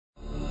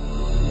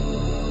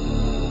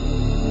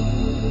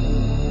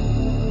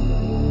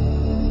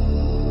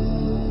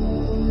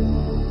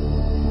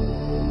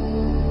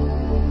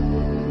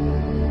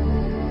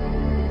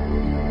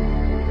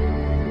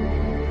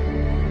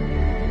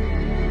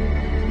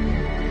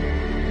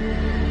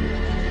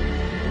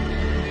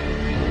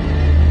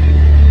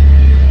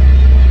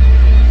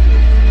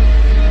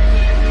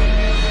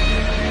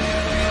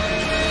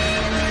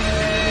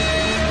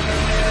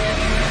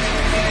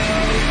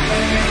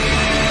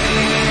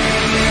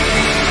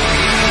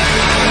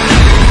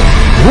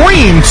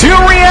Dream 2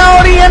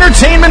 Reality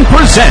Entertainment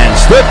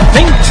presents the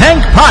Think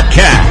Tank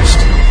Podcast.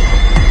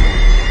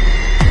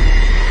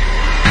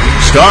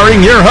 Starring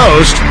your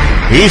host,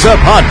 he's a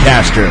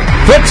podcaster,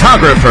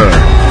 photographer,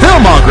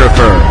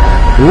 filmographer,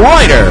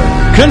 writer,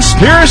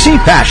 conspiracy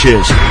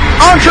fascist,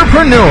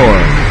 entrepreneur,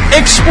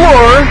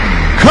 explorer,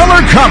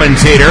 color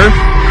commentator,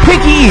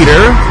 picky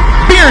eater,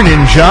 beer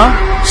ninja,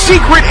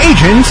 secret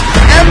agent,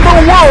 and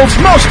the world's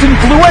most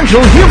influential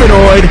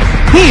humanoid.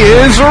 He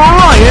is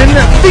Ryan,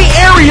 the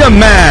Area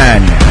Man.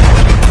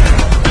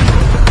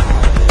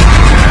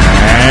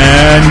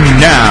 And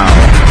now,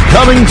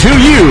 coming to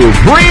you,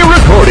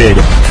 pre-recorded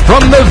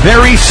from the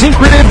very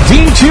secretive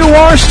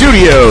D2R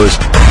Studios,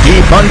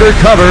 deep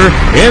undercover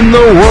in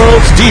the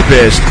world's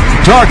deepest,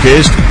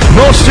 darkest,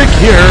 most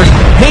secure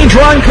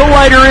Hadron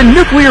Collider and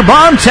nuclear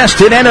bomb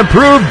tested and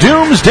approved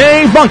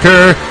doomsday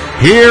bunker,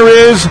 here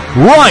is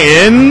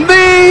Ryan,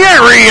 the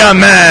Area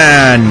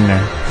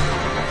Man.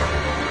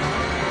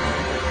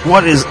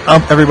 What is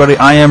up, everybody?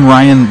 I am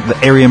Ryan, the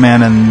Area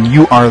Man, and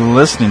you are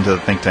listening to the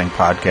Think Tank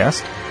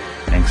Podcast.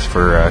 Thanks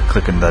for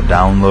clicking the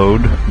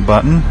download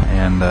button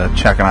and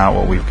checking out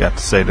what we've got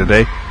to say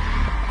today.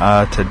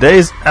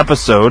 Today's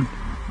episode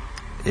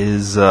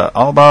is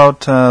all about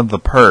The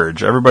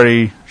Purge.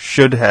 Everybody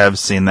should have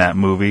seen that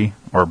movie,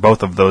 or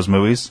both of those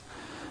movies.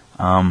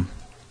 It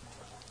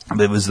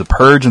was The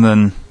Purge and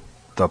then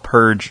The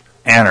Purge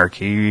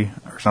Anarchy,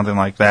 or something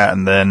like that,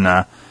 and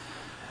then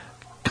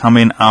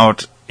coming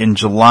out in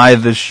July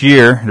this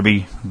year, it'll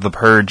be The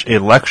Purge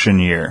election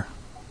year.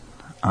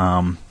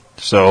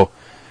 So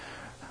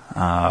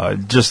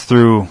just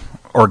through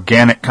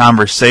organic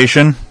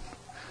conversation,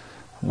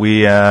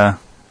 I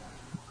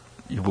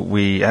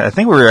think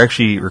we were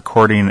actually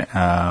recording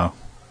a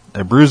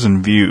Brews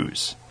and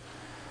Views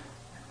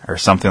or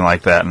something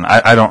like that, and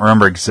I don't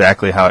remember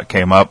exactly how it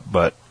came up,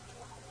 but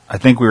I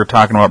think we were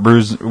talking about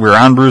we were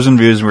on Brews and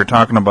Views, and we were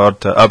talking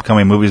about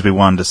upcoming movies we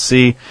wanted to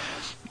see.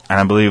 And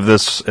I believe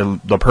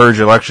The Purge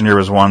election year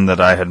was one that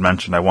I had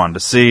mentioned I wanted to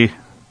see.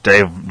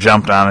 Dave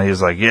jumped on it. He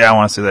was like, yeah, I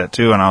want to see that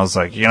too. And I was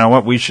like, you know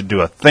what? We should do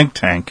a think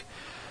tank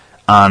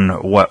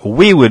on what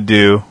we would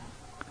do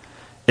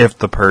if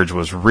The Purge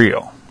was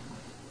real.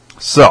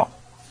 So,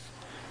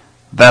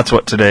 that's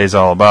what today's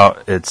all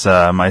about. It's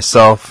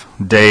myself,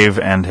 Dave,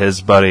 and his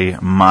buddy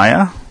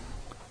Maya.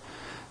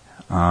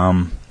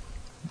 And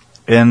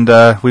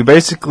we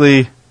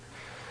basically,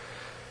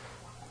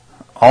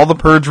 all the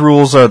Purge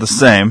rules are the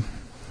same.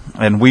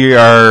 And we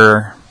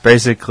are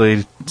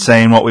basically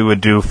saying what we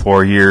would do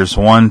for years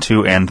 1,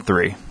 2, and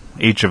 3.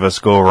 Each of us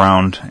go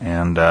around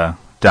and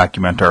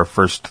document our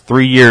first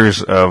 3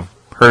 years of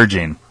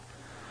purging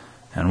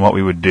and what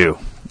we would do.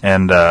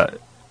 And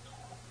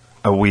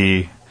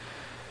we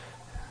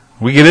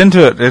get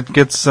into it. It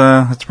gets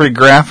it's pretty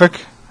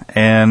graphic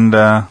and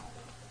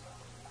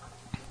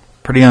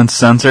pretty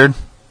uncensored.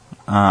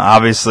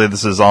 Obviously,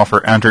 this is all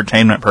for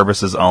entertainment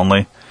purposes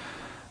only.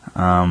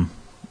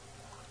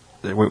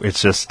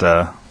 It's just,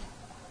 I'm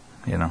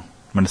going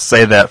to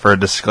say that for a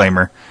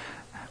disclaimer.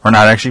 We're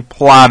not actually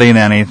plotting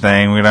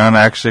anything. We don't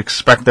actually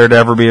expect there to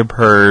ever be a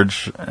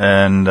purge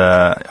and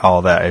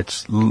all that.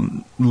 It's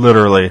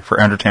literally for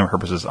entertainment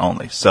purposes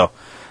only. So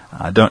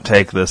don't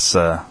take this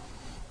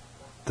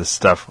this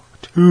stuff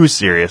too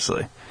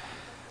seriously.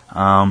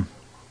 Real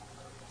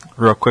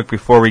quick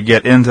before we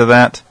get into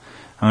that,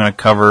 I'm going to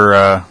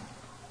cover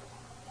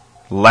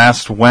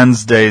last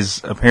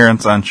Wednesday's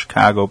appearance on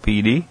Chicago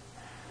PD.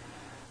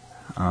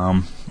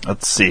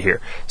 Let's see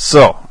here.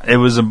 So, it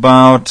was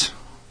about,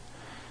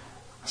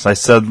 as I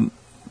said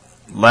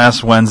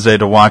last Wednesday,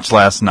 to watch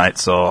last night.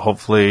 So,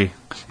 hopefully,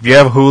 if you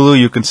have Hulu,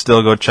 you can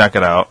still go check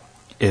it out.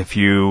 If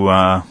you,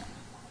 I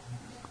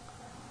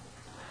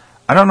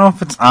don't know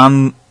if it's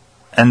on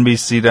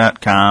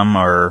NBC.com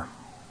or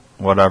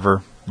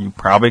whatever. You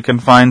probably can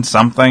find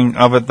something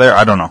of it there.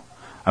 I don't know.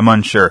 I'm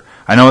unsure.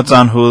 I know it's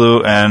on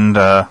Hulu, and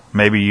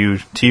maybe you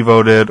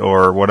TiVo'd it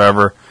or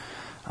whatever.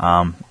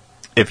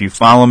 If you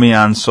follow me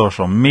on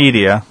social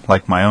media,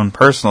 like my own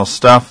personal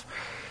stuff,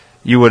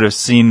 you would have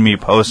seen me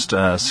post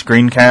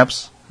screen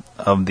caps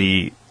of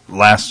the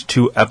last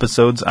 2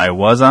 episodes I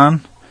was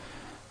on.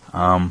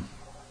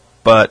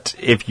 But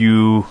if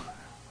you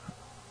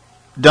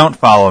don't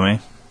follow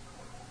me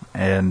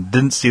and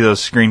didn't see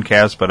those screen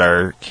caps but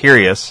are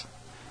curious,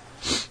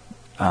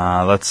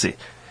 let's see.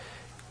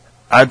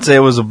 I'd say it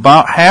was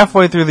about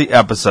halfway through the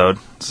episode.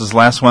 This is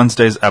last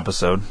Wednesday's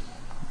episode.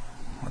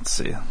 Let's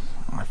see.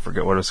 I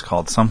forget what it's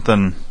called.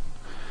 Something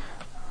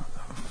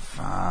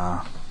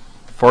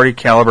 40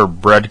 caliber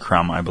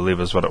breadcrumb, I believe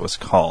is what it was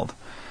called.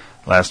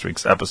 Last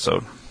week's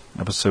episode.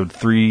 Episode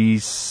 3,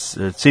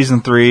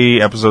 Season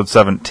 3, Episode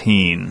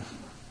 17,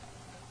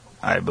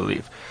 I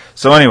believe.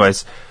 So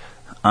anyways,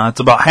 it's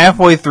about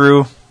halfway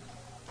through.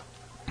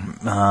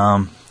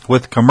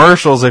 With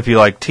commercials, if you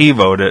like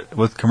TiVo'd it,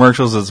 with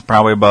commercials it's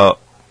probably about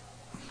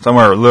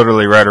somewhere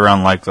literally right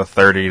around like the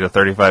 30 to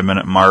 35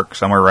 minute mark,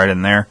 somewhere right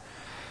in there.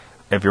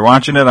 If you're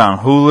watching it on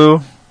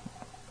Hulu,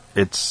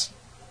 it's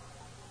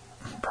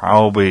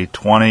probably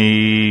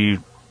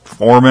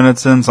 24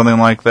 minutes in, something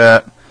like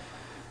that.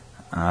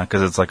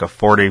 because it's like a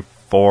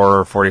 44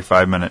 or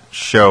 45-minute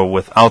show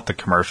without the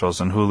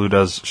commercials, and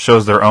Hulu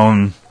shows their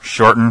own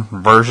shortened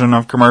version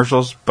of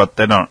commercials, but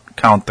they don't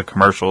count the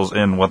commercials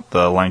in with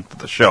the length of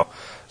the show.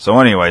 So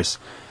anyways,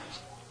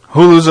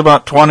 Hulu's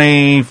about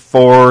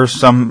 24,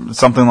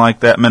 something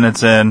like that,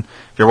 minutes in.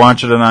 If you're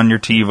watching it on your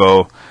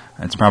TiVo,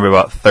 it's probably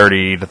about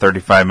 30 to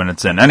 35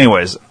 minutes in.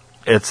 Anyways,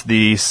 it's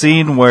the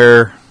scene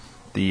where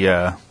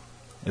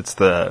it's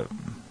the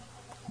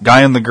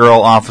guy and the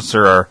girl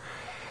officer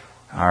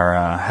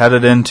are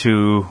headed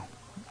into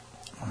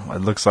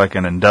what looks like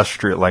an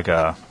industrial, like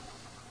a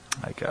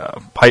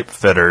pipe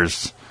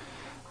fitters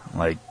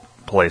like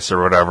place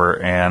or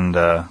whatever, and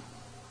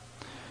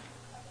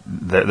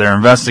they're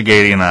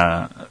investigating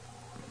a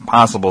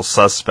possible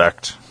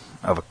suspect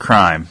of a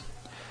crime,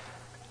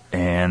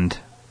 and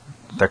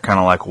they're kind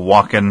of like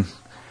walking.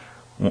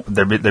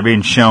 They're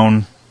being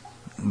shown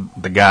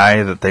the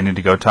guy that they need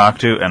to go talk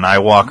to, and I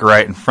walk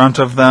right in front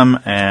of them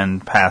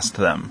and past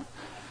them.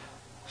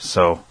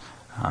 So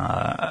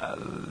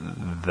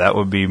that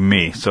would be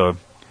me. So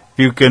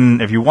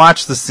if you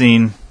watch the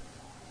scene,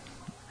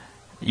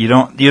 you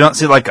don't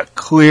see like a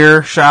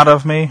clear shot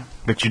of me,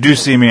 but you do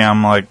see me.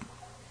 I'm like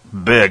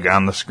big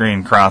on the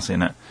screen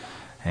crossing it,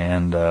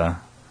 and you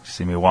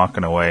see me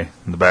walking away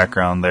in the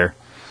background there.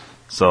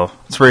 So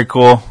it's pretty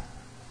cool.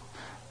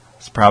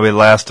 It's probably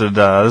lasted,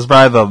 this is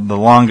probably the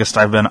longest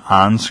I've been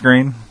on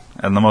screen,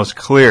 and the most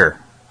clear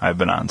I've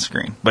been on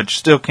screen. But you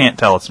still can't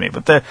tell it's me.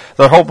 But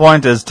the whole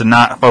point is to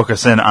not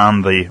focus in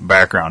on the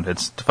background.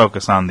 It's to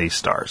focus on these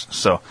stars.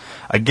 So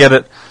I get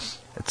it.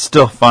 It's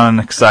still fun and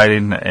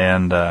exciting,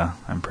 and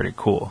I'm pretty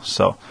cool.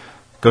 So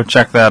go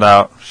check that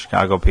out.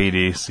 Chicago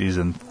PD,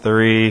 Season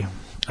 3,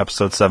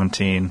 Episode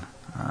 17,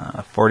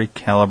 40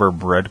 Caliber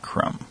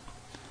Breadcrumb.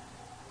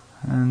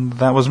 And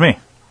that was me.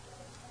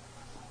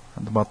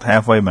 At about the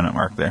halfway minute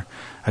mark there.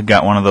 I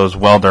got one of those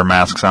welder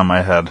masks on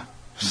my head.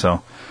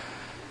 So,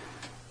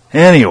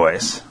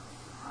 anyways,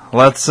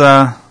 let's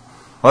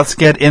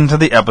get into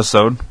the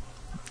episode,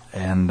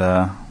 and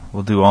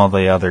we'll do all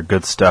the other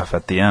good stuff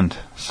at the end.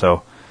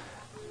 So,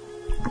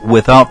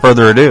 without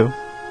further ado,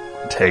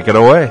 take it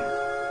away.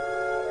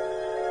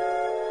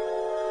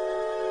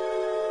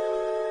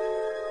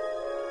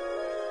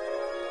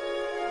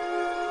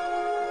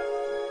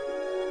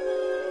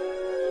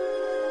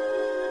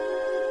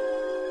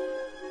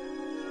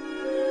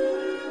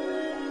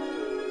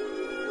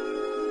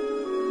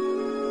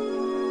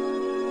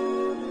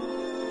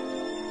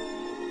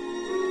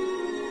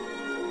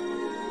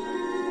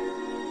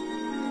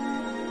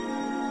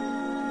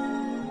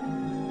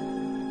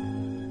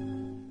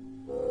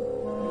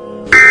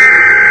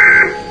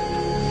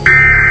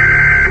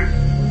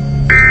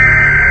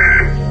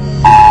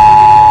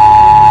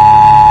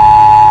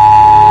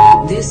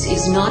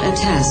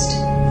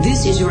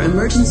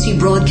 Emergency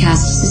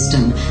broadcast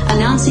system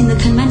announcing the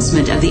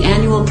commencement of the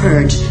annual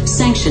purge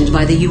sanctioned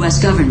by the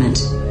U.S. government.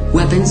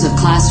 Weapons of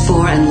Class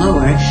 4 and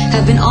lower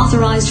have been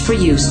authorized for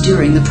use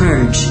during the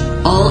purge.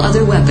 All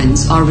other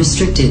weapons are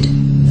restricted.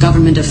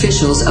 Government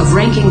officials of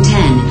ranking 10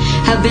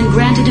 have been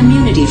granted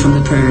immunity from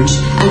the purge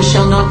and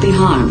shall not be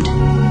harmed.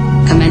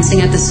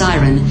 Commencing at the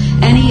siren,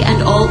 any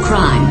and all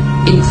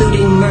crime,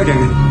 including murder,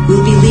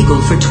 will be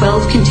legal for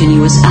 12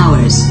 continuous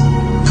hours.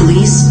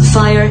 Police,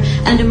 fire,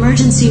 and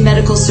emergency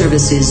medical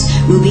services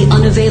will be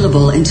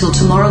unavailable until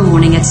tomorrow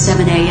morning at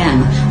 7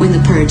 a.m. when the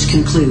purge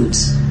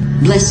concludes.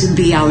 Blessed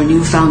be our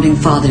new founding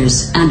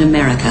fathers and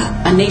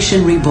America, a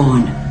nation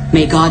reborn.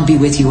 May God be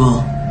with you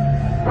all.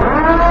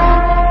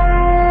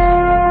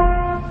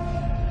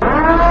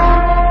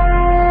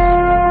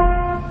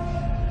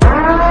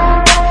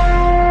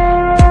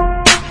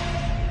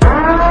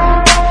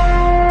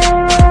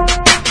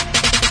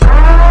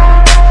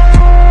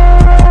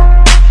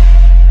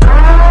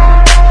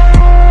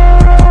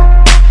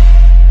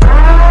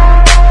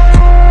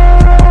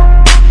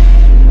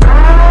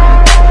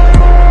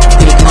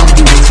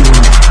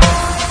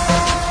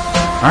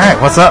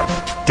 What's up,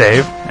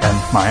 Dave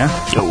and Maya?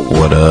 Yo,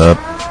 what up?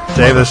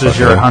 Dave, this is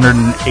your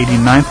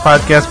 189th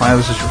podcast. Maya,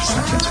 this is your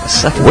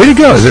second. Way to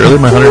go. Is it really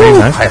my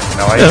 189th? I have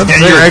no idea.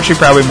 Yeah, you're actually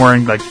probably more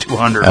in like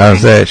 200 I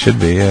was say it should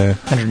be, yeah.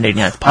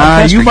 189th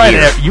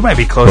podcast. You might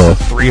be close to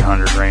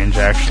 300 range,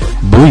 actually.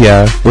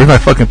 Booyah. Where's my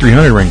fucking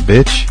 300 ring,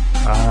 bitch?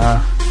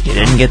 You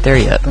didn't get there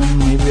yet. Then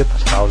maybe at the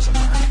 1,000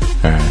 mark.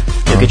 Alright.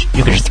 You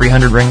get your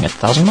 300 ring at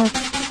the 1,000 mark?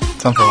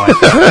 Something like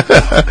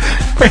that.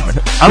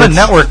 On the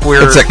network,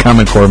 it's that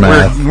Common Core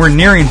math. We're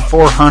nearing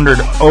 400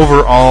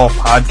 overall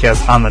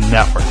podcasts on the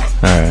network.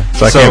 Alright.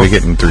 So I can't be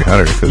getting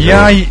 300.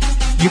 Yeah,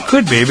 you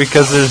could be,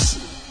 because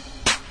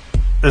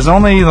there's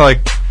only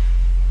like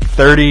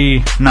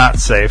 30 not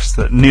safes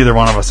that neither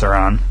one of us are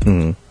on.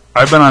 Mm.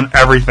 I've been on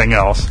everything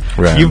else.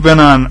 Right. You've been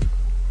on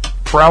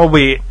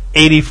probably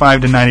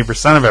 85 to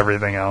 90% of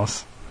everything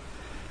else.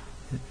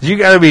 You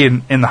got to be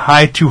in the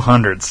high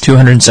 200s.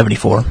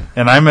 274.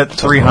 And I'm at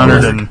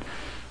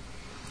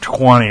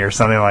 320 or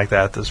something like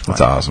that at this point.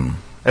 That's awesome.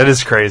 It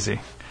is crazy.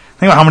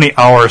 Think about how many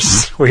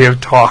hours we have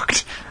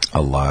talked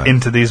a lot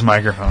into these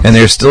microphones. And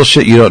there's still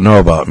shit you don't know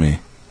about me.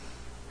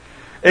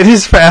 It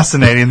is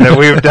fascinating that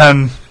we've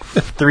done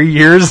 3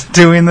 years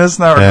doing this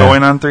now, or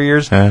going on 3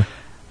 years. Yeah.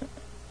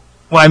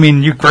 Well, I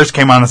mean, you first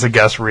came on as a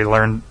guest where we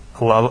learned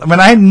a lot. I mean,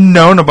 I had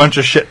known a bunch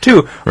of shit,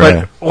 too.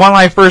 But when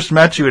I first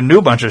met you and knew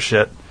a bunch of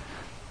shit,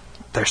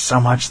 there's so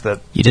much that...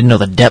 You didn't know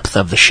the depth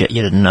of the shit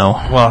you didn't know.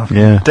 Well,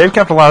 Dave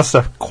kept a lot of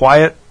stuff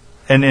quiet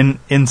and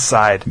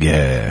inside.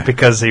 Yeah.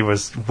 Because he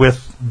was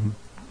with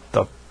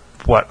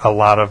a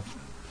lot of...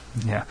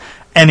 Yeah.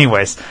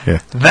 Anyways,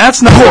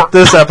 that's not what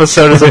this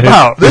episode is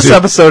about. This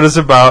episode is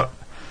about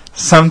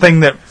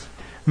something that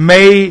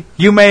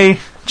you may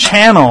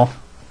channel...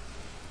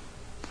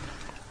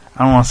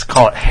 I don't want to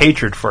call it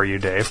hatred for you,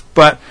 Dave,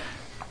 but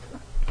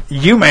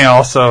you may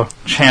also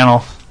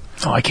channel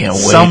I can't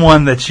wait.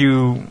 Someone that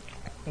you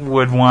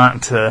would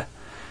want to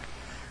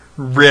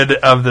rid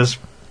of this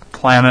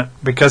planet,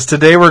 because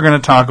today we're going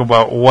to talk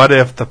about what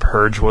if the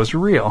Purge was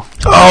real.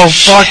 Oh,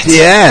 fuck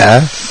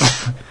yeah.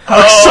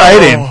 How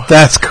exciting.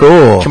 That's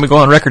cool. Can we go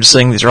on record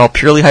saying these are all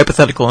purely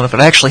hypothetical, and if it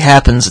actually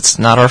happens, it's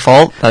not our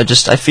fault? I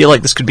feel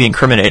like this could be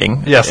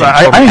incriminating. Yes,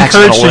 I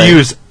encourage to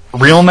use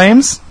real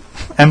names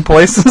and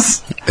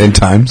places and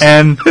times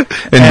and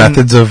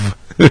methods of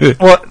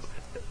well,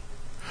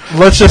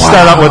 let's just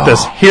start out with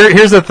this.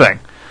 Here's the thing.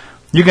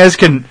 You guys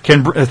can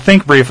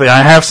think briefly.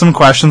 I have some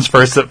questions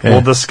first that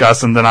we'll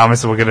discuss, and then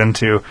obviously we'll get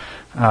into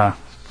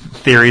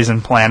theories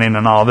and planning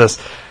and all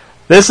this.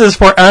 This is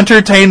for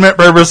entertainment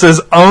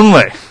purposes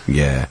only.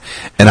 Yeah.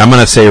 And I'm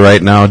going to say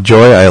right now,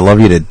 Joy, I love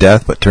you to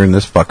death, but turn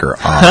this fucker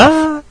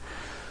off.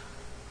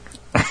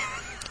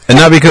 And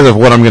not because of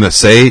what I'm going to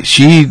say.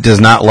 She does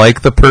not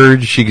like the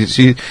Purge. She's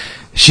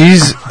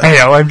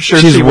yeah, well, I'm sure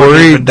she's she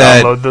worried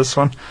that download this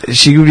one.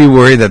 She would be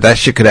worried that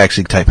shit could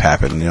actually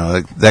happen. You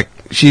know, that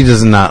she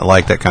does not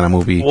like that kind of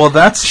movie.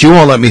 Well, she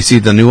won't let me see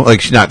the new.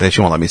 Not that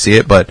she won't let me see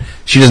it, but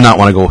she does not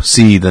want to go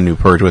see the new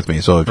Purge with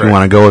me. So if you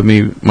want to go with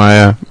me,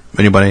 Maya,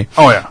 anybody,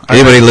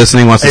 anybody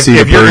listening wants to see the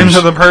Purge. If you're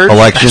into the Purge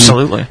election,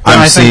 absolutely.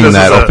 I'm seeing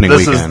that opening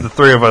weekend. This is the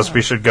three of us.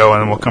 We should go,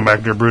 and we'll come back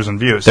to your brews and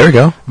views. There we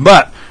go.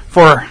 But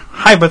for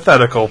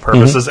hypothetical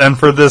purposes, and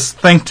for this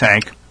think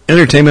tank,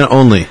 entertainment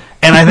only.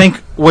 And I think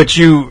what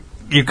you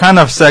kind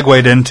of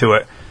segued into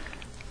it.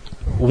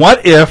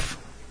 What if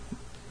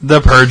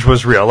the Purge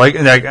was real? Like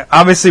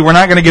obviously, we're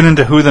not going to get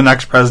into who the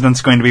next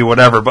president's going to be,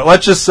 whatever. But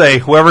let's just say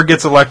whoever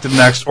gets elected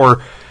next,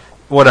 or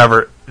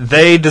whatever,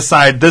 they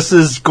decide this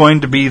is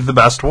going to be the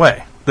best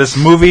way. This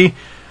movie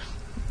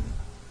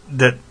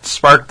that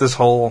sparked this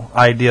whole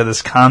idea,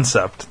 this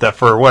concept, that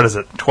for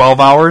 12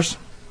 hours?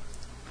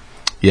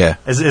 Yeah.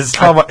 Is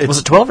 12? Was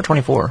it 12 or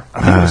 24?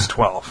 I think it was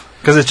 12.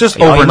 Because it's just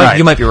overnight.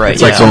 You might be right.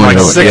 It's like from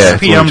 6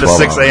 p.m. to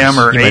 6 a.m.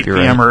 or 8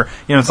 p.m. or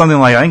something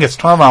like that. I think it's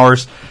 12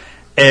 hours,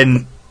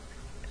 and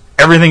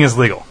everything is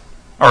legal,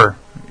 or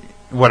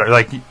whatever.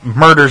 Like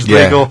murder's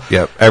legal.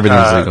 Yep,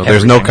 everything's legal.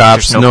 There's no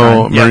cops,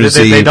 no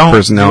emergency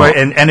personnel,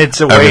 and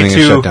it's a way everything to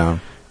is shut down.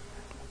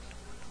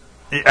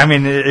 I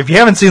mean, if you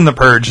haven't seen The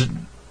Purge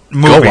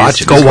movies, go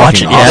watch it. Go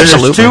watch it. Yeah,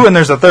 there's 2, and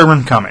there's a third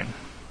one coming.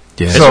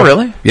 Yeah. Is it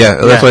really? Yeah,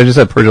 that's what I just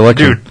said. Purge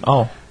election. Dude.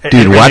 Oh.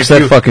 Dude, watch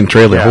that fucking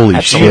trailer. Holy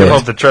shit. I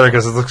love the trailer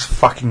because it looks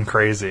fucking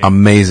crazy.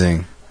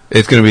 Amazing.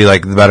 It's going to be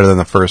better than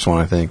the first one,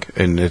 I think.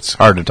 And it's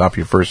hard to top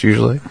your first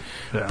usually.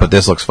 Yeah. But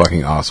this looks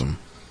fucking awesome.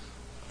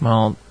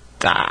 Well,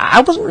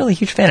 I wasn't really a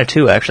huge fan of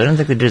 2, actually. I don't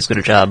think they did as good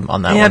a job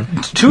on that one.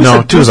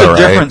 2's a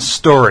different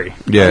story.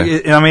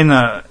 Yeah. I mean,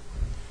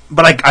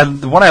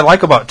 but what I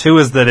like about 2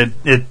 is that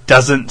it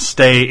doesn't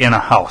stay in a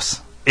house.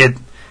 It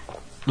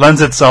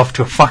lends itself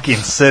to a fucking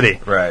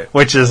city. Right.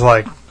 Which is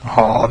this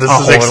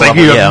is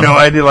exciting. You have no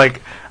idea.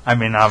 I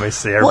mean,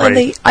 obviously, everybody...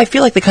 Well, and I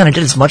feel like they kind of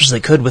did as much as they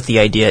could with the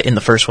idea in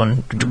the first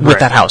one with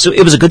that house.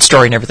 It was a good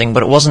story and everything,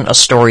 but it wasn't a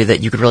story that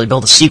you could really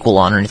build a sequel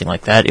on or anything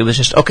like that. It was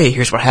just, okay,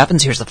 here's what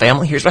happens, here's the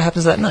family, here's what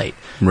happens that night.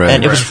 Right.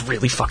 And it was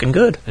really fucking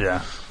good.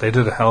 Yeah, they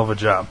did a hell of a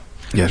job.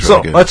 Yeah, it's so,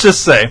 really good. Let's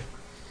just say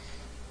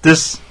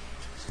this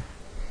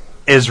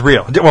is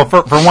real. Well,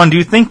 for one, do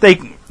you think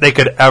they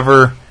could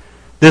ever...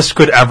 This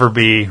could ever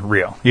be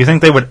real? Do you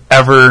think they would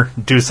ever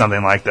do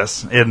something like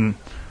this in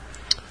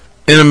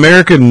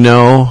America?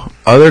 No.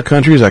 Other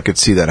countries, I could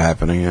see that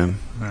happening in.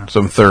 Yeah.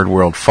 Some third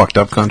world fucked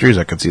up countries,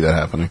 I could see that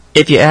happening.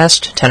 If you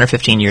asked 10 or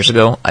 15 years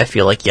ago, I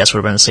feel like yes would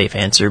have been a safe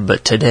answer.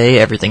 But today,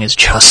 everything is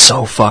just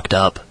so fucked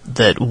up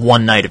that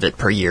one night of it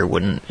per year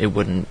wouldn't do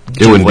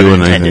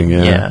anything.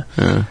 Yeah.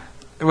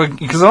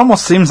 Because it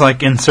almost seems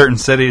like in certain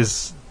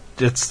cities,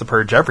 it's the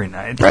Purge every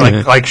night,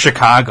 right. like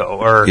Chicago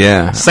or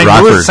St.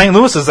 Louis. St.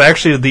 Louis is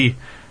actually the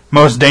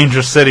most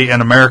dangerous city in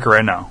America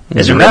right now.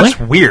 Is it really? That's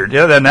weird.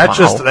 Yeah, and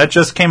that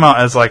just came out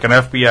as like an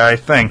FBI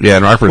thing. Yeah,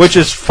 and Rockford's which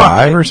is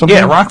 5 or something.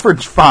 Yeah,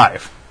 Rockford's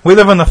 5. We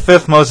live in the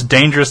 5th most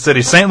dangerous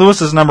city. St.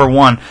 Louis is number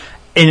 1,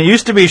 and it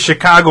used to be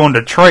Chicago and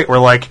Detroit. Were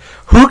like,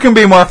 who can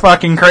be more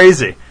fucking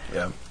crazy?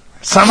 Yeah.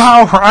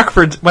 Somehow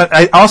Rockford. But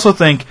I also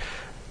think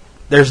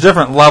there's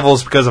different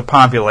levels because of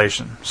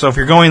population. So if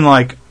you're going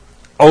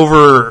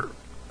over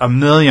 1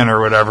 million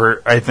or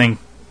whatever, I think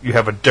you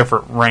have a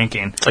different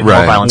ranking. Like more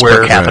violence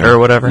per capita or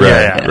whatever.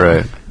 Yeah.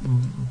 Right.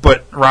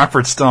 But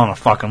Rockford's still on a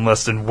fucking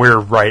list, and we're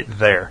right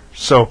there.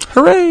 So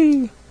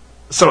hooray!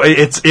 So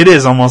it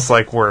is almost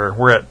like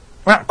we're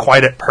not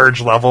quite at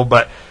purge level,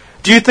 but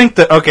do you think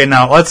that, okay,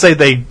 now let's say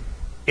they,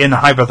 in a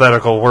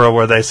hypothetical world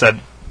where they said,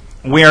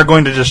 we are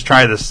going to just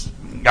try this.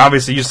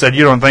 Obviously, you said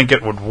you don't think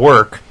it would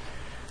work,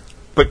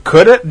 but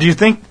could it? Do you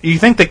think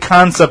the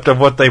concept of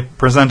what they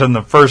present in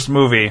the first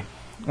movie,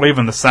 or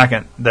even the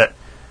second, that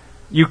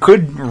you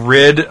could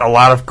rid a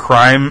lot of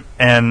crime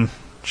and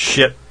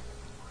shit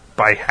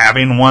by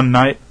having one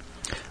night?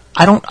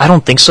 I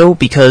don't think so,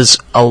 because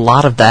a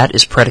lot of that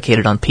is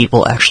predicated on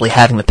people actually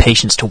having the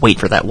patience to wait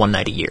for that one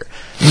night a year,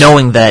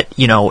 knowing that,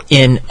 you know,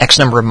 in X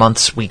number of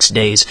months, weeks,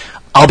 days,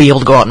 I'll be able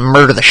to go out and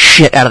murder the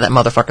shit out of that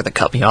motherfucker that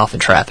cut me off in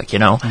traffic, you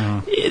know?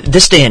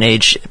 This day and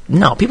age,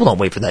 no, people don't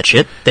wait for that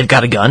shit. They've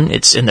got a gun,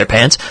 it's in their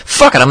pants.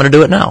 Fuck it, I'm going to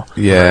do it now.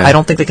 Yeah. I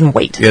don't think they can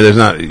wait. Yeah, there's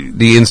not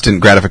the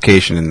instant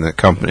gratification in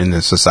the in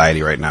the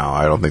society right now.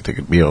 I don't think they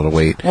could be able to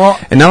wait. Well,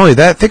 and not only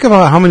that, think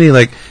about how many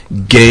like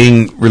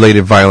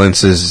gang-related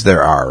violences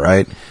there are,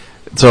 right?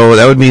 So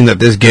that would mean that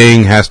this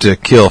gang has to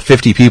kill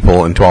 50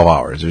 people in 12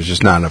 hours. There's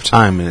just not enough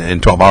time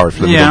in 12 hours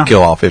for them to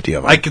kill all 50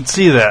 of them. I could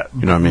see that.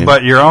 You know what I mean?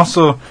 But you're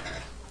also...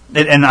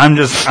 And I'm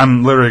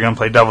literally going to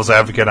play devil's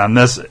advocate on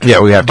this.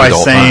 Yeah, we have to by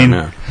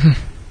saying,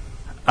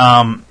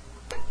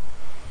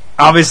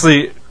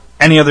 obviously,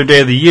 any other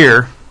day of the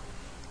year,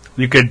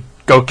 you could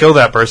go kill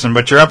that person,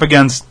 but you're up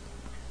against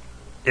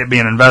it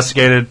being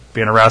investigated,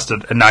 being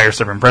arrested, and now you're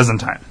serving prison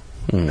time.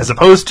 As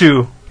opposed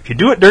to, if you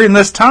do it during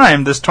this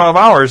time, this 12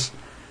 hours,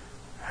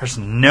 there's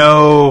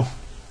no...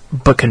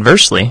 But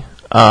conversely,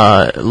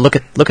 look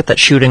at that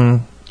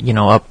shooting, you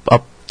know,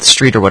 up the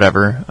street or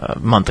whatever, a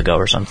month ago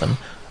or something.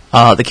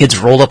 The kids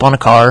rolled up on a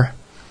car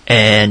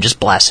and just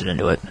blasted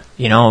into it.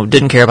 You know,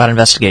 didn't care about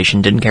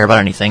investigation, didn't care about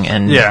anything.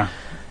 And,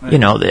 you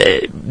know,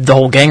 the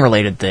whole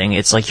gang-related thing,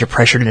 it's like you're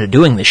pressured into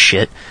doing this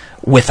shit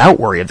without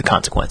worry of the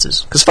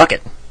consequences. Because fuck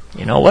it.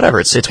 You know, whatever.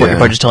 It's what your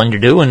budget's telling you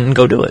to do, and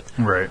go do it.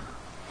 Right.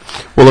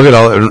 Well, look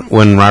at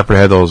when Rockford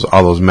had all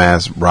those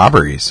mass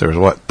robberies. There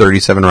was,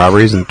 37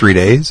 robberies in 3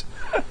 days?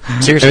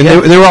 Seriously, I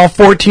mean, they were all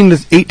 14 to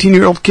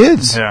 18-year-old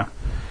kids. Yeah.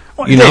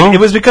 Well, you know? It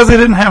was because they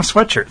didn't have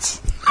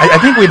sweatshirts. I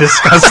think we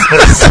discussed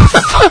this.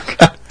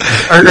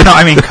 or no,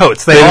 I mean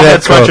coats. They all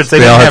had sweatshirts.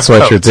 They all had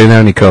sweatshirts. Coats. They didn't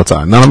have any coats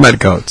on. None of them had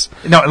coats.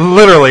 No,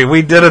 literally,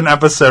 we did an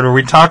episode where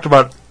we talked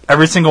about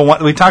every single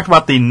one. We talked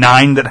about the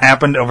 9 that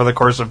happened over the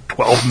course of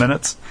 12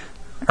 minutes.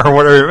 Or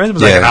whatever. It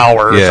was like an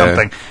hour or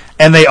something.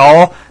 And they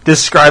all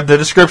described, the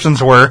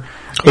descriptions were,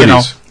 you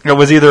know, it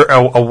was either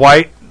a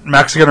white,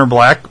 Mexican, or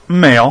black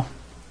male,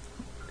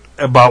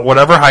 about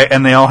whatever height,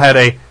 and they all had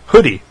a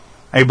hoodie,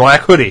 a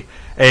black hoodie,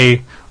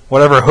 a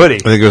whatever hoodie. I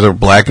think it was a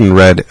black and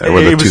red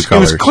were the two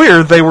colors. It was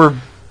clear they were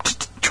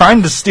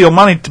trying to steal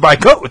money to buy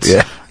coats.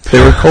 Yeah, they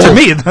were cold. To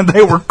me,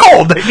 they were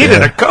cold. They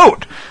needed a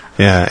coat.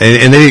 Yeah,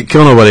 and they didn't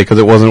kill nobody because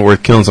it wasn't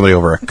worth killing somebody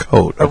over a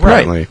coat,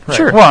 apparently. Right.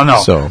 Sure. Well, no.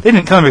 So. They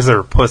didn't kill them because they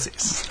were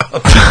pussies.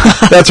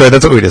 That's right.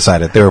 That's what we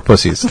decided. They were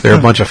pussies. They were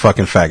a bunch of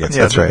fucking faggots.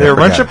 That's right. They were a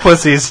bunch of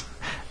pussies,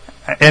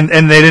 and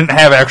they didn't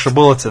have actual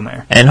bullets in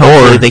there. And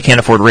hopefully they can't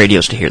afford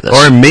radios to hear this.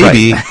 Or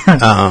maybe,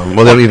 well,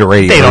 they don't need a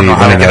radio. They don't know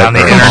how to get on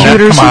the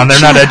internet. Come on,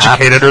 they're not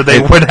educated, or they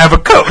would have a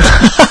coat.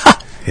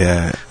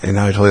 Yeah, and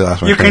now I totally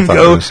lost my train of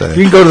thought.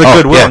 You can go to the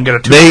Goodwill and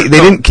get a They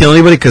didn't kill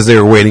anybody because they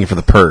were waiting for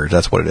the purge.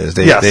 That's what it is.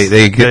 They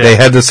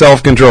had the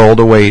self-control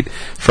to wait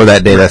for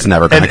that day that's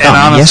never going to come.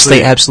 Honestly, yes,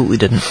 they absolutely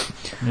didn't.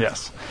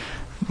 Yes.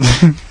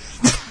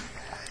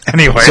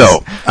 Anyways.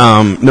 So,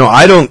 no,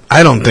 I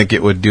don't think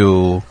it would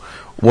do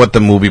what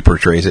the movie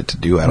portrays it to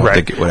do. I don't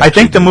think it would. I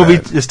think the movie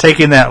is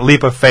taking that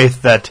leap of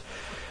faith that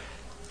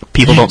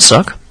people don't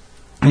suck.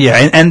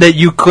 Yeah, and that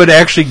you could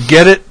actually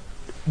get it.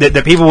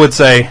 That people would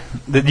say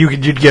that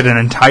you'd get an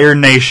entire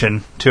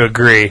nation to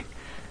agree,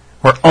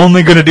 we're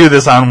only going to do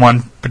this on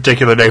one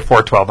particular day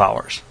for 12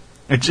 hours.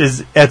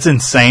 That's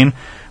insane.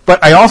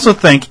 But I also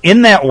think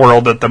in that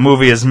world that the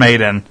movie is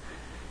made in,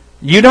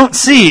 you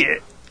see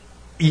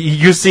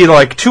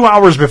like 2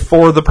 hours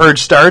before the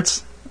purge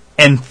starts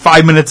and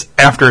 5 minutes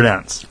after it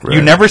ends. Right.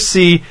 You never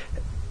see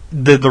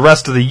the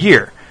rest of the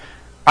year.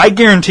 I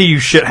guarantee you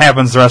shit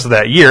happens the rest of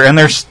that year, and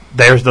there's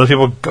those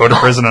people go to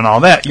prison and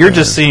all that. You're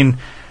just seeing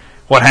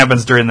what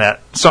happens during that.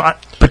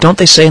 But don't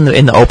they say in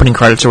the opening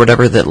credits or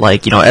whatever that,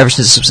 like, you know, ever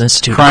since the Substance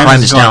Institute, crime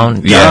is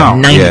down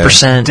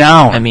 90%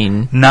 down. I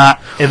mean,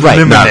 not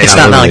eliminated. It's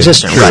not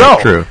non-existent. Right.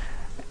 True.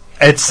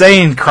 It's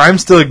saying crime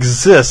still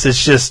exists.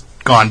 It's just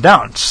gone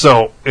down.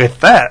 So if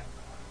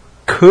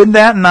could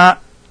that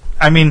not?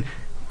 I mean,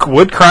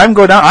 would crime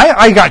go down?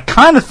 I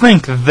kind of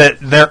think that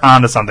they're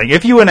onto something.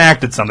 If you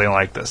enacted something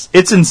like this,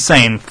 it's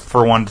insane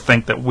for one to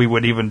think that we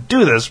would even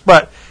do this.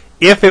 But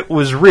if it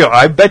was real,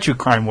 I bet you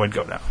crime would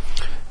go down.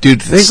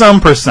 Dude,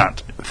 some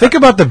percent. Think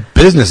about the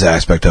business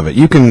aspect of it.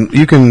 You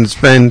can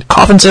spend...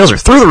 Coffin sales are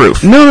through the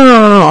roof.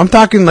 No. I'm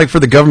talking like for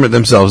the government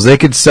themselves. They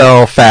could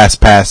sell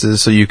fast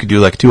passes, so you could do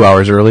like 2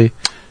 hours early.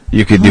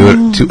 You could do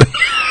it...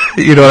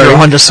 you know what I mean? You're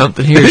onto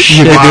something here.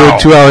 You could do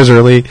it 2 hours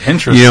early.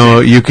 Interesting. You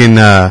know, you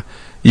can...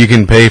 You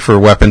can pay for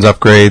weapons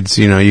upgrades.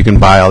 You can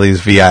buy all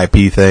these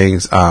VIP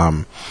things.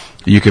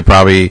 You could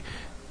probably,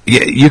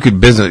 you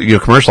could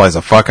commercialize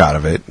the fuck out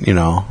of it.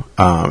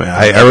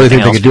 I really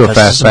think they could do a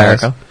fast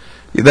pass.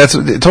 That's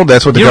what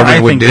the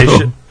government would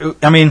do.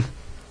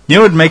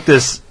 You would make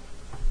this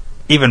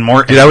even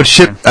more. Dude, I would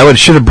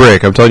shit a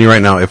brick. I'm telling you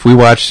right now. If we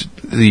watch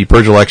the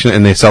Purge election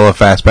and they sell a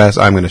fast pass,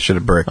 I'm going to shit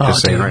a brick.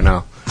 Just saying right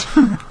now.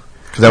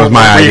 Because that was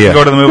my idea. You can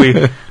go to the movie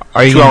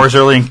 2 hours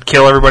early and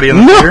kill everybody in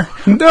the theater?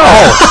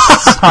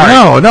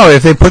 No.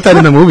 If they put that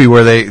in the movie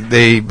where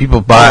they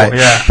people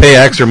pay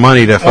extra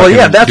money to fucking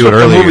that's do it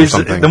what early or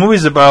something. The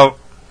movie's about,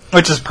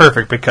 which is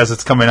perfect because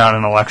it's coming out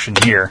in an election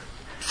year.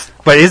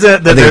 But is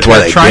it that they're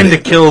trying to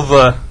kill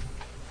the...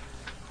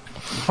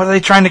 What are they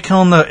trying to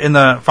kill in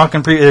the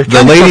fucking they're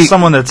trying to kill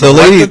someone that's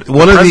elected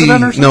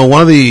president or something?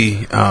 One of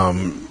the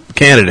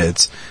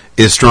candidates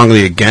is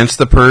strongly against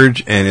the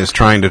purge and is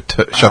trying to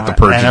shut the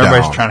purge down. And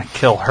everybody's trying to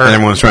kill her. And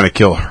everyone's trying to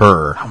kill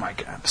her. Oh my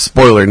god!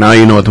 Spoiler! Now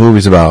you know what the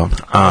movie's about.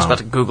 I was about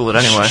to Google it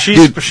anyway.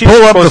 She's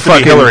pull up the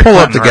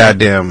right?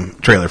 goddamn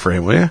trailer for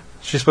him, will you?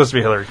 She's supposed to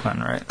be Hillary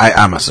Clinton, right?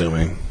 I'm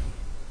assuming.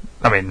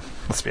 I mean,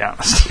 let's be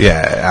honest.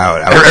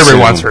 Yeah,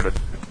 everyone's heard it.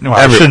 No,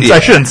 I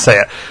shouldn't say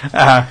it.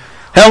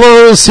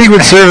 Hello,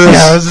 Secret Service.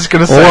 I was just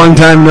going to say. Long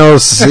time no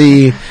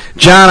see.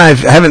 John, I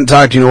haven't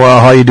talked to you in a while.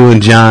 How you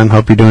doing, John?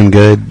 Hope you're doing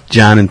good.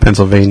 John in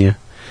Pennsylvania.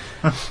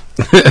 All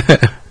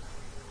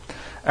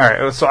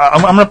right, so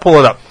I'm going to pull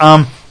it up.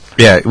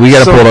 Yeah, we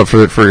got to pull it up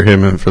for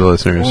him and for the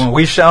listeners.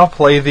 We shall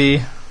play the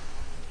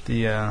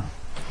deal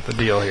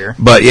here.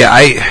 But yeah,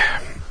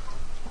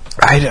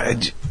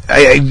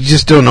 I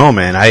just don't know,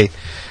 man.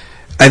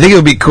 I think it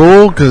would be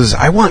cool because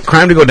I want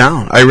crime to go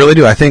down. I really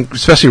do. I think,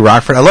 especially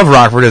Rockford. I love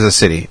Rockford as a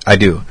city. I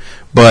do.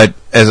 But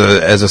as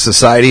a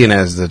society and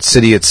as the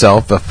city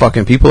itself, the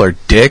fucking people are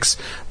dicks.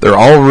 They're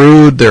all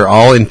rude. They're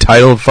all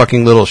entitled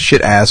fucking little shit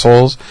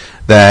assholes.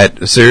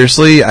 That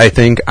seriously, I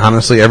think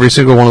honestly, every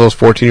single one of those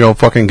 14-year-old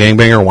fucking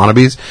gangbanger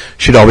wannabes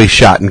should all be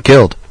shot and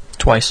killed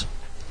Twice.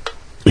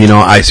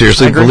 I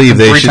seriously believe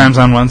they should. 3 times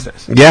on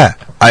Wednesdays. Yeah,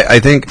 I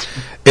think.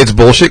 It's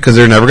bullshit because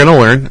they're never going to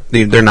learn.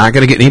 They're not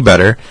going to get any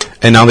better.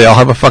 And now they all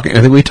have a fucking...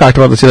 I think we talked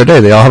about this the other day.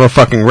 They all have a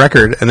fucking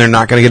record, and they're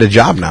not going to get a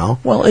job now.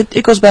 Well,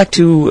 it goes back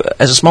to,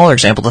 as a smaller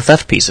example, the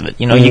theft piece of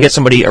it. You get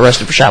somebody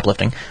arrested for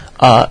shoplifting.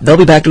 They'll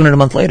be back doing it a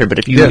month later. But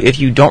if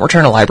you don't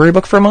return a library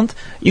book for a month,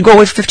 you go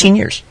away for 15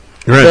 years.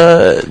 Right.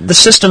 The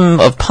system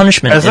of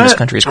punishment in this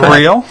country is correct.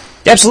 Real?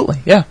 Absolutely,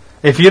 yeah.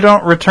 If you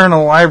don't return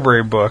a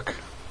library book...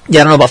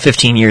 Yeah, I don't know about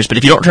 15 years, but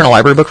if you don't return a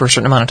library book for a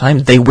certain amount of time,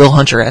 they will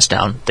hunt your ass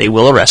down. They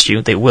will arrest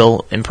you. They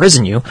will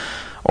imprison you,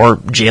 or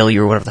jail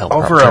you, or whatever the hell the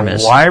proper term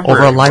is.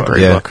 Over a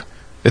library book.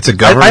 It's a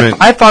government...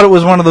 I thought it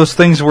was one of those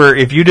things where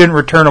if you didn't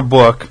return a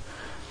book,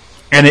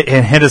 and it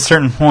hit a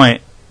certain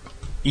point,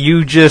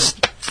 you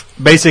just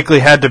basically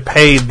had to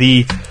pay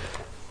the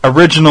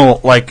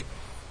original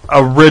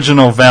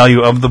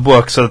value of the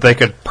book so that they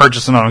could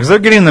purchase another one, because they're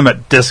getting them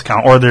at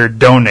discount or they're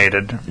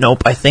donated.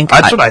 Nope, I think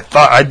that's what I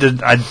thought.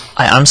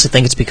 I honestly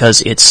think it's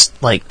because it's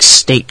like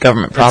state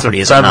government property,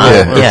 is it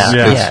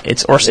not?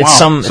 It's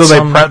some. So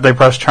they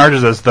press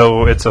charges as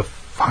though it's a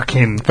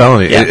fucking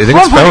felony. Yeah. I think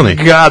it's felony.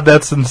 God,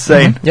 that's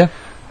insane. Mm-hmm. Yeah,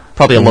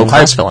 probably a low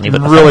class felony, but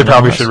really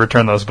probably should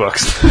return those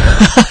books.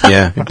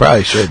 Yeah, you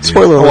probably should. Dude.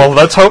 Spoiler. Well,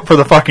 let's hope for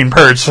the fucking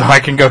purge so I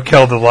can go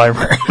kill the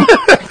library.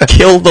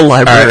 Kill the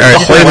library. All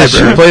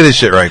right, play this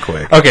shit right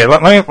quick. Okay,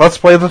 let's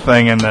play the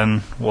thing and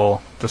then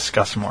we'll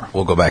discuss more.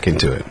 We'll go back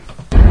into it.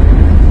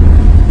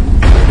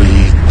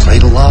 We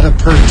played a lot of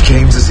purge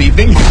games this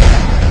evening.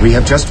 We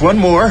have just one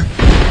more.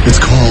 It's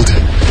called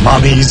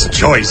Mommy's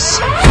Choice.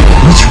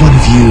 Which one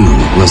of you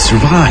will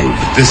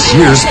survive this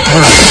year's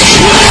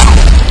purge?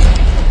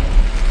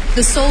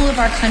 The soul of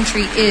our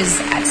country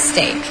is at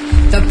stake.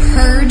 The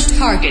purge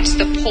targets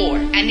the poor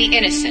and the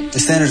innocent. The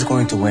Senator's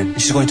going to win.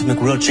 She's going to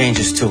make real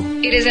changes, too.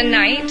 It is a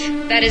night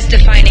that is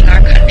defining our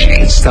country.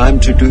 It's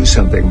time to do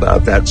something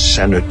about that,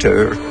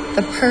 Senator.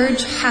 The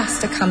purge has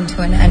to come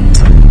to an end.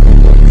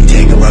 You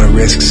take a lot of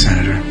risks,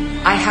 Senator.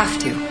 I have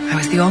to. I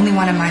was the only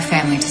one in my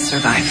family to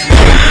survive.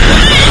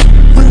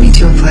 What made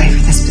you apply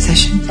for this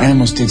position? I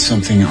almost did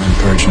something on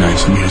purge night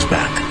some years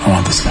back. I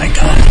want this night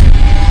gone.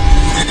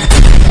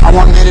 I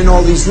want men in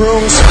all these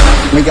rooms.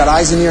 We got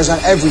eyes and ears on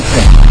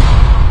everything.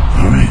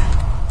 All right,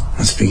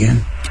 let's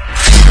begin.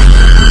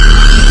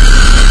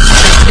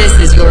 This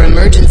is your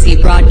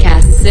emergency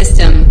broadcast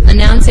system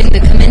announcing the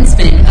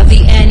commencement of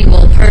the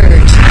annual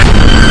purge.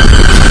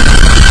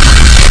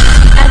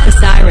 At the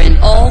siren,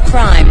 all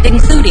crime,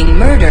 including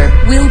murder,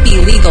 will be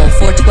legal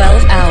for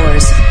 12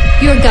 hours.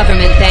 Your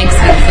government thanks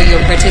you for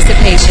your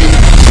participation.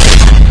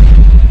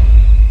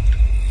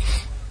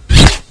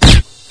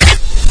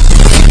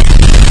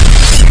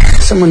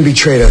 Someone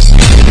betrayed us.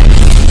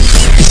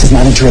 This is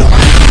not a drill.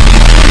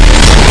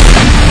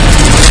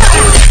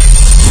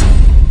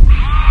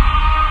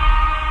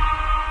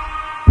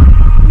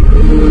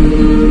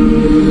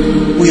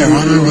 We are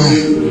on our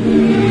own.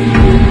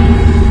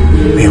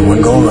 We have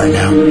one goal right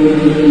now.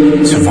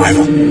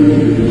 Survival.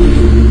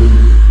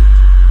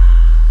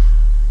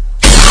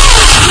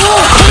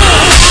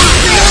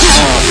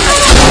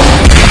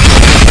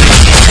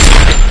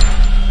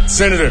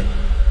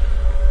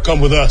 come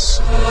with us.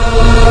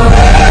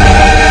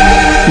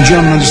 You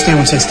gentlemen understand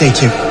what's at stake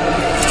here?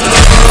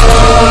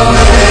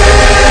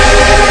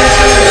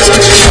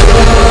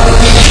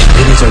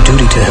 It is our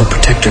duty to help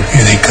protect her.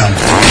 Here they come.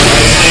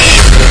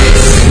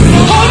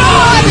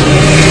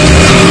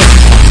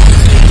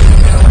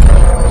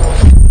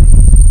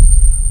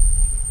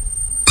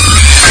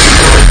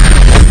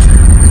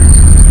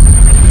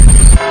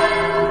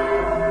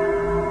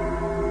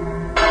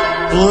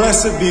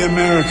 Blessed be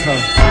America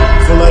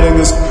for letting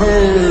us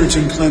purge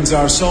and cleanse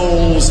our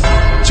souls.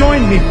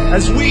 Join me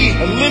as we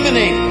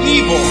eliminate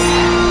evil.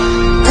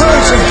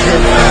 Purging here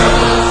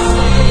now.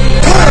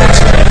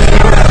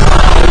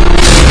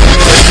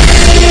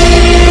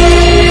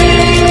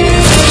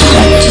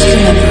 Just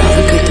remember all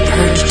the good the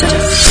purge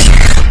does.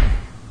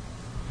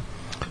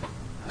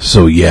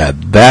 So yeah,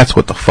 that's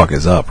what the fuck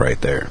is up right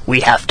there.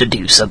 We have to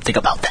do something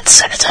about that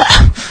senator.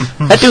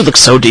 That dude looks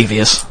so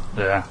devious.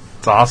 Yeah,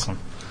 it's awesome.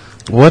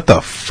 What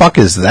the fuck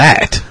is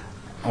that?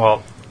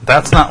 Well,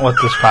 that's not what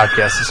this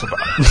podcast is about.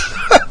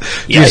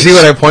 You see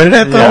what I pointed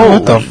at, though? Yeah.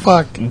 What the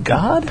fuck?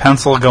 God?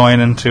 Pencil going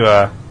into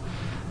a...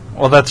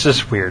 Well, that's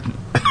just weird.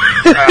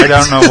 I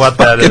don't know what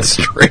that is. It's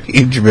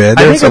strange, man.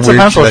 I There's think it's a weird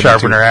pencil shit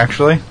sharpener, too.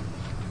 actually.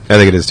 I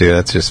think it is, too.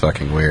 That's just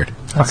fucking weird.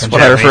 That's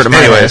what I refer to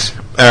mine Anyways,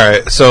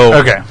 alright, so...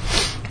 Okay.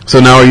 So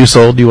now are you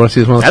sold? Do you want to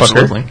see this motherfucker?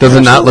 Absolutely. Does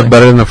it not Absolutely. look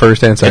better than the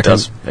first and second? It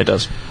does. It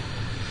does.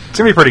 It's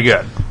going to be pretty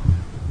good.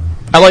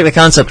 I like the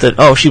concept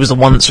that, she was the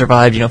one that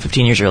survived,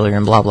 15 years earlier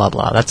and blah, blah,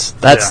 blah.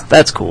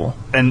 That's cool.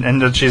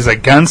 And that she's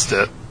against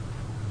it.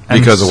 And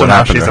Because of so what now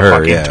happened she's to a her,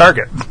 fucking yeah.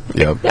 target.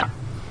 Yep. Yeah.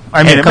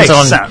 I mean, And it comes makes out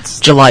on sense.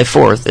 July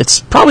 4th. It's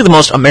probably the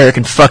most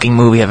American fucking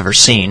movie I've ever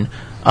seen.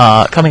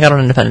 Coming out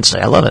on Independence Day.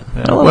 I love it. I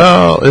love it.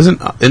 Well,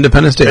 isn't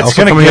Independence Day It's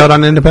also gonna coming get- out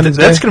on Independence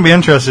Day? That's going to be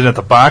interesting at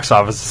the box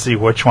office to see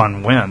which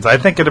one wins. I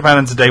think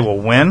Independence Day will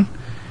win,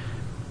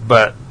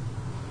 but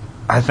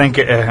I think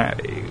I'm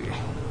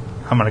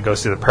going to go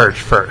see The Purge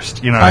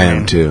first. You know what I mean? I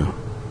am too.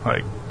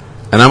 Like,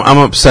 And I'm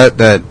upset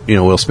that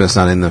Will Smith's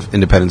not in the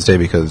Independence Day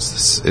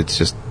because it's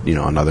just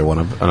another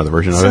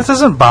version of so it. it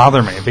doesn't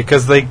bother me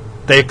because they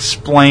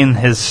explain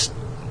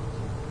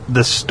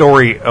the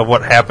story of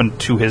what happened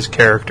to his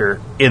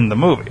character in the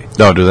movie.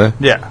 Oh, do they?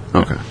 Yeah.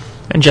 Okay.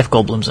 And Jeff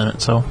Goldblum's in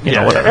it, so,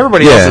 whatever.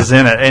 Everybody Yeah. else is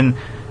in it. And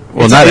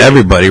Well, not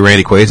everybody.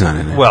 Randy Quaid's not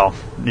in it. Well,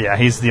 yeah,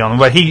 he's the only.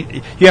 But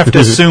you have to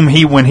assume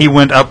when he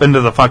went up into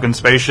the fucking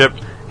spaceship,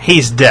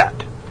 he's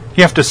dead.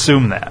 You have to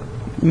assume that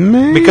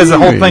Maybe. because the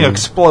whole thing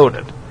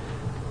exploded.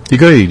 You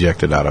could have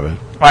ejected out of it.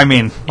 I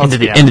mean, Into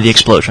the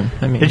explosion.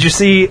 I mean, did you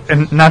see?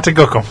 And not to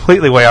go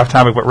completely way off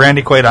topic, but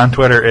Randy Quaid on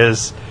Twitter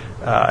is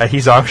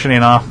he's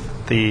auctioning off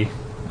the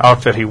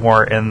outfit he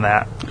wore in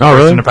that Oh,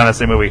 really? Independence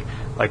Day movie,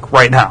 like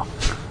right now.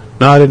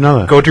 No, I didn't know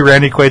that. Go to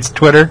Randy Quaid's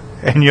Twitter,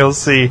 and you'll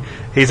see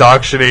he's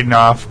auctioning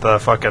off the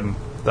fucking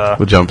the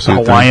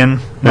jumpsuit Hawaiian,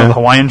 thing? no, Yeah. the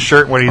Hawaiian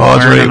shirt. What he's Oh,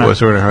 that's wearing, right. He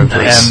was wearing a hard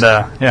face.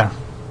 and yeah,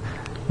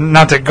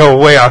 not to go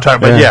way off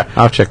topic, but yeah,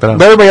 I'll check that out.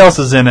 But everybody else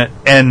is in it,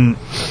 and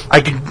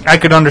I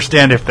could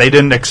understand if they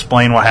didn't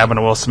explain what happened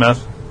to Will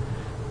Smith.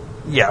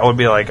 Yeah, I would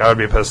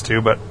be pissed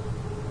too, but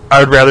I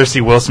would rather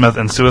see Will Smith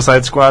in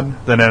Suicide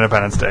Squad than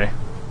Independence Day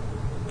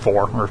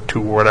 4 or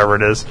 2 or whatever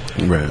it is.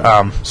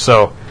 Right.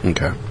 So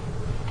Okay.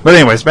 but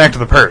anyways, back to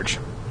The Purge.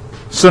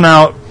 So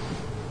now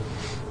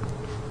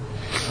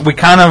we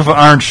kind of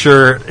aren't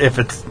sure if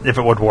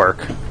it would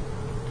work.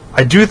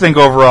 I do think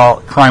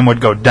overall crime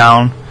would go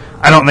down.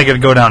 I don't think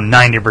it'd go down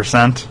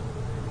 90%.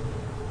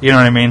 You know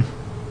what I mean?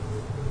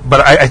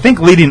 But I think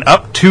leading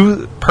up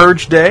to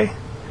Purge Day,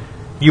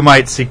 you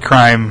might see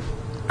crime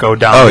go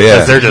down Oh, yeah.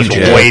 because they're just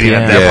Yeah. waiting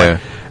at that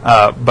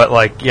Yeah. point. But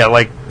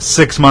like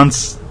 6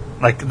 months,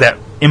 like that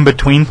in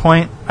between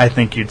point, I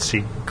think you'd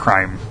see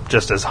crime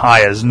just as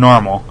high as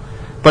normal.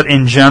 But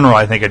in general,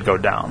 I think it'd go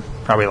down.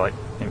 Probably like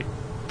maybe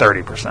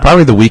 30%.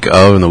 Probably the week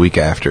of and the week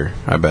after,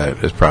 I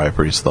bet, is probably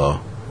pretty slow.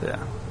 Yeah.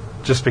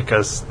 Just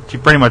because you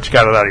pretty much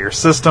got it out of your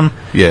system.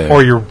 Yeah.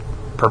 Or you're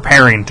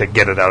preparing to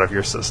get it out of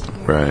your system.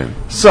 Right.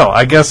 So,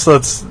 I guess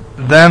would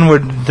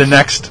the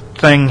next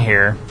thing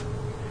here,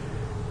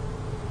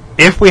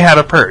 if we had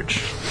a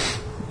purge,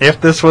 if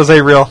this was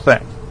a real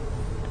thing,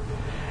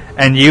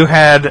 and you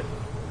had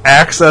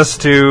access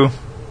to,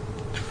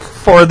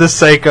 for the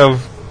sake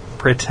of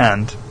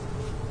pretend,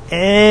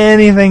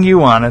 anything you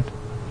wanted,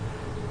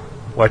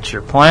 what's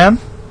your plan?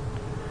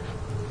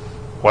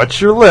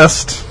 What's your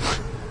list?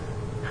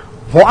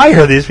 Why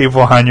are these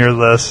people on your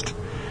list?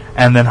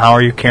 And then how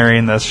are you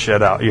carrying this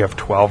shit out? You have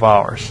 12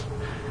 hours.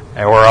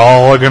 And we're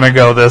all going to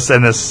go this,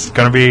 and this is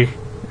going to be...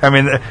 I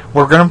mean,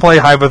 we're going to play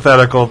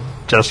hypothetical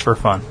just for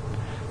fun.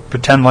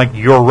 Pretend like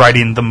you're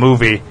writing the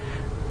movie,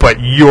 but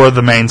you're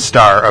the main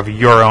star of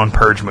your own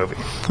Purge movie.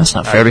 That's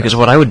not fair, because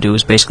what I would do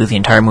is basically the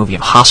entire movie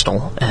of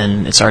Hostel,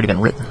 and it's already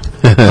been written.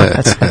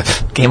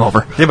 That's game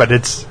over. Yeah, but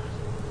it's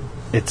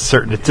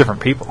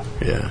different people.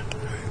 Yeah.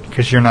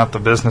 Because you're not the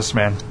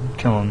businessman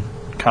killing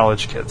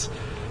college kids.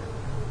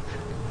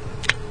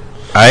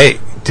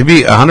 To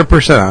be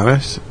 100%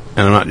 honest,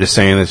 and I'm not just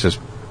saying this just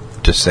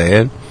to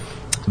say it,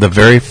 the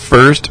very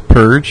first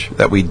Purge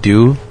that we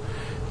do,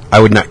 I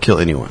would not kill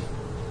anyone.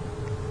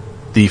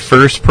 The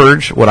first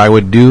purge, what I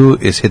would do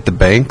is hit the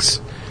banks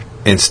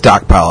and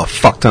stockpile a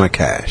fuck ton of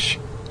cash.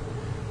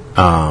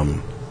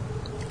 And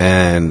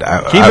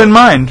keep in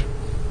mind,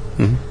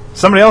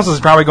 somebody else is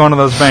probably going to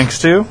those banks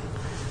too,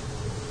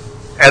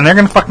 and they're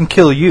going to fucking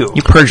kill you.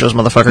 You purge those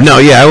motherfuckers. No,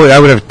 yeah, I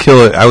would have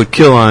kill. I would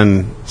kill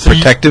on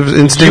protective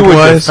instinct. You would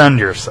wise. defend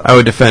yourself. I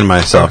would defend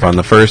myself on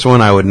the first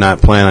one. I would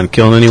not plan on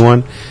killing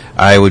anyone.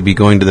 I would be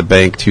going to the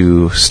bank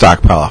to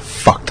stockpile a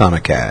fuck ton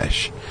of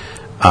cash.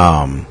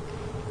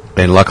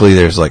 And luckily,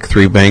 there's like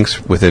 3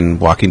 banks within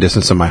walking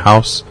distance of my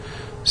house,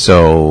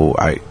 so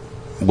I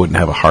wouldn't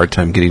have a hard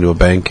time getting to a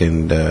bank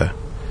and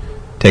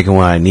taking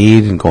what I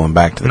need and going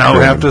back to the Now we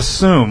crib. have to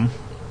assume,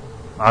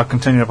 I'll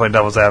continue to play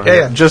devil's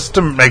advocate, just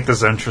to make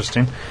this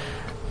interesting,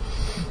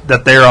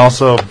 that they're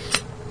also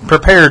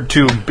prepared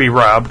to be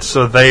robbed,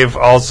 so they've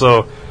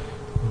also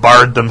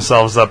barred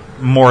themselves up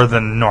more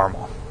than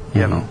normal.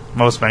 You know,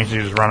 most banks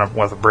you just run up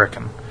with a brick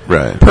and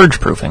Right. Purge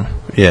proofing.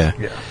 Yeah.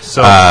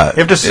 So you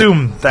have to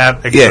assume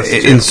that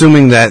exists. Yeah,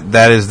 assuming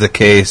that is the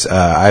case,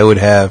 I would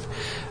have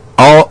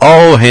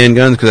all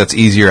handguns because that's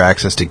easier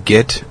access to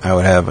get. I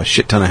would have a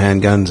shit ton of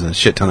handguns and a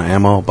shit ton of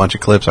ammo, a bunch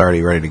of clips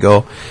already ready to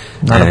go.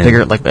 Not a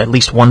bigger, like at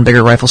least one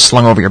bigger rifle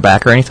slung over your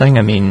back or anything.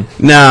 I mean,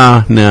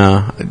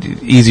 no,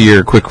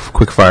 easier,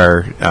 quick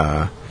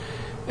fire.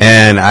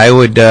 And I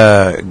would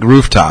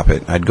rooftop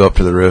it. I'd go up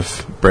to the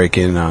roof, break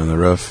in on the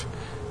roof,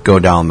 go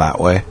down that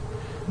way.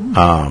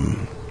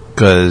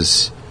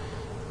 Because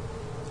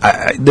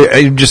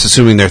I'm just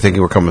assuming they're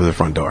thinking we're coming to the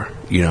front door,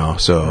 you know.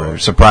 So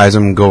surprise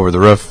them, go over the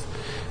roof,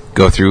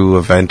 go through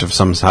a vent of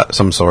some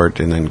sort,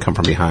 and then come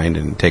from behind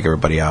and take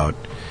everybody out,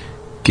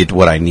 get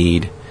what I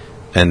need,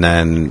 and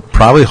then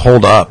probably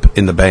hold up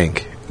in the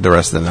bank the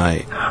rest of the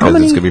night because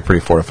it's going to be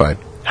pretty fortified.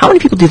 how many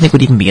people do you think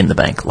would even be in the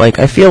bank? Like,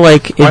 I feel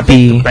like I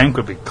think the bank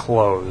would be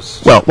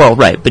closed. Well,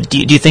 right. But do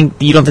you think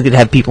you don't think they'd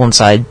have people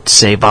inside,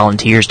 say,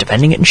 volunteers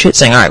defending it and shit,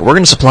 saying, "All right, we're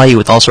going to supply you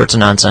with all sorts of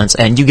nonsense,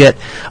 and you get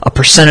a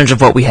percentage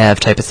of what we have,"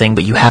 type of thing.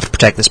 But you have to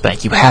protect this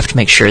bank. You have to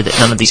make sure that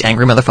none of these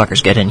angry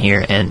motherfuckers get in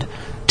here and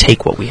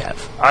take what we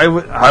have. I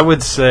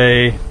would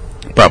say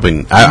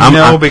probably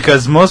no,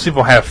 because most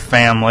people have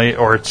family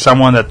or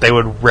someone that they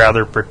would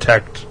rather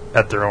protect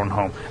at their own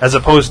home, as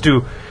opposed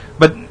to.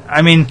 But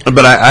I mean,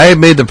 but I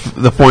made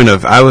the point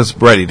of I was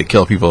ready to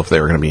kill people if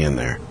they were going to be in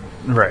there,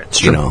 right? It's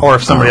true. Or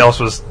if somebody else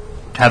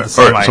had the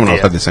same idea. Someone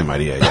else had the same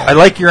idea. Yeah. I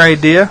like your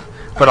idea,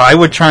 but I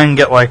would try and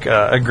get like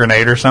a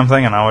grenade or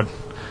something, and I would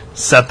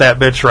set that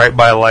bitch right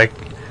by like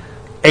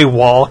a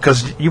wall,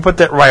 because you put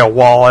that by a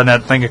wall and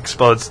that thing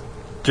explodes.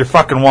 You're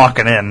fucking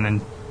walking in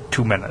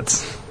 2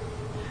 minutes.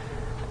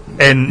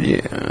 And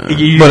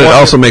but it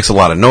also makes a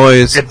lot of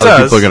noise. It Other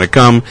does. people are going to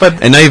come,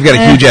 But, and now you've got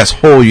a huge ass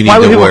hole you need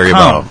to worry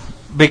about.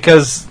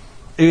 Because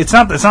it's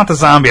not the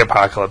zombie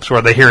apocalypse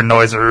where they hear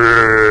noise. Now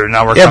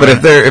we're Yeah, coming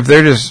but if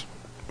they're just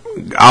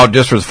out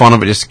just for the fun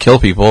of it, just to kill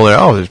people,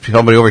 there's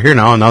somebody over here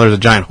now, and now there's a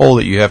giant hole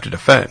that you have to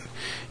defend.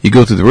 You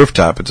go through the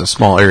rooftop; it's a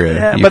small area.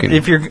 Yeah, you but can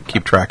if you're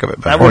keep track of it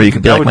better. Or you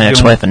could be like my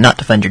ex-wife and not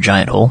defend your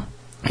giant hole.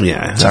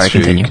 Yeah, Sorry, that's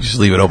true. continue. You can just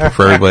leave it open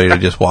for everybody to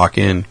just walk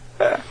in.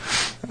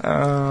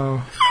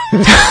 Oh,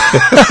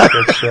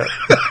 good shit.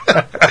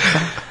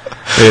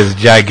 There's a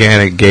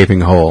gigantic gaping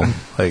hole.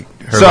 Like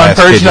her So on last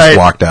Purge kid night, just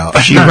walked out.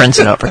 She rents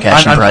it out for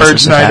cash and on prizes.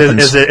 Purge night,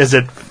 is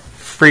it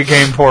free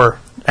game for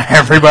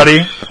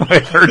everybody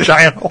with her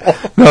giant hole?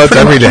 No, it's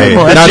every day.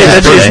 Well, Not that's just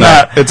it. Purge It's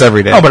night. not. It's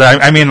every day. Oh, but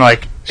I mean,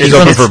 like She's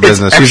open for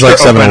business. She's like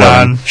extra open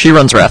 7-Eleven. on- She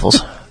runs raffles.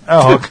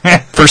 Oh,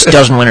 okay. First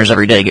dozen winners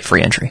every day get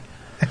free entry.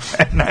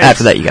 Nice.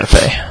 After that, you got to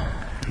pay.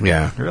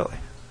 Yeah. Really?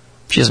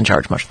 She doesn't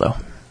charge much, though.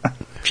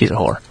 She's a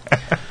whore.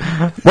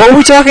 What were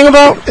we talking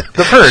about?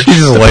 The Purge. She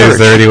just lays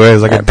there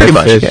anyways, like a Pretty dead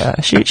much, fish.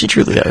 yeah. She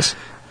truly does.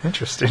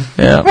 Interesting.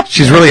 Yeah.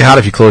 She's really hot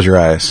if you close your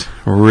eyes.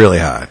 Really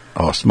hot.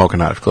 Oh, smoking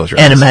hot if you close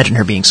your And eyes. imagine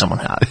her being someone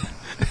hot.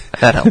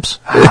 That helps.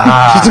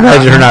 Just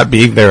imagine her not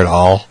being there at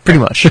all. Pretty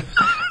much.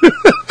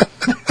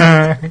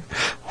 Wow.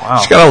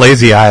 She's got a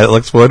lazy eye that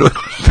looks wood.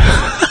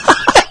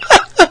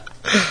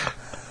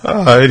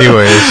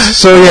 Anyways,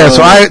 so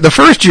the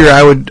first year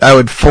I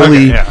would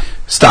fully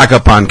stock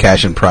up on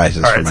cash and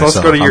prizes All for right, so myself.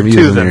 let's go to year I'm 2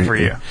 using then for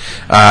you.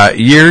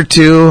 Year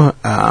 2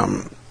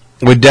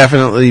 would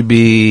definitely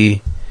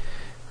be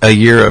a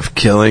year of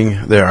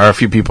killing. There are a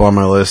few people on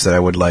my list that I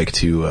would like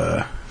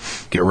to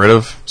get rid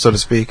of, so to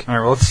speak. All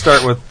right, well, let's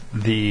start with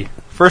the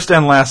first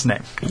and last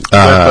name.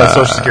 The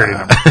Social Security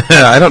number.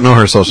 I don't know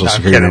her Social No, I'm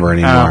Security kidding. number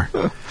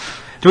anymore.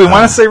 Do we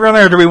want to say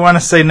runner, or do we want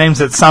to say names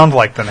that sound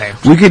like the name?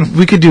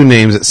 We could do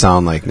names that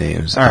sound like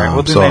names. All right,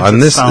 we'll do so names on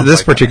that this sound this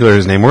like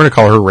particular name, we're going to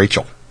call her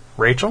Rachel.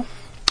 Rachel?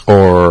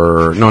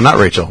 Or no, not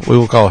Rachel. We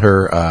will call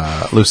her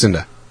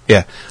Lucinda.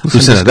 Yeah,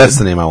 Lucinda. That's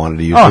the name I wanted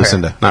to use. Oh, okay.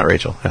 Lucinda, not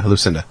Rachel. Yeah,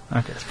 Lucinda.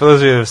 Okay, so for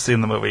those of you who have seen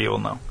the movie, you will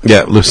know.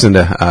 Yeah,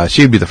 Lucinda.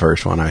 She'd be the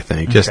first one, I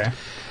think. Okay.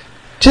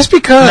 Just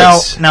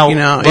because. Now, you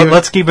know,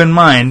 let's keep in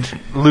mind,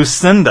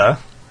 Lucinda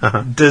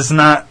is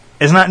not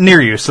near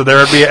you, so there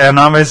would be an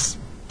obvious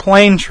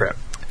plane trip.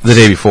 the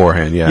day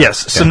beforehand. Yeah.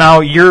 Yes. So Yeah. now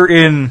you're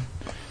in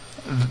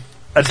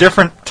a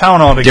different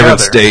town altogether.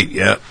 Different state,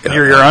 yeah.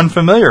 You're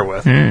unfamiliar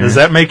with. Does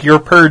that make your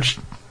purge?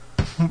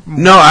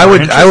 No, I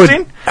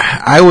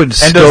would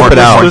scope it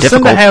out. Does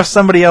Lucinda have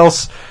somebody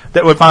else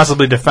that would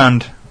possibly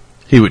defend?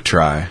 He would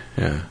try.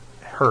 Yeah.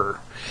 Her.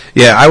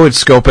 Yeah, I would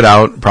scope it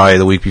out probably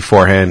the week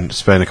beforehand.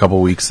 Spend a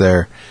couple weeks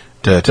there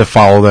to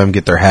follow them,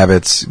 get their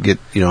habits, and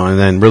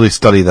then really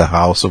study the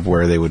house of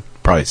where they would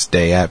probably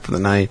stay at for the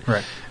night.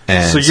 Right.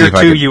 And so year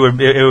two,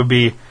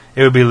 it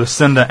would be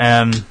Lucinda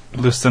and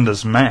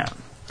Lucinda's man.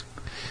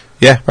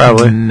 Yeah,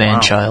 probably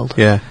man-child.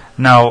 Yeah.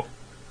 Now,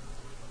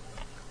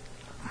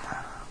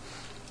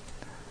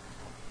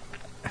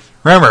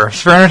 remember,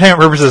 for entertainment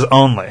purposes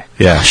only.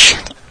 Yeah.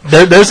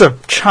 There's a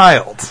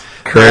child.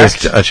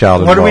 There's a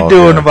child involved. What are we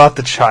doing about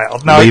the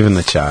child? Now, leaving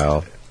the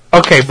child.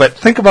 Okay, but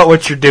think about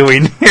what you're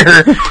doing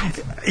here.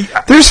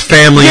 There's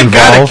family involved. You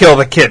gotta kill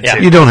the kid. Yeah.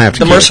 Too. You don't have to.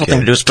 The kill merciful the thing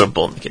kid. to do is put a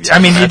bullet in the kid's I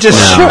mean, you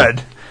just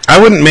should. I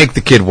wouldn't make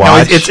the kid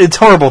watch. No, it's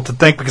horrible to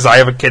think because I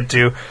have a kid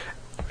too.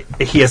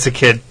 He has a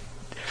kid,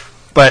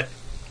 but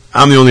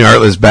I'm the only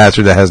heartless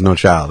bastard that has no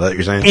child. Is that what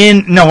you're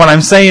saying? No, what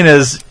I'm saying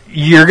is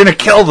you're going to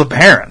kill the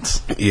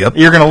parents. Yep.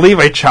 You're going to leave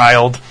a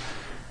child,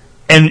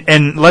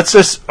 and let's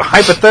just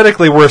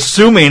hypothetically, we're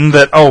assuming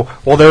that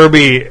there would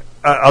be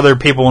other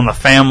people in the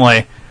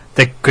family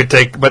that could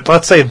take, but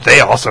let's say they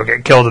also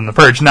get killed in the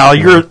purge. Now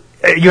you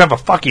have a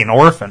fucking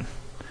orphan.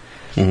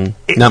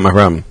 Mm-hmm. Not my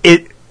problem.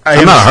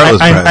 I'm not a heartless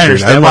bastard. I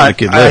understand. I want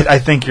the kid live. I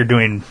think you're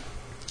doing.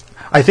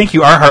 I think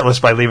you are heartless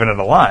by leaving it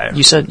alive.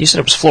 You said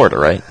it was Florida,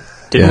 right?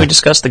 Didn't we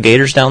discuss the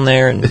gators down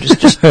there and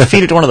just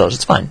feed it to one of those?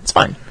 It's fine. It's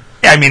fine.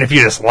 Yeah, I mean, if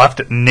you just left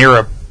it near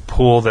a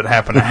pool that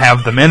happened to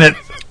have them in it,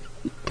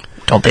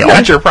 don't they all?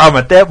 That's your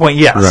problem at that point.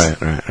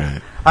 Yes.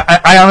 Right.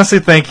 I honestly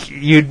think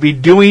you'd be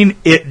doing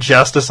it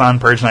justice on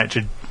Purge Night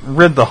to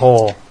rid the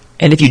whole.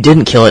 And if you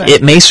didn't kill it,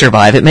 it may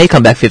survive. It may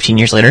come back 15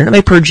 years later, and it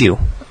may purge you.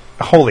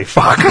 Holy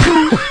fuck!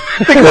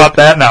 Think about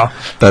that now.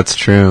 That's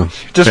true.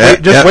 Just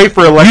wait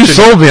for election. You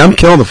sold me. I'm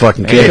killing the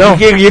fucking kid.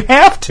 You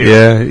have to.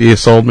 Yeah, you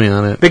sold me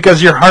on it.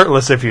 Because you're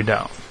heartless if you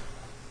don't.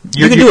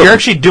 You're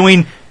actually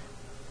doing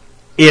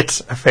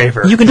it a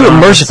favor. You can do it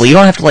mercifully. You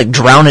don't have to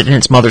drown it in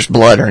its mother's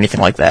blood or anything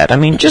like that. I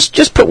mean,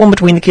 just put one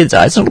between the kid's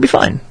eyes, and it'll be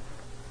fine.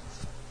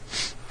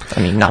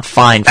 I mean, not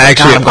fine.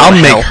 Actually, I'll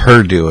make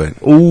her do it.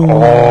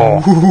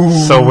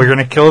 Ooh. So we're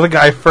gonna kill the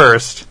guy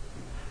first.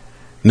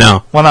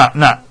 No. Why not?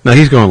 Not. No,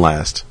 he's going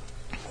last.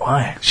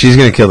 Why? She's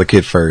going to kill the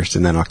kid first,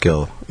 and then I'll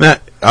kill...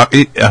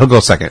 I'll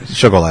go second.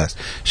 She'll go last.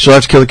 She'll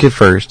have to kill the kid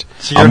first.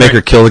 So I'll make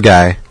her kill the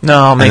guy. No,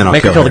 I'll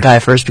make her kill the guy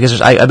first, because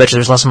I bet you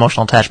there's less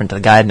emotional attachment to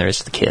the guy than there is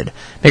to the kid.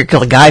 Make her kill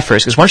the guy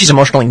first, because once she's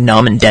emotionally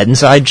numb and dead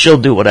inside, she'll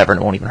do whatever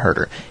and it won't even hurt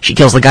her. She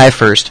kills the guy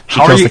first. She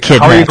kills the kid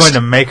next. How are you going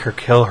to make her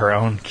kill her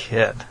own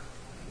kid?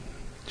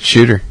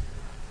 Shoot her.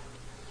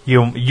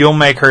 You'll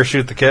make her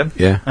shoot the kid?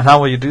 Yeah. And how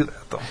will you do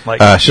that,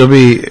 though? She'll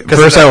be...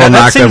 First I will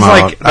knock them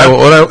out.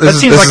 That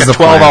seems like a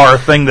 12-hour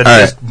thing that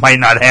just might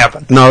not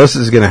happen. No, this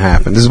is going to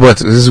happen. This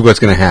is what's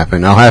going to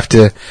happen. I'll have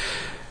to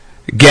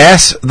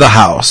gas the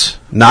house.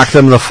 Knock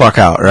them the fuck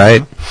out,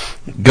 right?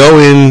 Go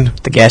in...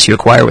 The gas you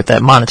acquire with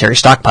that monetary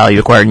stockpile you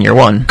acquired in year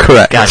one.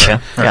 Correct.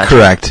 Gotcha.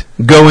 Correct.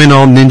 Go in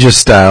all ninja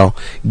style.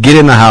 Get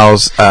in the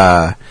house.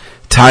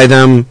 Tie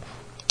them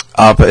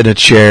up in a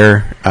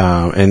chair,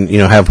 and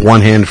have one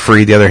hand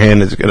free, the other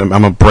hand is I'm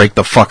gonna break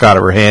the fuck out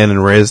of her hand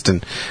and wrist,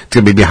 and it's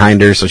gonna be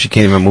behind her so she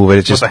can't even move it.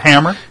 It's just with a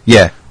hammer.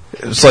 Yeah,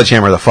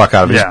 sledgehammer the fuck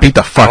out of it. Yeah. Just beat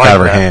the fuck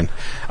out of her hand.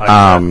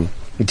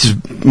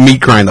 Just meat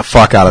grind the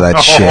fuck out of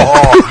that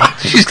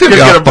shit. She's gonna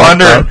get a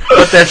blender and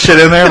put that shit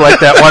in there like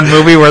that one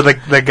movie where the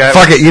guy.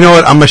 Fuck it. You know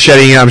what? I'm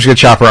macheting it. I'm just gonna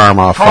chop her arm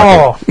off.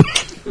 Fuck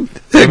it.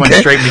 They went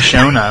straight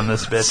Michonne on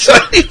this bitch. So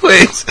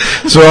anyways,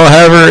 so I'll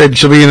have her, and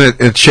she'll be in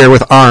a chair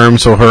with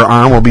arms, so her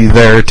arm will be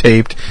there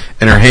taped,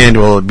 and her hand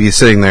will be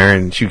sitting there,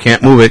 and she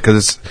can't move it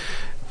because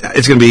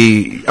it's going to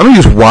be... I'm going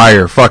to use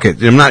wire. Fuck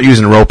it. I'm not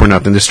using rope or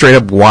nothing. Just straight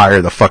up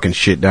wire the fucking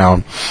shit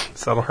down.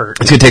 So that'll hurt.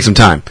 It's going to take some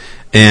time.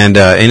 And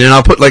then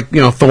I'll put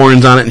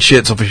thorns on it and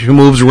shit, so if she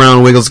moves around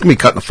and wiggles, it's going to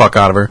be cutting the fuck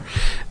out of her.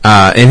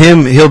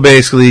 And he'll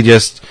basically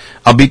just...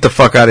 I'll beat the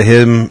fuck out of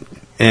him,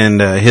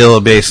 and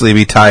he'll basically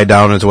be tied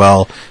down as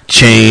well,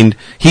 chained.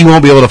 He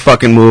won't be able to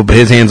fucking move, but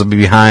his hands will be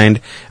behind.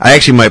 I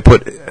actually might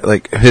put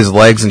his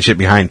legs and shit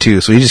behind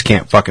too, so he just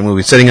can't fucking move.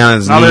 He's sitting on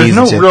his knees.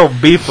 There's no real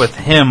beef with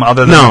him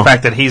other than the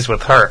fact that he's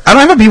with her. I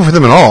don't have a beef with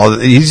him at all.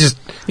 He's just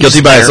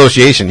guilty by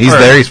association. He's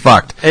there. He's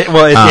fucked.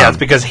 It's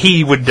because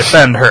he would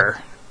defend her.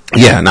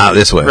 Yeah, not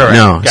this way. Right.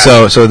 No.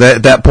 So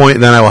that point,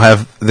 then I will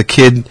have the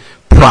kid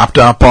propped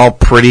up all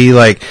pretty,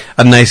 like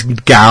a nice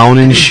gown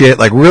and shit,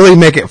 really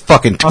make it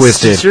fucking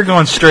twisted. So you're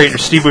going straight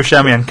Steve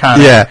Buscemi and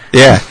Connor.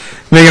 Yeah.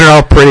 Making her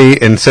all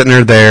pretty and sitting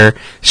her there.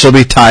 She'll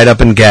be tied up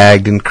and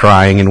gagged and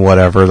crying and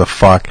whatever the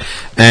fuck.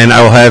 And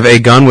I will have a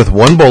gun with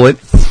one bullet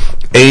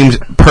aimed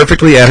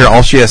perfectly at her.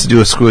 All she has to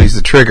do is squeeze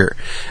the trigger.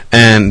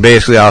 And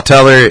basically I'll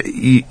tell her,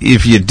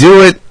 if you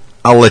do it,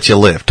 I'll let you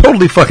live.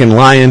 Totally fucking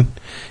lying.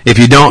 If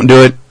you don't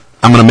do it,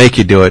 I'm going to make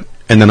you do it,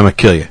 and then I'm going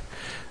to kill you.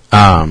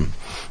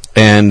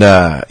 And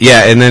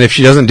then if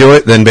she doesn't do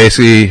it, then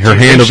basically her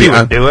hand will be... She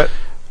would do it?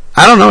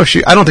 I don't know if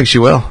she. I don't think she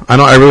will.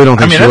 I really don't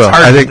think she will.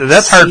 I think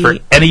that's hard for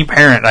any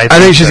parent. I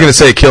think she's going to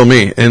say, "Kill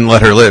me and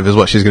let her live," is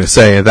what she's going to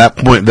say. At that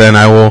point, then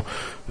I will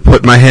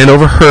put my hand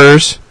over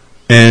hers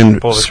and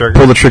pull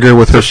the trigger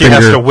with her finger.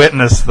 She has to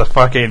witness the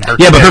fucking.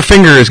 But her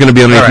finger is going to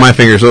be underneath my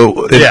finger,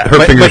 so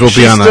her fingers will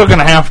be on that. She's still going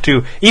to have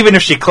to, even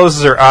if she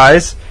closes her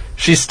eyes.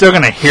 She's still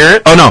going to hear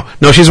it? Oh,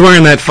 no, she's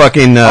wearing that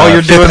fucking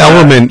Fifth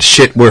Element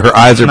shit where her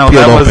eyes are peeled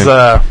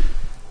open.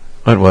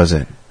 What was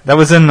it? That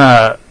was in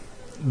the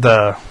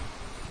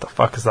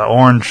fuck is that,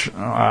 Orange?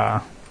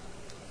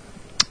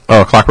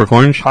 Clockwork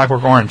Orange?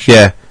 Clockwork Orange.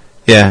 Yeah,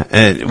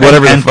 and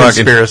whatever and the fuck.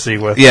 Conspiracy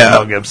with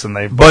Mel Gibson.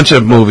 They bunch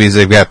of movies,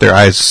 they've got their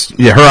eyes.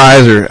 Yeah, her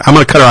eyes are, I'm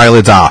going to cut her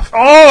eyelids off.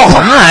 Oh,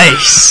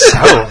 nice.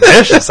 So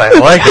vicious, I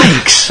like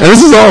it. And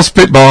this is all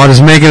spitball, I'm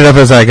just making it up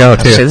as I go,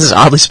 too. This is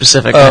oddly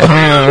specific.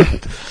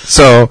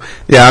 So,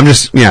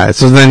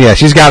 so then,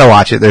 she's got to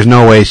watch it. There's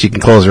no way she can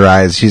close her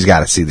eyes. She's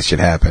got to see this shit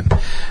happen.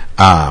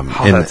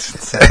 That's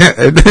insane.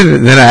 And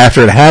then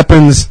after it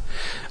happens,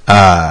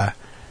 I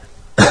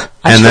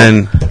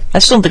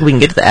still don't think we can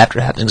get to the after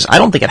it happens, because I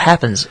don't think it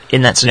happens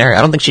in that scenario.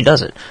 I don't think she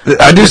does it.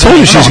 I just told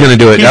you she's going to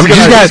do it.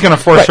 She's going to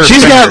force her.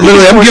 She's got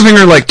literally, I'm giving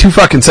her like 2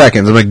 fucking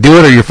seconds. I'm like, do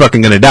it or you're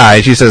fucking going to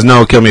die. She says,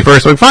 no, kill me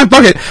first. I'm like, fine,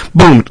 fuck it.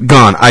 Boom,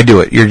 gone. I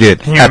do it. You're good.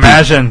 Can you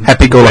imagine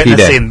happy-go-lucky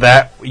day.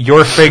 That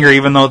your finger,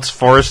 even though it's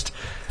forced,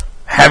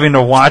 having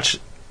to watch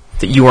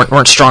that you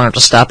weren't strong enough to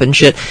stop it and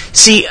shit.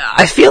 See,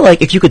 I feel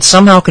like if you could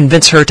somehow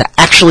convince her to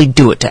actually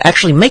do it, to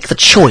actually make the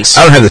choice.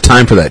 I don't have the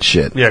time for that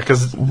shit. Yeah,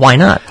 because why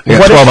not? Yeah,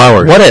 12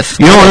 hours. What if?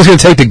 You know what it's going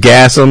to take to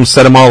gas them,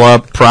 set them all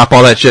up, prop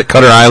all that shit,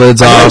 cut her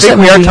eyelids off? I think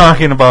we are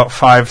talking about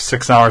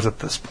 5-6 hours at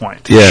this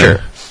point. Yeah. Sure.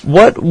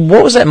 What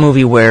was that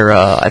movie where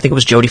I think it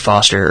was Jodie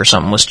Foster or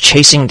something was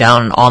chasing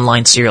down an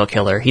online serial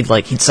killer? He'd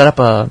set up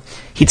a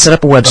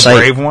website. The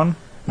Brave one?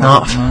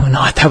 No,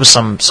 that was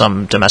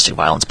some domestic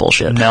violence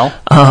bullshit. No,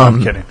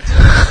 I'm kidding.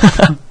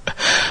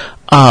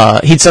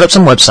 He'd set up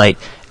some website,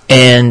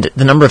 and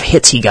the number of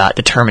hits he got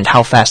determined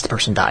how fast the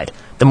person died.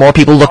 The more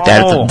people looked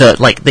at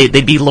it,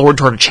 they'd be lowered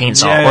toward a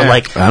chainsaw, or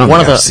like I don't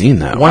think I've seen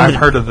that. I've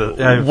heard of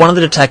the one of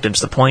the detectives.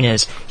 The point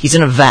is, he's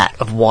in a vat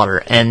of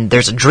water, and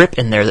there's a drip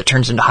in there that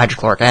turns into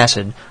hydrochloric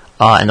acid.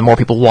 And the more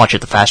people watch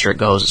it, the faster it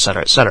goes, et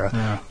cetera, et cetera.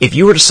 Yeah. If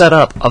you were to set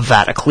up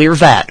a clear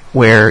vat,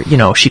 where,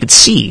 she could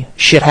see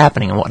shit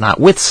happening and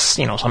whatnot, with,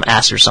 some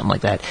acid or something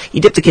like that,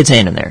 you dip the kid's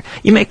hand in there,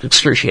 you make it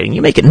excruciating,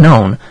 you make it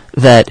known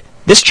that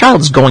this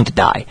child is going to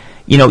die.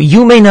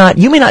 You may not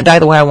die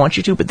the way I want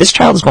you to, but this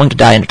child is going to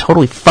die in a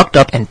totally fucked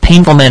up and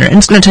painful manner, and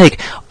it's going to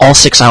take all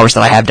 6 hours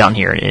that I have down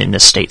here in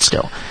this state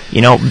still.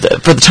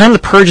 For the time the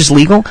purge is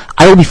legal,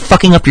 I will be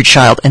fucking up your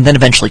child and then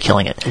eventually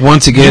killing it.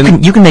 Once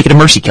again, you can make it a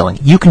mercy killing.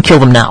 You can kill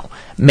them now.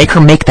 Make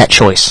her make that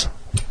choice.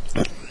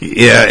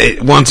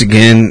 Yeah, once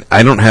again,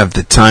 I don't have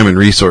the time and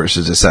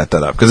resources to set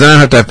that up, because then I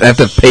have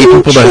to pay people.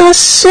 You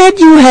just said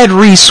you had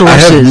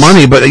resources. I have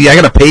money, but I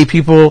got to pay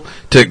people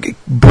to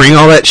bring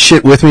all that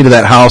shit with me to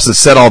that house and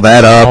set all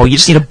that up. Oh, you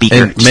just need a beaker.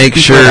 And make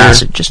sure.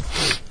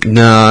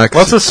 No,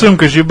 let's assume,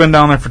 because you've been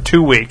down there for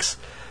 2 weeks,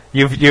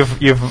 you've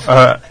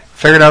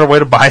figured out a way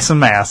to buy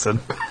some acid,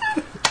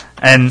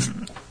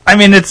 and I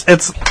mean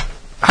it's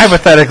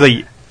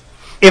hypothetically.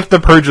 If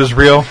the purge was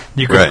real,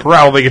 you could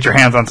probably get your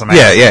hands on some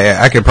acid. Yeah.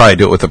 I could probably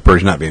do it with the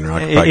purge not being real.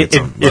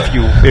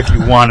 If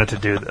you wanted to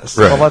do this.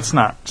 Right. Well,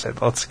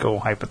 let's go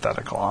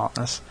hypothetical on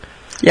this.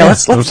 Yeah,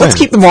 let's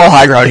keep the moral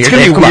high ground here. It's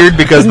going to be weird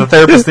because the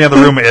therapist in the other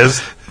room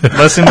is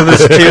listening to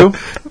this too.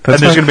 And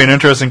there's going to be an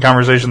interesting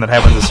conversation that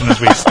happens as soon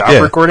as we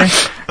stop recording.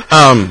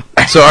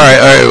 So all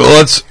right. Well,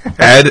 let's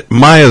add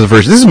Maya's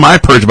version. This is my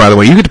purge, by the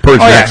way. You get to purge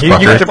next. You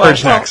get to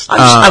purge next.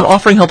 I'm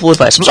offering helpful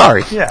advice. I'm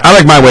sorry. Yeah. I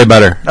like my way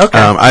better. Okay.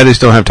 I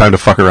just don't have time to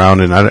fuck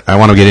around, and I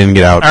want to get in and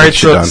get out. All right.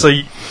 So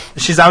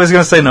she's always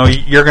going to say no.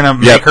 You're going to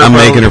make her. I'm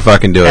making her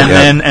fucking do it.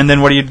 And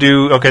then what do you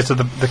do? Okay. So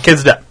the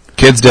kid's dead.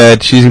 Kid's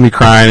dead. She's gonna be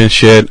crying and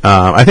shit.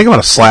 I think I'm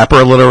gonna slap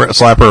her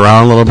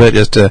around a little bit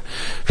just to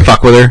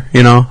fuck with her,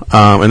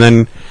 and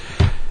then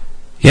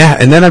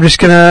I'm just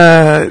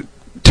gonna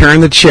turn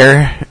the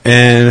chair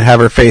and have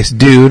her face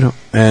dude,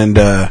 and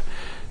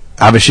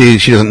obviously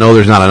she doesn't know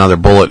there's not another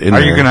bullet in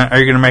there. Are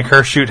you gonna make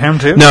her shoot him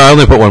too? No, I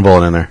only put one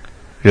bullet in there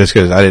just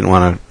because I didn't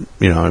want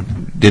to,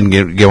 didn't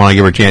want to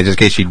give her a chance just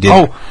in case she did.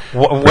 Oh,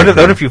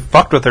 what if you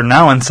fucked with her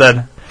now and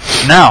said,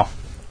 now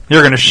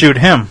you're gonna shoot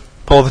him?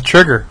 Pull the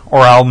trigger, or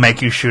I'll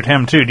make you shoot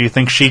him too. Do you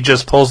think she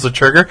just pulls the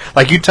trigger?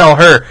 Like, you tell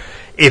her,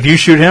 if you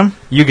shoot him,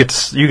 you get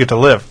to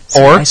live.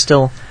 Or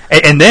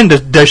and then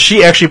does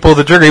she actually pull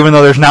the trigger even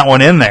though there's not one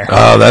in there?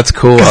 Oh, that's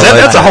cool.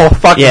 That's a whole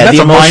fucking that's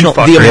the emotional.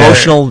 The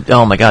emotional.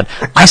 Oh my god,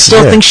 I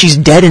still think she's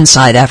dead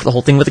inside after the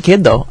whole thing with the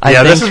kid, though.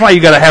 This is why you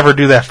got to have her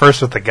do that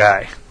first with the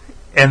guy.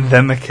 And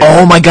then the kid.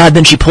 Oh my god,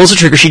 then she pulls the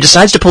trigger. She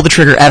decides to pull the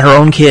trigger at her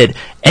own kid,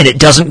 and it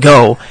doesn't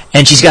go.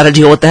 And she's got to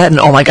deal with that, and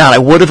oh my god, I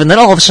would have. And then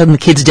all of a sudden the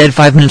kid's dead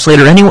 5 minutes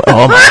later anyway.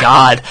 Oh my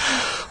god.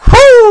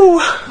 Whoo!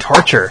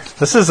 Torture.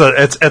 This is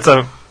it's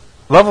a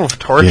level of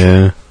torture.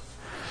 Yeah.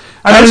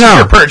 I don't know.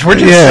 Your purge. We're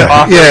just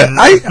offering.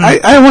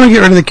 I want to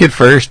get rid of the kid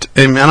first.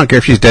 I mean, I don't care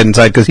if she's dead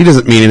inside because he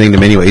doesn't mean anything to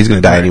me anyway. He's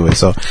going to die anyway.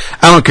 So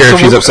I don't care if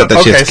she's upset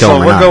that she has to kill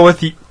him or not. So we'll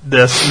go with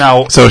this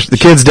now. So the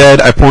kid's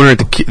dead. I point her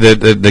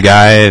at the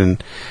guy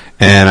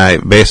and I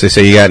basically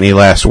say, "You got any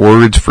last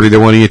words for either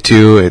one of you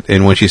two?"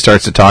 And when she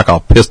starts to talk, I'll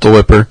pistol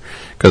whip her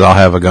because I'll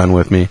have a gun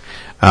with me.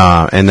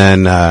 And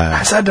then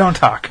I said, "Don't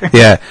talk."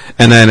 Yeah,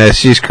 and then as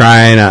she's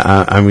crying,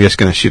 I'm just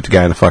going to shoot the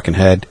guy in the fucking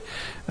head.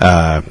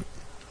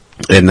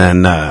 And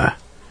then, I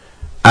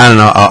don't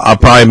know, I'll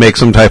probably make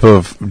some type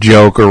of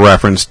joke or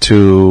reference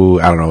to,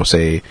 I don't know,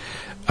 say,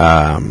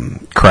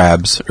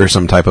 crabs or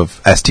some type of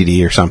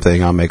STD or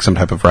something. I'll make some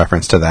type of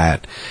reference to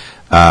that.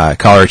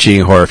 Call her a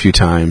cheating whore a few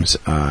times,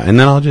 and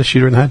then I'll just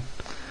shoot her in the head.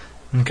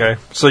 Okay.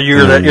 So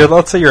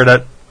let's say you're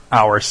at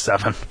hour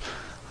 7.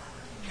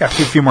 You got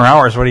a few more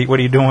hours. What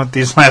are you doing with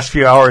these last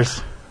few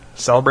hours?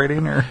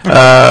 Celebrating or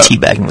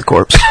teabagging the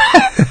corpse?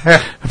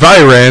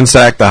 Probably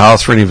ransack the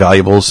house for any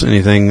valuables,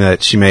 anything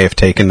that she may have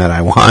taken that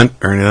I want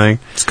or anything.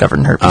 It's covered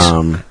in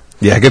herpes.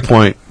 Yeah, good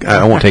point.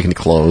 I won't take any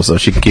clothes, so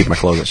she can keep my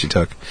clothes that she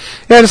took.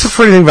 Yeah, just look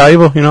for anything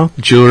valuable,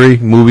 jewelry,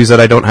 movies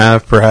that I don't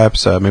have,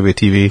 perhaps, maybe a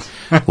TV,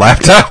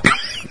 laptop,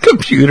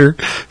 computer,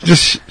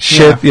 just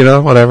shit,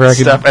 whatever I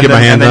could get my hands on.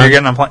 And then you're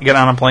getting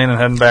on a plane and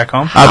heading back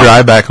home? I'll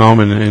drive back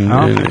home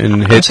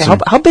and hit some...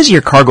 How busy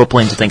are cargo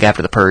planes, to think,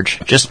 after the purge?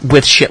 Just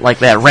with shit like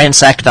that,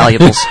 ransacked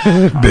valuables.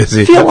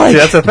 Busy. See,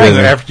 that's the thing.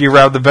 Busy. After you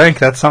rob the bank,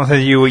 that's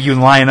something you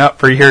line up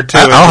for here, too.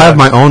 I'll have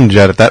my own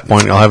jet at that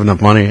point. I'll have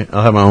enough money.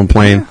 I'll have my own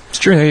plane. It's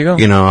true. There you go.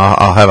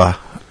 I'll have a...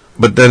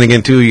 But then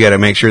again, too, you got to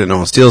make sure that no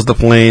one steals the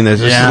plane. There's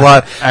just a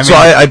lot.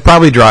 I'd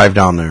probably drive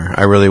down there.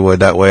 I really would.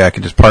 That way I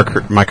could just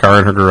park my car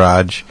in her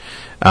garage.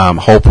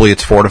 Hopefully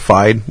it's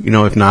fortified.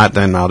 If not,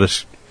 then I'll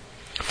just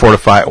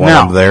fortify it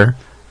while I'm there.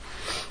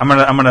 I'm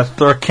gonna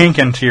throw a kink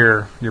into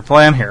your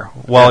plan here.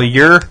 While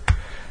you're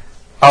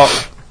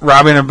out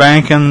robbing a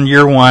bank in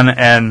year 1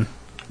 and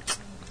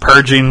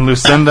purging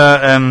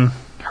Lucinda and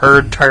her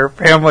entire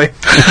family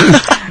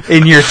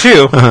in year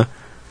 2,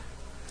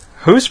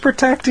 who's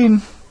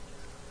protecting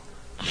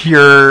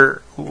my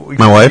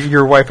wife?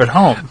 Your wife at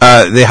home?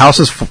 The house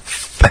is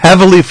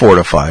heavily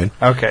fortified.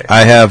 Okay.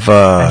 I have...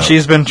 and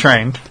she's been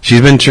trained.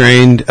 She's been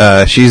trained.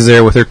 She's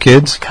there with her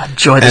kids. God,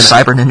 enjoy the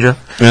cyber ninja.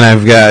 And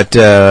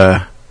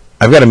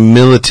I've got a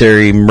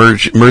military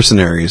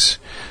mercenaries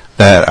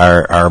that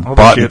are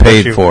bought and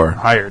paid for.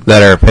 Hired.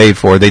 That are paid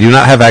for. They do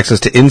not have access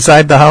to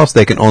inside the house.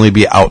 They can only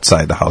be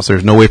outside the house.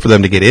 There's no way for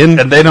them to get in.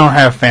 And they don't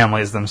have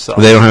families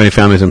themselves. They don't have any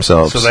families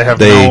themselves. So they have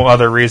no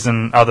other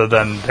reason other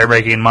than they're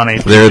making money.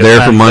 They're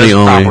there for money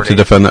only to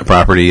defend that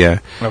property. Yeah.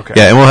 Okay.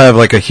 Yeah, and we'll have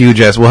like a huge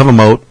ass. We'll have a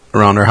moat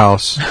around our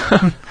house. So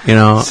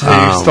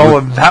you've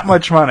stolen that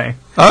much money.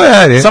 Oh yeah,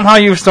 I did. Somehow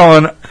you've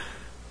stolen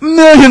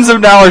millions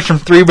of dollars from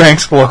 3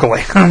 banks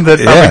locally that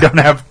probably don't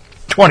have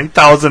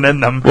 20,000 in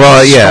them.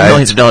 Well, yeah,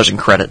 millions of dollars in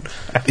credit.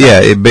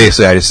 Yeah,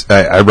 basically,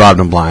 I robbed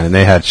them blind, and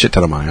they had a shit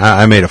ton of money.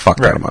 I made a fuck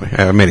ton of money.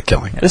 I made a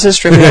killing. This is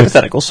strictly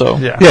hypothetical, so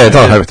yeah, it's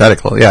all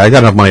hypothetical. Yeah, I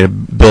got enough money to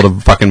build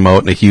a fucking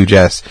moat and a huge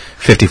ass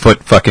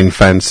 50-foot fucking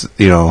fence,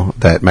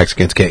 that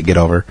Mexicans can't get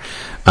over.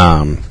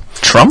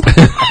 Trump?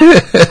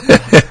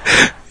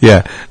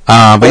 Yeah,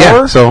 but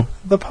yeah, so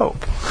the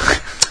Pope.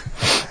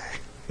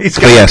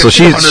 So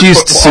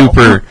she's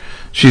super.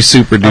 She's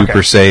super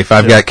duper safe.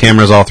 I've got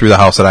cameras all through the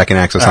house that I can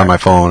access on my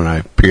phone, and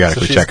I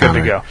periodically check on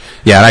her. Go.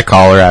 Yeah, and I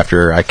call her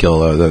after I kill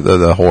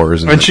the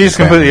whores. And she's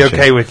completely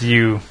okay with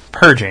you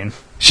purging.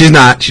 She's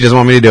not. She doesn't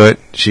want me to do it.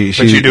 But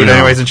you do it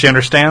anyways, and she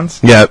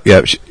understands?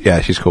 Yep.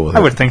 She's cool with it.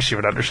 I would think she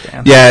would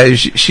understand. Yeah,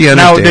 she understands.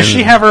 Now, does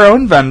she have her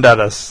own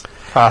vendettas,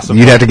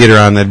 possibly? You'd have to get her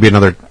on. That'd be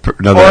another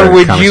or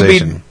would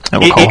conversation.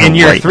 You be, in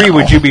year 3,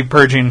 would you be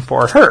purging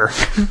for her?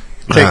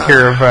 Take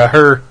care of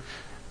her...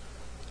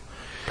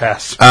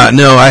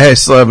 No, I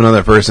still have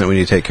another person that we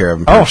need to take care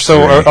of. All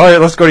right,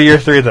 let's go to year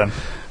 3 then.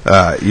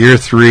 Year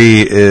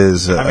 3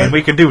 is...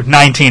 we could do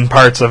 19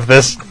 parts of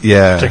this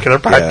particular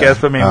podcast,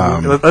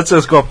 but let's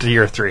just go up to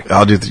year 3.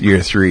 I'll do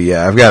year 3,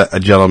 yeah. I've got a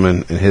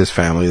gentleman and his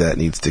family that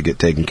needs to get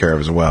taken care of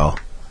as well.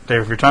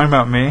 Dave, if you're talking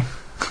about me...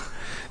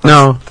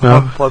 No.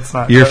 Let's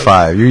not. Year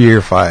 5. You're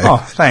year 5. Oh,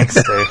 thanks,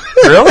 Dave.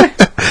 Really?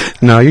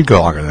 No, you'd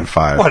go longer than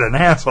 5. What an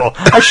asshole.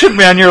 I shouldn't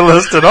be on your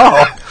list at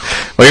all.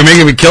 Well, you're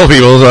making me kill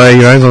people, so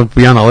you might as well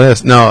be on the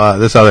list. No,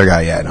 this other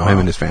guy, him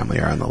and his family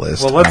are on the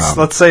list. Well,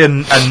 let's say a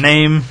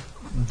name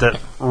that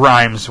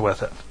rhymes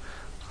with it.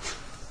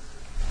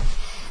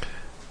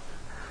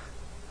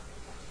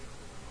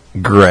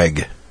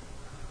 Greg.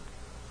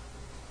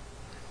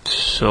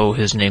 So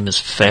his name is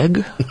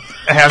Feg?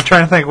 I'm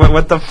trying to think,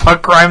 what the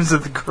fuck rhymes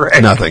with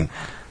Greg? Nothing.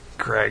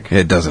 Greg.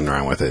 It doesn't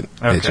rhyme with it.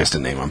 Okay. It's just a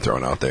name I'm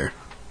throwing out there.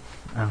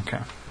 Okay.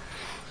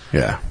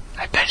 Yeah.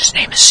 I bet his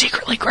name is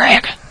secretly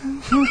Greg.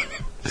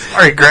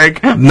 Sorry,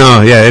 Greg.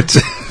 No, yeah, it's...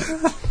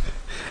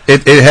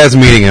 it has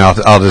meaning, and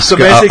I'll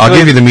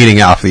give you the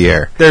meaning off the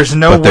air. There's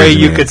no way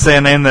you could say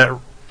a name that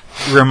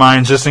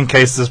reminds, just in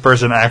case this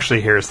person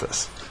actually hears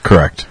this.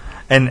 Correct.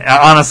 And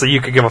honestly,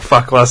 you could give a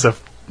fuck less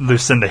if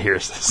Lucinda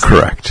hears this.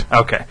 Correct.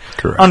 Okay.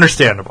 Correct.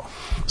 Understandable.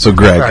 So,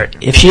 Greg. All right.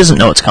 If she doesn't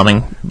know what's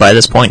coming by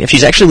this point, if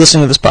she's actually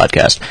listening to this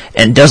podcast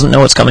and doesn't know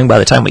what's coming by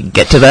the time we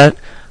get to that,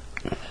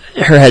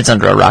 her head's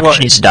under a rock. Well,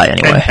 she needs to die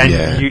anyway.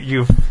 And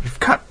you've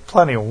got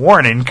plenty of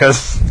warning,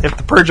 because if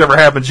the purge ever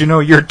happens,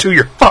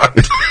 you're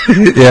fucked.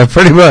 Yeah,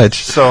 pretty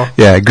much. So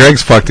yeah,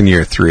 Greg's fucked in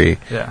year 3.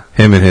 Yeah.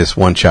 Him and his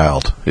one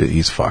child,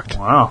 he's fucked.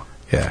 Wow.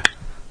 Yeah.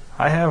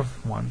 I have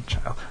one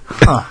child.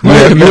 Huh.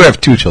 You have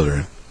 2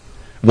 children.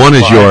 One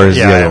is yours,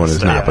 yeah, the I other one is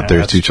understand. not. But Yeah,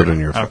 there's that's 2 children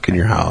true. in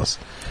your house.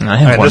 I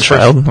have one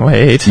child.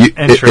 Wait.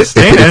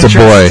 Interesting. It's a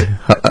boy.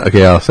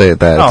 Okay, I'll say it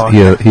that. Oh,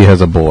 okay. He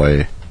has a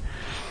boy.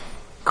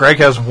 Greg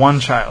has one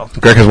child.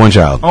 Greg has one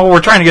child. Oh,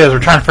 we're trying to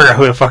figure out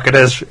who the fuck it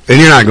is. And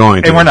you're not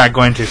going to. And we're not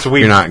going to. So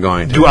You're not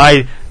going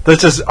to.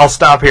 I'll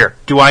stop here.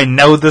 Do I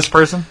know this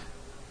person?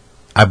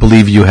 I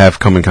believe you have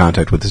come in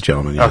contact with this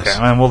gentleman, yes. Okay,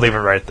 and we'll leave it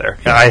right there.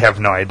 Yeah. I have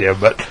no idea,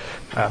 but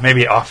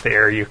maybe off the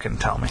air you can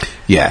tell me.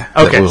 Yeah.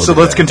 Okay, so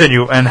let's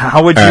continue. And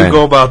how would you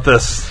go about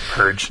this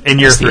purge in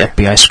year 3? The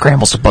FBI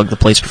scrambles to bug the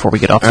place before we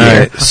get off the All air.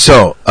 right,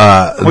 so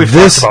We've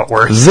talked about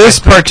worse. This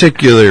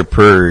particular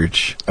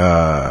purge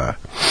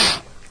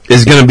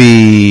is going to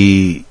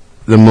be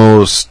the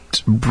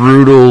most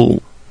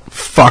brutal,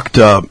 fucked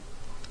up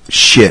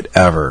shit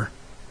ever.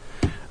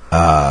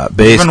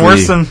 Basically, even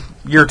worse than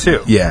year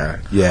 2.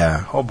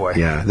 Yeah. Oh boy.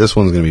 Yeah, this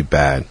one's going to be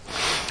bad.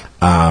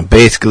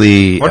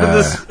 Basically, What did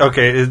this?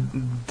 Okay,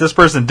 this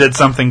person did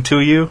something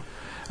to you.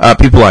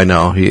 People I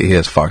know he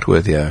has fucked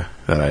with. Yeah,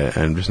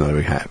 I'm just not a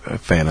big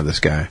fan of this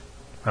guy.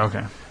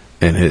 Okay.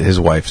 And his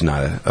wife's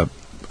not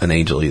an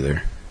angel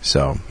either.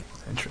 So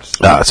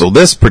interesting. So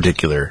this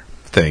particular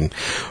thing,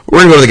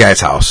 we're gonna go to the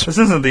guy's house. This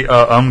isn't the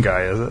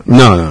guy, is it?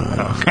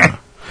 No. Okay.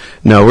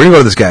 No, we're gonna go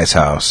to this guy's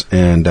house,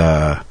 and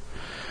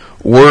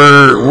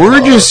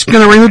we're just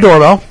gonna ring the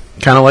doorbell,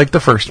 kind of like the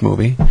first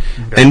movie,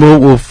 and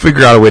we'll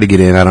figure out a way to get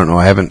in. I don't know.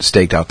 I haven't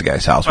staked out the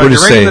guy's house. We're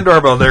just ringing the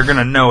doorbell. They're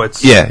gonna know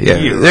it's you.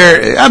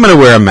 I'm gonna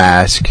wear a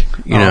mask.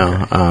 You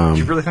know. Okay. Do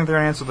you really think they're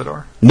gonna answer the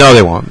door? No,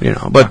 they won't.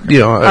 But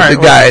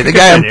right, the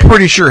guy, I'm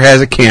pretty sure has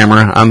a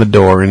camera on the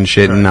door and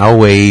shit, and I'll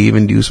wave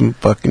and do some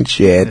fucking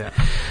shit.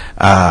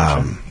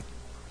 Yeah.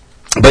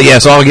 But yeah,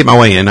 so I'll get my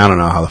way in. I don't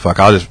know how the fuck.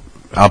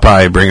 I'll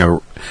probably bring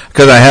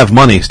because I have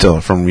money still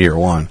from year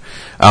 1.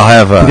 I'll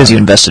have because you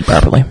invested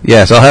properly.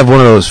 Yes, I'll have one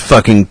of those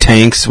fucking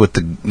tanks with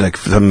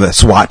from the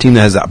SWAT team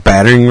that has that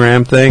battering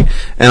ram thing,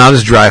 and I'll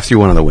just drive through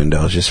one of the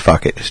windows. Just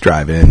fuck it, just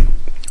drive in.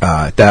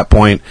 At that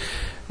point,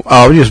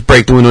 I'll just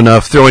break the window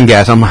enough, throw in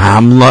gas. I'm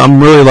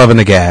really loving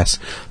the gas.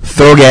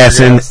 Throw gas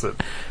in.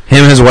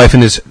 Him, his wife,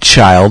 and his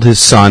child, his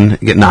son,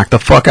 get knocked the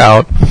fuck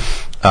out.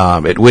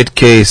 At which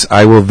case,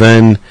 I will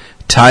then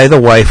tie the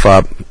wife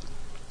up,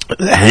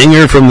 hang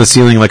her from the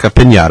ceiling like a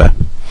piñata,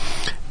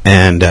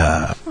 and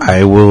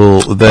I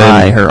will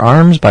then by her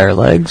arms, by her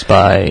legs,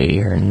 by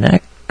her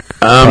neck.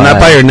 Not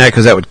by her neck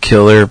because that would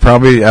kill her.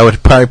 I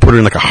would probably put her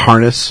in like a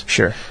harness.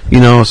 Sure.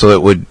 So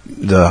it would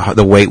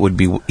the weight would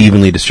be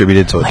evenly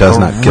distributed, so it does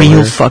not kill her.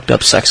 Real fucked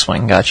up sex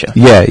swing. Gotcha.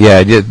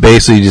 Yeah.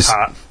 Basically, just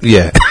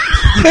yeah.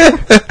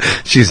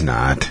 She's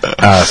not.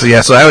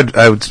 So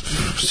I would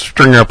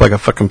string her up like a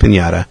fucking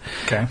piñata.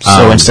 Okay.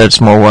 So instead,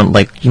 it's more one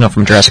like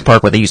from Jurassic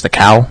Park where they use the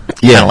cow.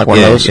 Yeah, kind of like one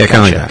of those. Yeah,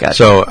 kind of like that. Gotcha.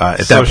 So at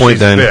that point, she's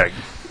then. Big.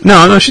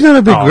 No, she's not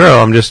a big girl.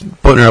 I'm just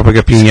putting her up like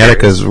a piñata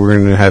because we're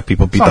going to have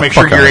people beat the fuck out of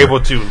her. Make sure you're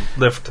able to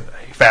lift a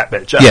fat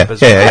bitch up. Yeah.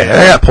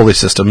 I got pulley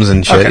systems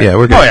and shit. Okay. Yeah,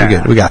 we're good. Oh, yeah. We're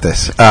good. We got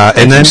this.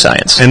 And then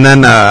science. And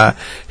then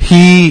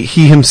he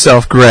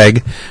himself,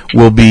 Greg,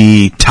 will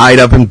be tied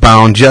up and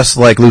bound just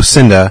like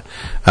Lucinda,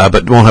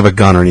 but won't have a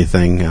gun or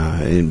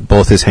anything.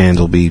 Both his hands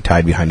will be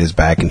tied behind his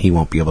back, and he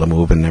won't be able to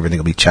move, and everything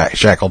will be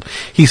shackled.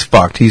 He's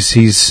fucked.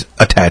 He's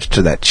attached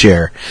to that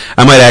chair.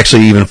 I might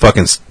actually even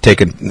fucking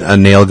take a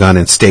nail gun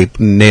and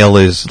nail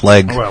his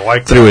leg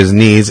through his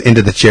knees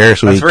into the chair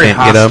so he can't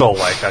get up. That's very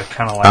hostile-like. I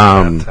kind of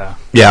like that.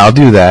 Yeah, I'll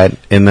do that.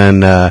 And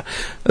then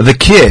the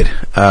kid.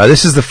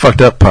 This is the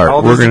fucked up part. How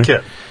old is the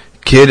kid?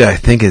 Kid, I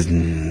think, is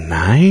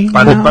 9.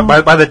 By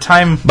the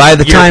time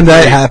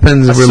that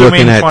happens, we're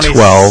looking at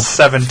 12,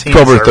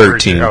 12 or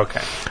 13.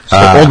 Okay. So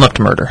old enough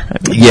to murder.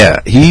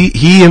 Yeah, he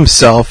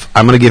himself,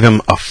 I'm going to give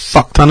him a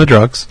fuck ton of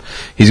drugs.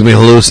 He's going to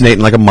be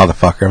hallucinating like a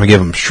motherfucker. I'm going to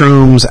give him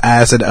shrooms,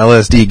 acid,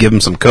 LSD, give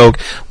him some coke,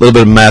 a little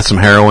bit of meth, some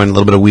heroin, a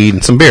little bit of weed,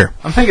 and some beer.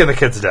 I'm thinking the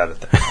kid's dead at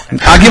that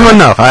point. I'll give him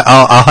enough.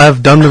 I'll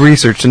have done the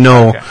research to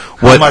know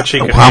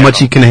how much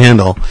he can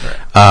handle.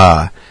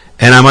 Right.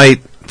 And I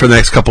might, for the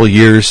next couple of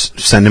years,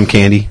 send him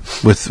candy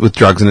with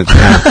drugs in it to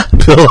kind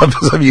of fill up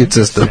his immune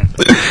system.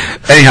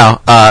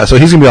 Anyhow, so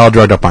he's going to be all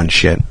drugged up on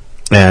shit.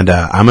 And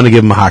I'm going to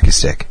give him a hockey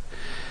stick.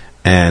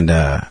 And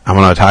I'm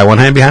going to tie one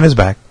hand behind his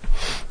back.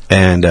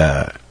 And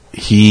I'll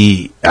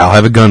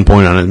have a gun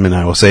pointed on him, and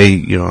I will say,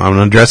 I'm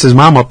going to dress his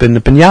mom up in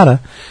the piñata,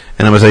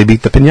 and I'm going to say,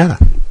 beat the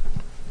piñata.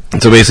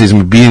 And so basically, he's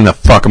going to be beating the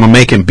fuck. I'm going to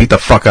make him beat the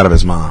fuck out of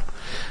his mom.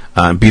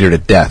 And beat her to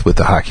death with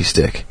the hockey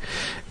stick.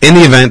 In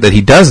the event that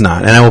he does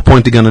not, and I will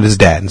point the gun at his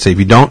dad and say, if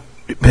you don't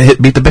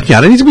beat the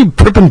piñata, he's going to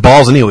be tripping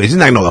balls anyways. He's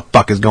not going to know what the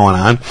fuck is going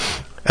on.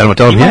 And I'm going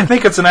to tell him, He might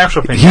think it's an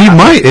actual pinata. He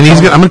might, and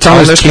I'm going to tell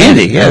him there's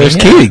candy. Yeah, there's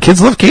candy.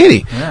 Kids love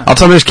candy. Yeah. I'll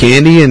tell them there's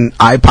candy and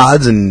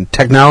iPods and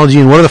technology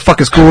and whatever the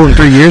fuck is cool in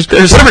 3 years.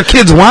 There's whatever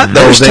kids want.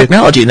 There's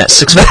technology in that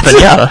 6-foot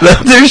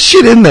pinata. There's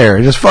shit in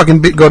there. Just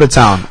fucking go to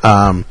town.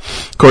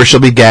 Of course, she'll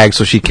be gagged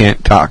so she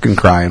can't talk and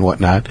cry and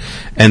whatnot.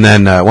 And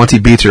then once he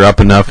beats her up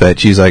enough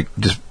that she's like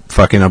just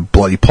fucking a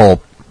bloody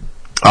pulp,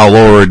 I'll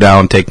lower her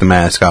down, take the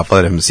mask off,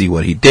 let him see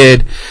what he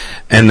did.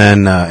 And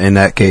then, in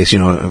that case,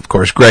 of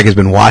course, Greg has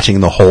been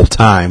watching the whole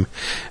time.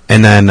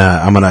 And then,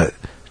 I'm gonna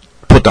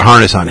put the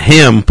harness on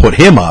him, put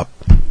him up,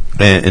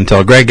 and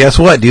tell Greg, guess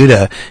what,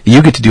 dude,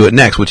 you get to do it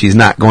next, which he's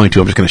not going to.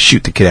 I'm just gonna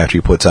shoot the kid after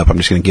he puts up. I'm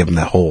just gonna give him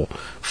that whole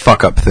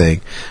fuck up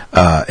thing.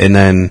 And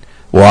then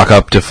walk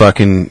up to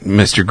fucking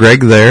Mr.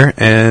 Greg there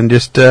and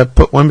just,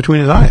 put one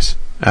between his eyes.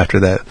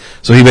 After that,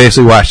 so he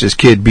basically watched his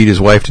kid beat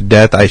his wife to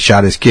death. I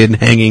shot his kid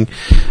hanging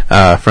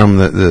from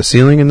the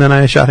ceiling, and then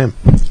I shot him.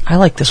 I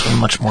like this one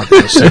much more.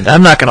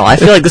 I'm not gonna lie. I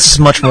feel like this is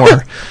much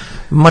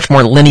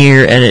more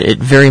linear, and it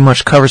very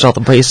much covers all the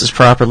bases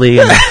properly.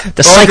 And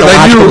the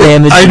psychological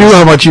damage. I knew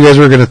how much you guys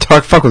were going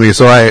to fuck with me,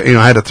 so I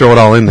had to throw it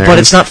all in there. But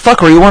it's not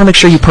fuckery. You want to make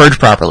sure you purge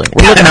properly.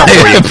 We're looking out for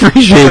you. I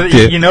appreciate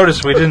it. You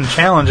notice we didn't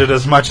challenge it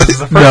as much as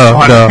the first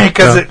one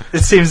because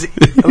it seems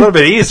a little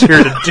bit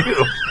easier to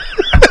do.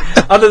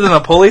 Other than the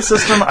pulley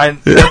system,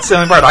 that's the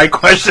only part I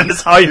question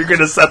is how you're going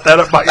to set that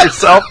up by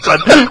yourself. But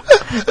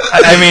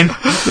I mean,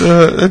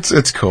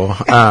 it's cool.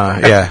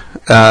 Yeah.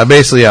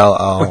 Basically,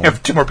 I'll. We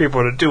have 2 more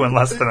people to do in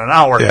less than an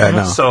hour. Yeah, I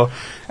know. So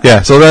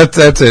that's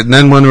it. And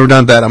then when we're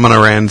done with that, I'm going to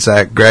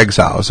ransack Greg's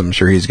house. I'm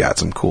sure he's got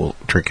some cool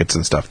trinkets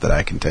and stuff that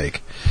I can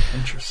take.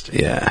 Interesting.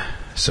 Yeah.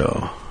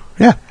 So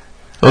yeah,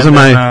 those are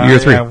my year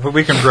 3. Yeah,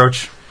 we can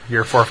broach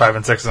year 4, 5,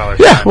 and 6 another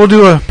Yeah, time. we'll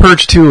do a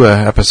Purge 2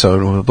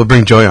 episode. We'll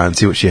bring Joy on and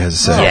see what she has to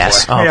say.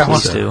 Yes.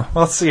 Please do.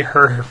 Let's see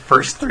her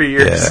first 3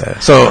 years. Yeah.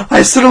 So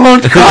I stood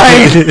alone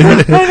crying.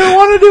 I don't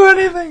want to do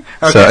anything.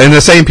 Okay. So, and the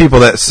same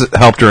people that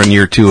helped her in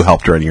year 2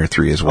 helped her in year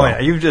 3 as well. Oh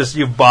yeah,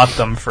 you bought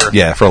them for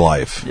for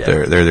life. Yeah.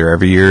 They're there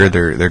every year.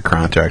 They're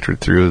contracted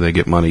through. They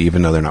get money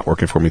even though they're not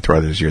working for me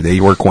throughout this year. They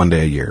work 1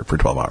 day a year for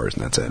 12 hours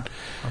and that's it.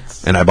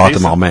 And I bought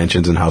them all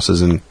mansions and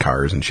houses and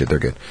cars and shit. They're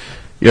good.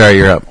 Yeah,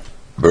 you're up.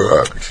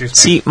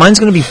 See, mine's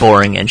going to be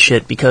boring and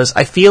shit because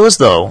I feel as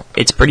though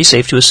it's pretty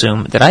safe to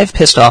assume that I've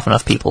pissed off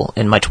enough people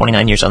in my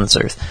 29 years on this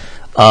earth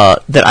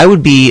that I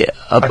would be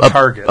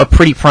a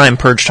pretty prime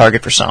purge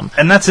target for some.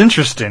 And that's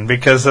interesting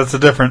because that's a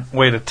different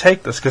way to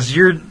take this because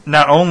you're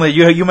not only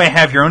you may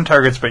have your own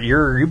targets, but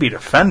you'd be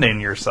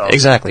defending yourself.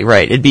 Exactly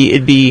right. It'd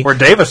be where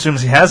Dave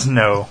assumes he has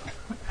no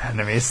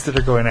enemies that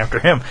are going after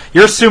him.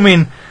 You're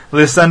assuming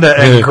Lucinda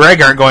and Greg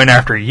aren't going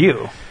after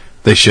you.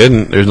 They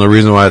shouldn't. There's no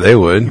reason why they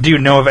would. Do you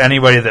know of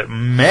anybody that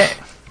may?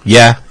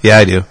 Yeah,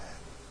 I do.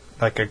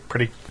 Like a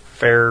pretty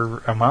fair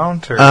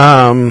amount? Or?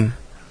 I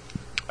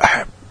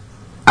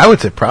would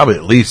say probably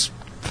at least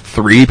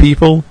 3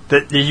 people.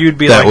 That you'd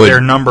be like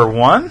their number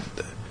one?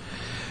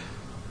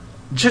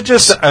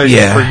 Just for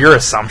your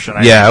assumption.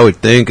 I would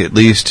think at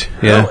least.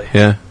 Really?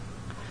 Yeah.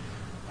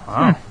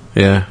 Wow.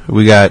 Yeah,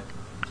 we got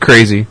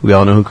Crazy. We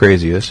all know who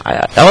Crazy is.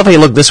 I love how you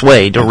look this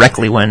way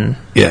directly when...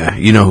 Yeah,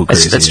 you know who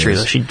Crazy is. That's true,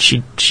 though.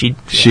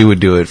 She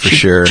would do it for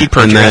sure. She'd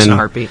purge your ass in a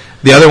heartbeat.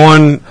 The other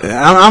one,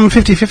 I'm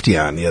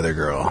 50-50 on the other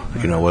girl.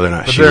 You know, whether or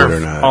not she would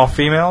or not. All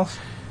females?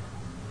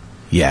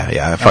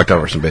 Yeah, I fucked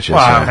over some bitches.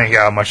 Well, I don't think you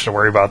got much to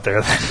worry about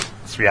there, then.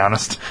 Let's be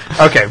honest.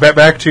 Okay,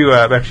 back to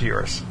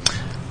yours.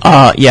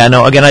 Again,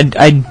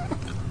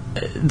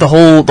 the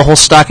whole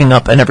stocking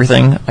up and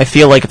everything, I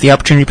feel like if the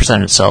opportunity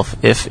presented itself,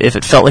 if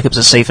it felt like it was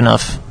a safe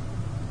enough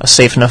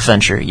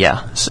venture,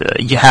 so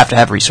you have to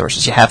have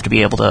resources. You have to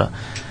be able to,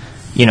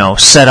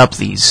 set up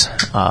these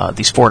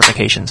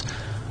fortifications.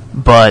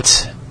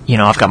 But,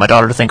 I've got my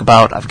daughter to think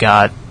about. I've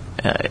got,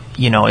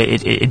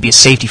 it'd be a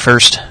safety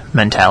first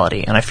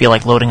mentality. And I feel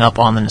like loading up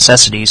on the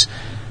necessities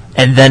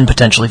and then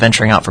potentially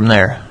venturing out from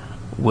there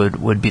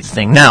would be the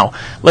thing. Now,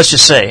 let's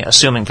just say,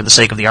 assuming for the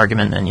sake of the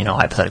argument and,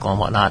 hypothetical and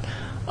whatnot,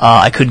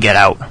 I could get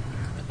out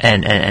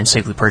and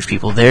safely purge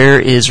people.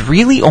 There is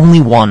really only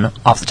one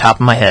off the top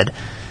of my head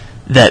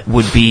that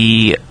would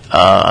be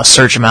a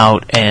search him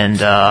out and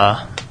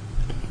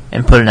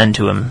put an end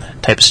to him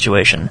type of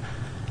situation.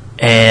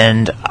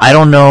 And I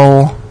don't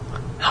know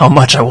how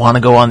much I want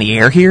to go on the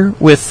air here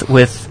with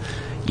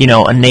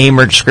a name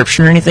or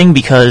description or anything,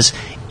 because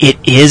it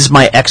is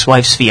my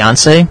ex-wife's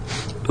fiance.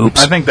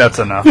 Oops. I think that's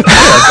enough.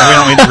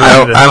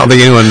 I don't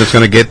think anyone is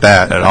going to get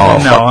that at all.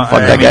 No,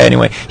 fuck that guy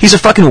anyway. He's a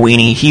fucking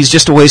weenie. He's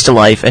just a waste of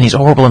life, and he's a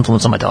horrible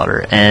influence on my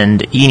daughter,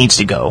 and he needs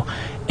to go.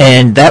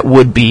 And that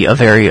would be a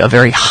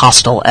very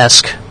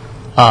hostile-esque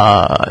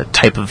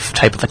type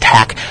of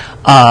attack.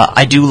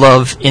 I do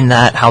love in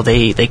that how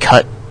they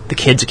cut the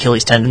kid's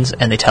Achilles tendons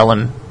and they tell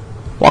him,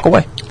 walk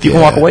away. If you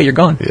can walk away, you're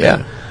gone.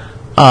 Yeah.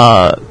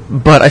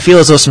 But I feel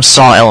as though some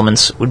Saw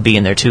elements would be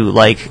in there too,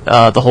 like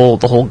the whole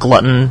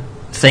glutton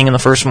thing in the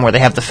first one where they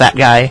have the fat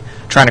guy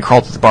trying to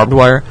crawl through the barbed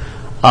wire.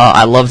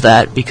 I love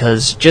that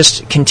because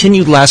just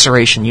continued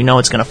laceration, you know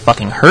it's going to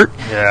fucking hurt.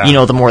 Yeah. You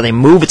know the more they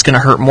move, it's going to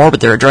hurt more,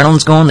 but their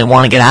adrenaline's going, they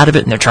want to get out of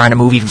it, and they're trying to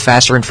move even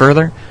faster and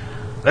further.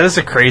 That is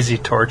a crazy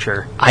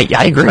torture. I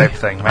agree. Type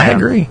thing, man. I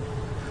agree.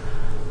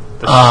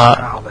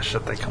 The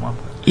shit they come up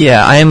with.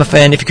 Yeah, I am a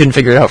fan, if you couldn't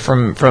figure it out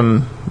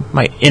from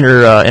my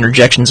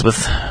interjections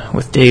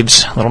with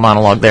Dave's little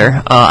monologue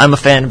there. I'm a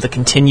fan of the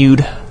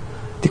continued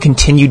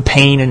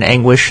pain and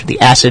anguish.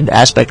 The acid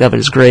aspect of it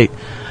is great.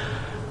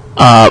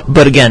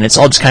 But again, it's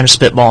all just kind of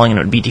spitballing, and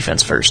it would be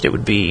defense first. It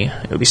would be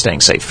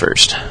staying safe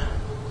first.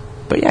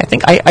 But yeah,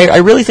 I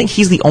really think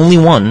he's the only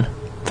one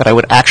that I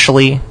would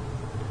actually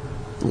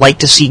like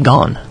to see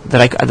gone.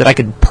 That I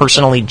could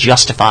personally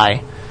justify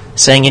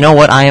saying, you know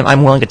what,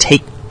 I'm willing to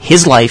take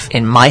his life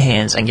in my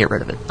hands and get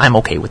rid of it. I'm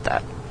okay with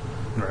that.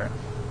 Right.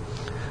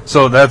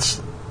 So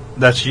that's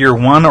year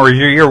one, or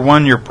year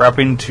one you're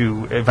prepping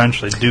to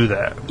eventually do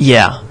that.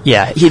 Yeah.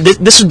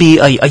 This would be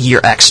a year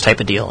X type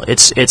of deal.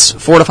 It's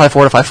fortify,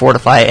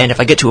 and if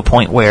I get to a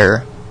point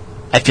where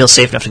I feel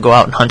safe enough to go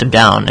out and hunt him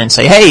down and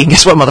say, hey,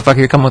 guess what, motherfucker,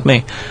 you're coming with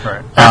me.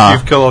 Right. After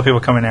you've killed all the people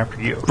coming after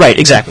you. Right,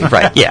 exactly,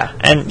 right, yeah.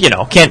 And,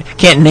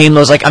 can't name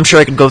those, like, I'm sure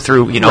I could go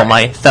through,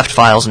 my theft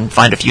files and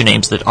find a few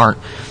names that aren't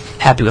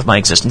happy with my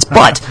existence.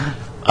 But,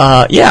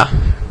 yeah,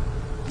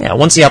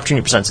 once the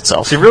opportunity presents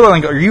itself. So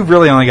you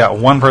really only got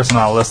one person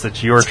on the list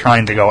that you're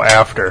trying to go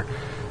after.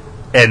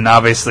 And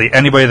obviously,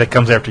 anybody that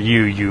comes after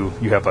you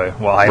have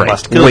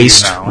must kill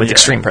waste you now. with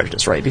extreme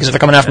prejudice, right? Because if they're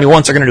coming after me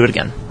once, they're going to do it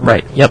again.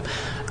 Right, yep.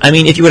 I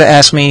mean, if you would have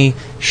asked me,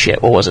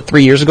 what was it,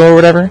 3 years ago or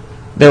whatever,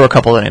 there were a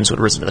couple of names that would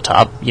have risen to the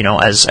top,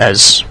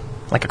 as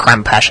like a crime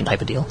of passion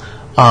type of deal.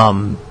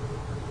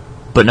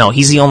 But no,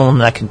 he's the only one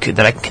that I can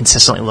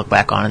consistently look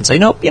back on and say,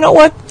 nope, you know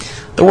what?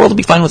 The world will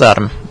be fine without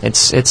him. You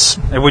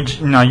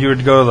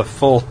would go the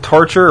full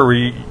torture, or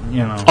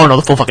Oh no,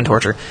 the full fucking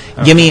torture.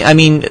 Okay. Give me,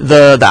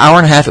 the hour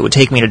and a half it would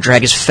take me to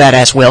drag his fat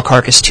ass whale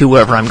carcass to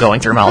wherever I'm going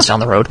 3 miles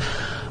down the road.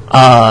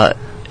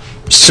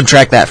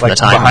 Subtract that from the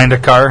time. Behind a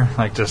car?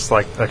 Just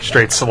like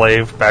straight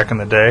slave back in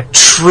the day?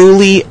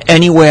 Truly,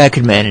 any way I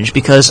could manage,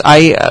 because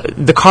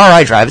the car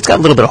I drive, it's got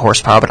a little bit of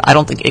horsepower, but I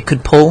don't think it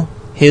could pull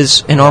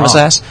his enormous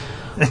ass.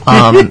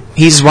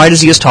 He's as wide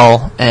as he is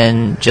tall,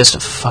 and just a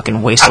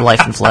fucking waste of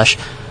life and flesh.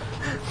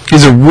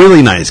 He's a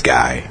really nice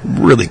guy.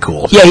 Really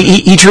cool. Yeah,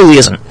 he truly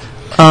isn't.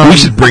 We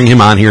should bring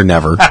him on here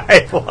never.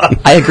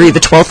 I agree. The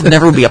 12th of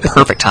never would be a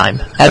perfect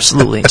time.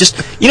 Absolutely. Just,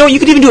 you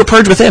could even do a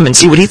purge with him and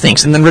see what he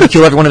thinks, and then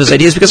ridicule every one of his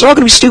ideas, because they're all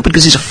going to be stupid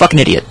because he's a fucking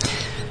idiot.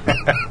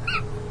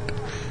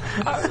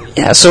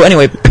 Yeah, so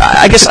anyway,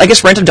 I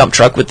guess rent a dump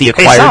truck with the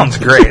acquired... He sounds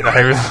great.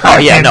 Oh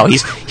yeah, no, he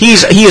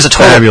is a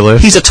total...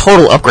 Fabulous. He's a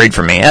total upgrade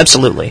for me,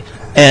 absolutely.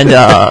 And,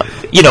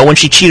 when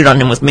she cheated on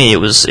him with me, it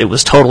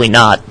was totally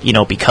not,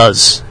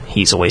 because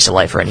he's a waste of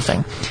life or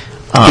anything.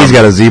 He's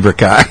got a zebra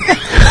cock.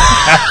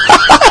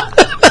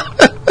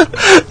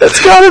 It's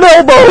got an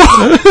elbow.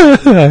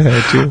 I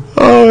had to.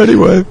 Oh,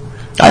 anyway.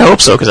 I hope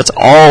so, because that's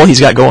all he's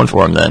got going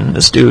for him then.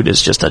 This dude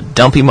is just a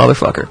dumpy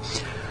motherfucker.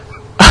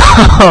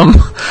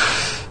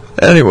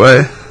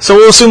 Anyway. So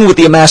we'll assume with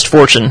the amassed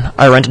fortune,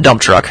 I rent a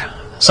dump truck.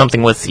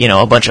 Something with,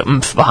 a bunch of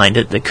oomph behind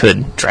it that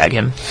could drag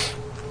him.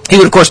 He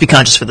would, of course, be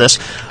conscious for this,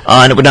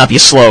 and it would not be a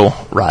slow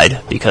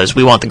ride, because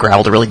we want the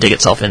gravel to really dig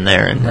itself in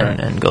there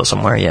and go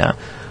somewhere, yeah.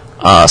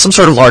 Some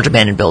sort of large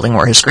abandoned building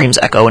where his screams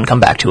echo and come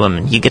back to him,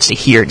 and he gets to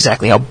hear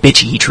exactly how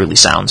bitchy he truly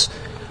sounds.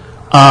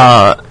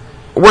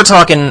 We're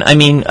talking,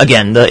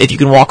 again, the if you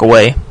can walk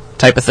away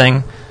type of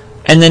thing,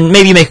 and then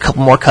maybe make a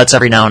couple more cuts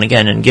every now and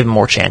again and give him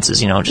more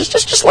chances,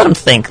 just let him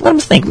think. Let him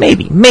think,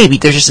 maybe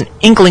there's just an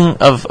inkling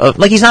of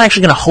like he's not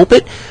actually going to hope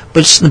it,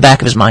 but just in the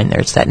back of his mind there,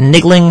 it's that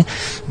niggling,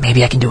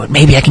 maybe I can do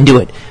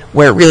it,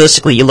 where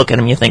realistically you look at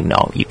him and you think,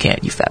 no, you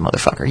can't, you fat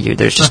motherfucker,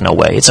 there's just no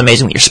way. It's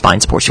amazing that your spine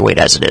supports your weight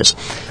as it is.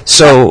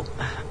 So,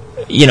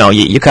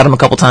 you cut him a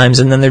couple times,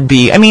 and then there'd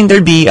be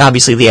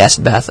obviously the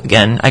acid bath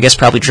again. I guess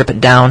probably drip it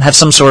down, have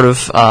some sort of,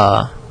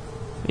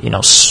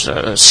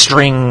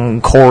 string,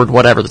 cord,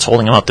 whatever that's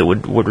holding him up that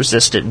would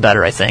resist it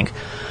better, I think.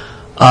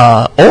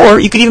 Or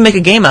you could even make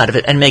a game out of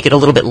it and make it a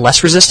little bit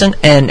less resistant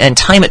and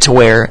time it to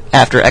where,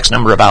 after X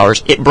number of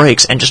hours, it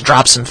breaks and just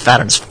drops him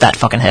fat on his fat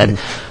fucking head.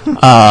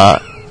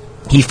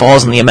 He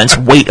falls, and the immense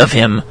weight of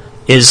him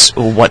is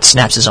what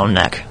snaps his own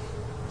neck.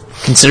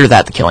 Consider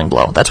that the killing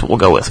blow. That's what we'll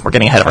go with. We're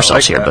getting ahead of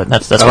ourselves here, but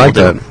that's what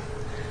we'll do.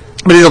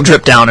 But it'll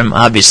drip down him,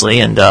 obviously,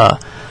 and he'll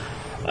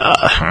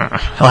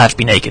have to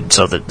be naked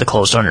so that the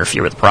clothes don't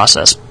interfere with the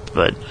process.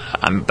 But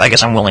I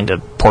guess I'm willing to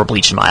pour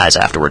bleach in my eyes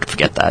afterward to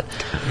forget that.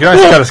 You can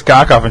always cut his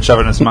cock off and shove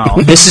it in his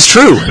mouth. This is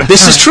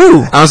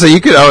true. Honestly, you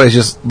could always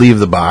just leave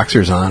the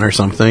boxers on or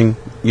something.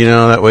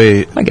 That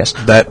way, I guess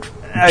that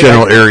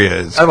general area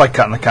is... I like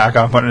cutting the cock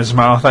off, putting it in his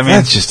mouth.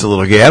 That's just a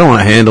little gay. I don't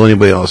want to handle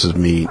anybody else's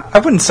meat. I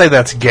wouldn't say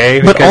that's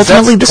gay, but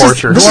ultimately, that's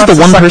torture. This is the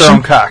one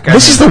person.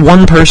 This is the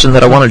one person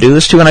that I want to do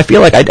this to, and I feel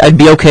like I'd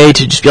be okay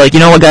to just be like, you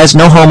know what, guys,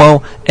 no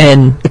homo,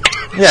 and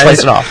slice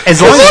it off. As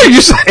long as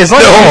you say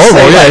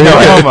no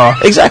homo.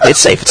 Exactly, it's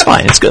safe, it's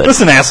fine, it's good.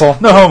 Listen, asshole,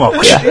 no homo.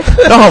 Yeah,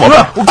 no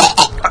homo.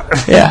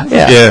 Yeah.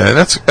 Yeah,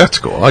 that's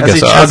cool. I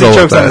guess as he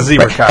chokes on a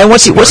zebra cock. And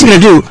what's he gonna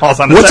do? What's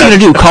he gonna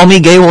do? Call me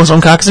gay while his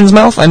own cock is in his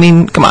mouth? I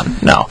mean, come on,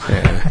 no.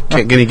 Yeah.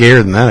 Can't get any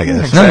gayer than that, I guess.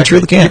 Exactly. No, you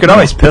truly can't. You can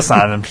always piss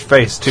on his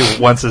face too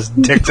once his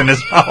dick's in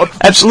his mouth.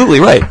 Absolutely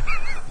right.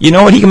 You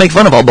know what? He can make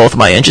fun of both of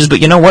my inches, but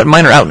you know what?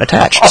 Mine are out and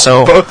attached.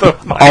 So both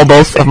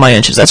of my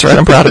inches. That's right.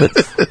 I'm proud of it.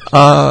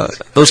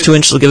 Those 2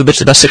 inches will give a bitch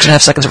the best 6.5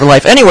 seconds of her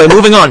life. Anyway,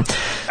 moving on.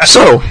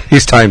 So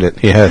he's timed it.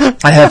 He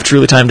has. I have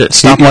truly timed it.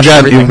 Stop you've watching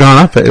everything. You've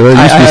gone up. It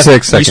used to be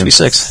 6 seconds. It used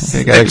to be 6.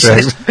 You got extra.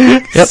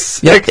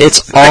 Yep.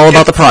 It's all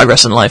about the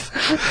progress in life.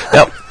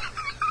 Yep.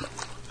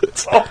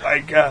 Oh my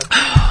god.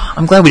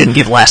 I'm glad we didn't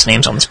give last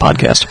names on this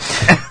podcast.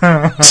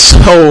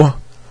 So,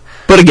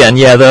 but again,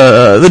 yeah,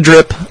 the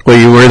drip. Well,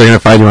 you were going to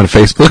find you on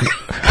Facebook?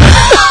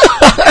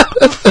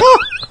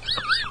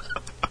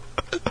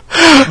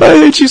 I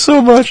hate you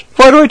so much.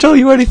 Why do I tell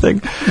you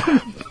anything?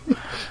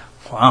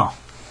 Wow.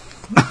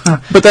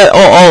 But that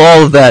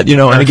all of that, you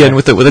know, and again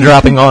with the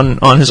dropping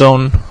on his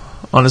own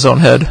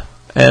head,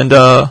 and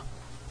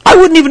I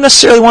wouldn't even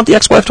necessarily want the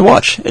ex-wife to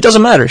watch. It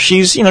doesn't matter.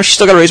 She's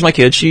still got to raise my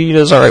kid. She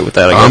does all right with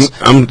that, I guess.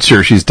 I'm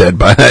sure she's dead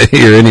by that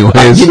year, anyways.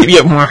 I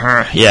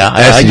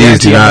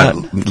STDs do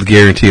not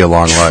guarantee a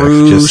long life.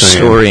 True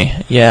story.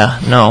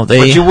 Yeah, no,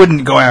 But you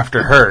wouldn't go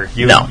after her.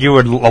 You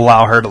would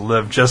allow her to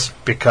live just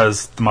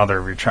because the mother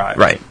of your child.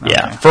 Right. Okay.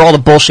 Yeah. For all the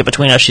bullshit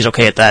between us, she's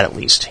okay at that. At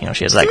least, she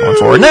has that going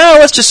forward. Now,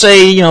 let's just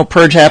say,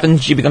 purge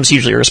happens. She becomes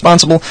hugely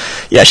irresponsible.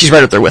 Yeah, she's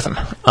right up there with him.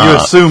 You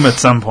assume at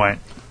some point.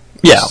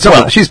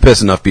 Yeah, she's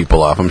pissed enough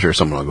people off. I'm sure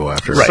someone will go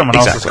after her. Right, someone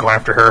else will go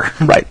after her.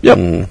 Right. Yep.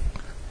 And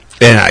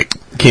I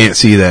can't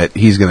see that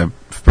he's going to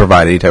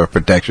provide any type of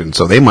protection,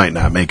 so they might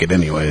not make it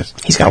anyways.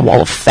 He's got a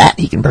wall of fat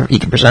he can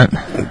present.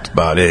 That's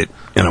about it.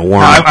 In a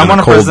warm, I want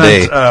to cold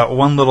day. present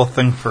one little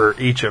thing for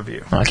each of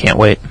you. I can't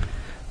wait.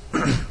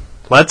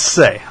 Let's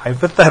say,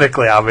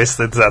 hypothetically,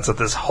 obviously, that's what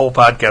this whole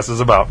podcast is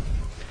about.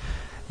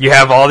 You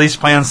have all these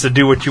plans to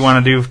do what you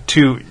want to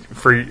do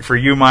for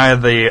you, Maya,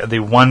 the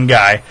one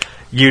guy.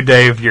 You,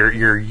 Dave,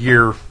 your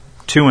year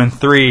 2 and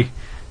 3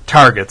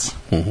 targets.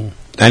 Mm-hmm.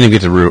 I didn't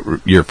get to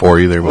year 4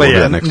 either. We'll do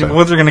that next time.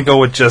 We're going to go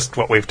with just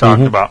what we've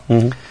talked about.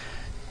 Mm-hmm.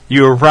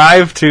 You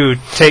arrive to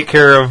take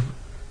care of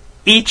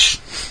each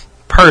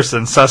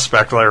person,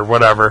 suspect or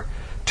whatever,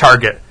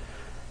 target.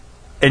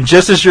 And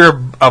just as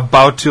you're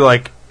about to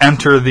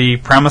enter the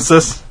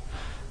premises,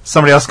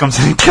 somebody else comes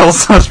in and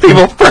kills those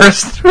people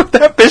first. Would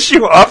that piss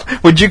you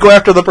off? Would you go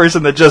after the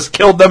person that just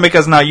killed them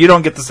because now you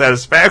don't get the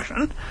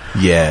satisfaction?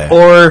 Yeah.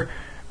 Or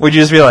would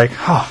you just be like,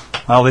 well,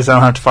 at least I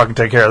don't have to fucking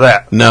take care of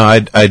that? No,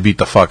 I'd beat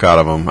the fuck out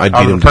of them. I'd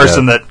beat them the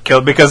person that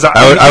killed, because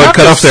I would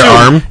cut off their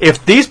arm.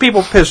 If these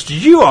people pissed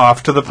you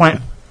off to the point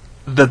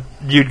that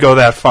you'd go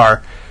that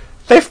far,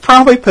 they've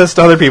probably pissed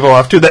other people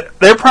off too.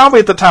 They're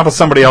probably at the top of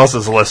somebody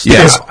else's list.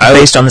 Yes,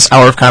 based on this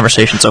hour of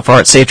conversation so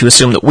far, it's safe to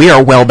assume that we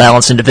are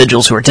well-balanced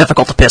individuals who are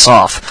difficult to piss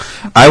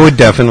off. I would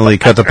definitely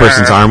cut the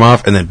person's arm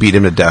off and then beat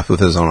him to death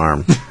with his own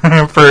arm.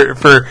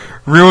 for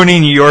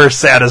ruining your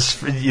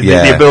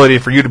the ability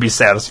for you to be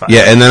satisfied.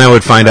 Yeah, and then I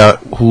would find out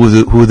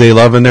who they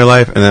love in their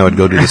life, and then I would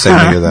go do the same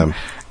thing to them.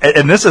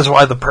 And this is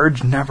why the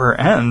purge never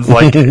ends.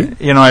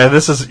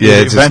 This is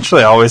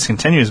eventually always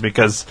continues,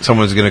 because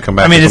someone's going to come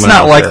back. I mean, it's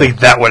not likely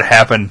that would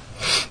happen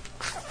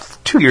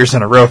 2 years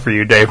in a row for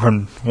you, Dave,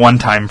 from one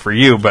time for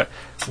you. But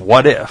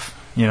what if?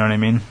 You know what I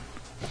mean?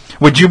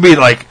 Would you be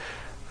like,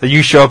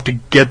 you show up to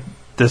get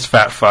this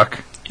fat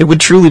fuck? It would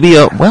truly be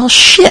a well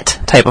shit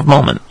type of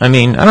moment. I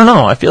mean, I don't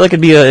know. I feel like it'd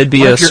be a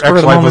your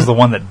ex-wife was the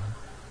one that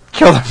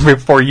killed him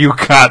before you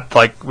got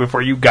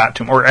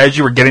to him, or as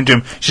you were getting to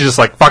him, she's just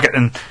like, fuck it,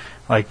 and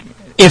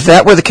if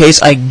that were the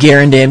case, I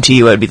guarantee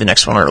you I'd be the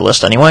next one on our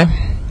list anyway.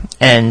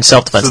 And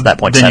self-defense at that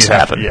point has to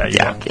happen.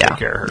 Take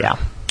care of her. Yeah.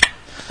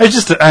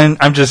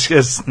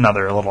 It's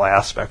another little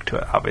aspect to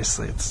it.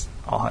 Obviously, it's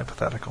all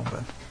hypothetical,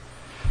 but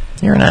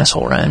you're an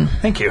asshole, Ryan.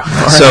 Thank you.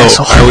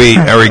 So, are we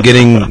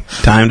getting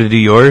time to do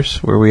yours?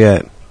 Where are we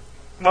at?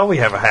 Well, we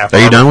have a half.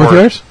 Are you done with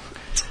yours?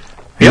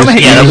 He only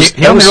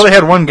really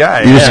had one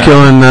guy. You're just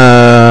killing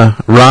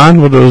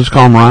Ron? What do we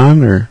call him,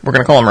 Ron? Or? We're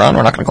going to call him Ron.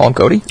 We're not going to call him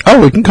Cody.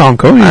 Oh, we can call him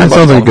Cody. That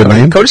sounds like a good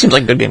name. Cody seems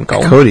like a good name to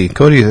call him.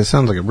 Cody, that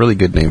sounds like a really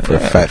good name for a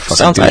fat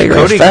fucking dude.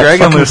 Cody,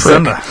 Greg, and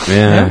Lucinda.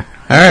 Yeah.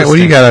 All right, what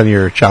do you got on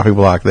your chopping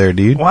block there,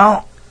 dude?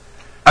 Well,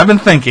 I've been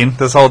thinking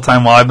this whole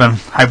time while I've been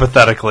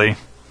hypothetically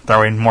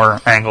throwing more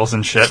angles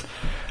and shit.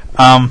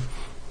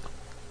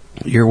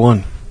 Year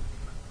one.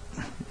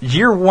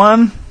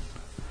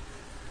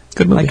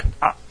 Good movie.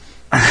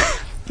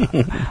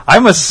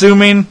 I'm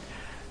assuming.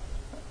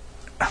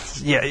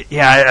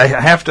 I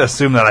have to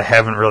assume that I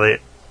haven't really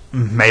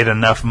made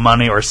enough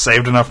money or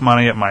saved enough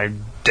money at my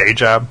day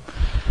job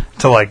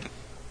to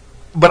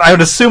But I would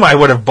assume I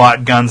would have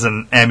bought guns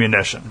and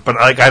ammunition. But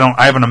I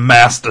haven't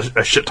amassed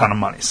a shit ton of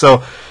money.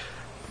 So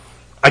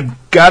I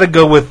got to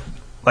go with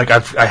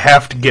I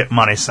have to get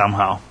money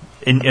somehow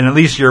in at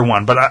least year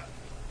one. But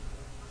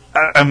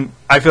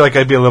I feel like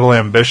I'd be a little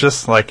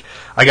ambitious. I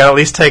got to at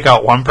least take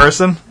out one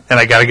person, and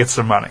I got to get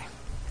some money.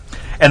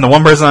 and the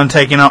one person I'm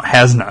taking out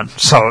has none.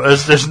 So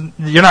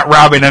you're not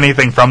robbing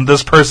anything from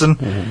this person.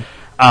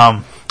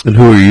 Mm-hmm. And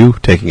who are you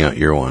taking out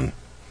your one?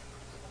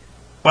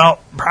 Well,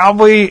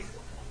 probably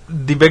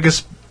the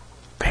biggest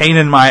pain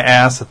in my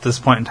ass at this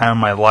point in time in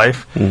my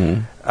life,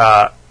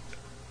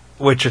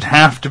 which would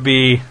have to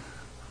be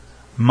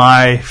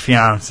my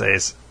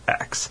fiance's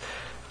ex.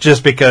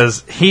 Just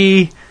because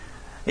even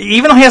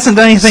though he hasn't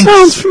done anything...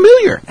 Sounds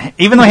familiar.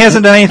 Even though he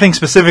hasn't done anything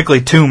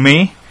specifically to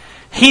me,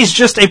 he's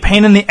just a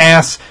pain in the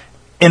ass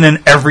in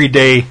an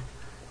everyday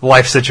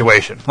life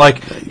situation.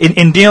 Like,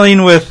 in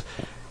dealing with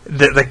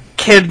the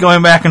kid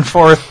going back and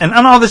forth and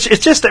all this,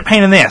 it's just a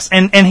pain in the ass.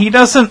 And he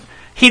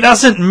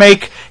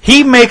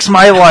makes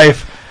my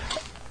life...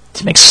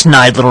 To make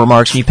snide little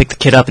remarks when you pick the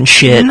kid up and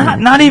shit.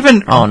 Not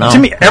even... Oh, no. To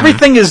me,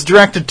 everything is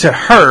directed to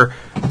her,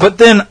 but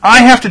then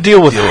I have to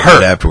deal with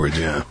her. Afterwards,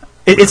 yeah.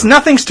 It's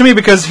nothing's to me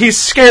because he's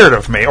scared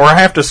of me, or I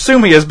have to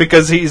assume he is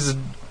because he's...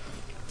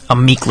 a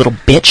meek little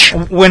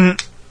bitch. When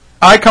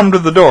I come to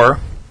the door,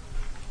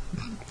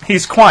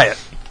 he's quiet.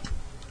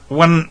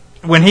 When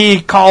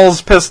he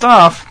calls pissed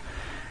off,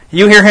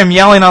 you hear him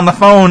yelling on the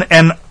phone,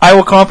 and I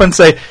will come up and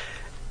say,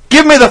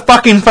 "Give me the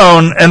fucking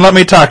phone and let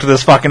me talk to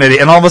this fucking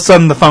idiot." And all of a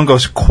sudden the phone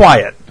goes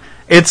quiet.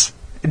 It's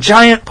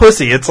giant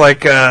pussy. It's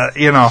like,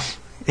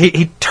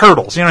 he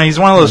turtles. He's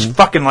one of those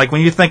fucking, like,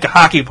 when you think of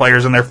hockey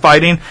players and they're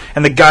fighting,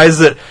 and the guys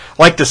that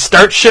like to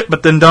start shit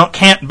but then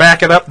can't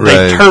back it up,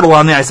 they turtle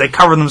on the ice. They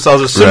cover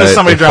themselves as soon as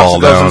somebody drops the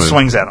goes and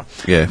swings at them.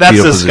 Yeah,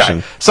 that's this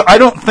guy. So I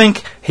don't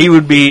think he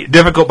would be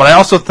difficult, but I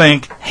also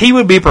think he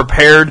would be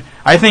prepared.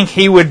 I think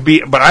he would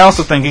be, but I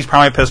also think he's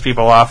probably pissed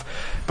people off.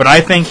 But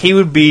I think he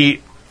would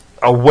be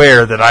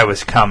aware that I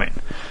was coming.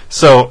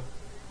 So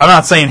I'm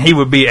not saying he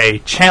would be a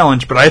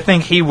challenge, but I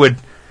think he would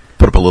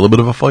put up a little bit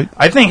of a fight.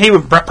 I think he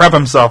would prep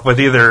himself with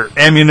either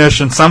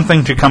ammunition,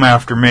 something to come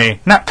after me.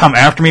 Not come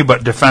after me,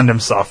 but defend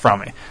himself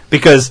from me.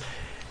 Because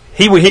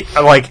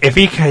if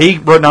he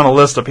wrote down a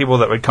list of people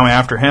that would come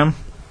after him,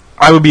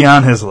 I would be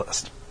on his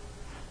list.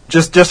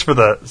 Just for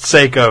the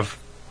sake of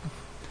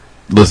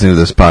listening to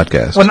this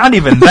podcast. Well, not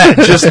even that.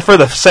 Just for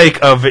the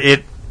sake of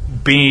it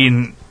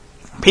being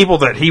people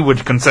that he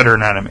would consider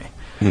an enemy.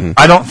 Mm-hmm.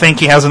 I don't think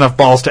he has enough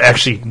balls to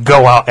actually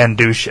go out and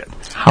do shit.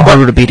 How hard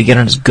would it be to get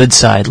on his good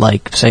side?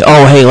 Like, say,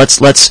 "Oh, hey,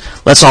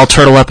 let's all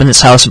turtle up in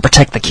this house and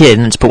protect the kid,"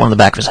 and just put one on the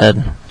back of his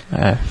head.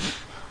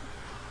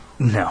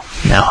 No.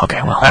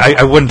 Okay. Well,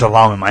 I wouldn't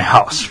allow him in my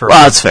house.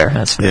 That's fair.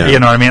 That's fair. Yeah. You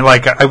know what I mean?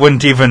 Like, I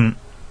wouldn't even.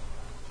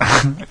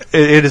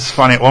 It is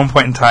funny. At one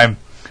point in time,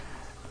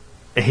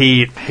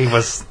 he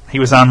was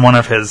on one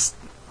of his,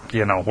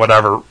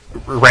 whatever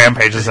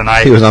rampages, and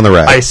he was on the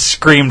rack. I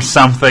screamed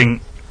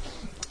something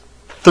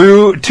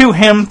to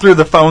him through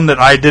the phone that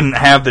I didn't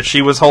have that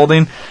she was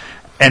holding,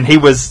 and he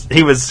was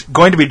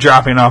going to be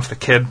dropping off the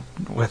kid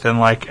within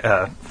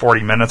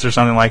 40 minutes or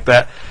something like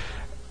that,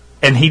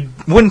 and he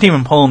wouldn't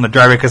even pull in the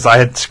driveway because I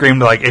had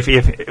screamed like,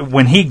 if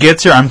when he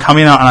gets here, I'm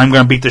coming out and I'm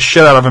going to beat the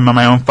shit out of him in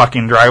my own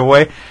fucking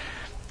driveway,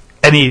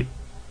 and he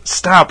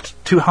stopped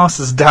 2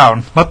 houses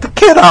down, let the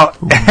kid out,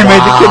 and made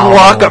the kid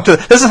walk up to...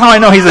 This is how I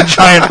know he's a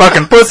giant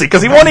fucking pussy,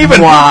 because he won't even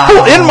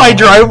pull in my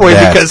driveway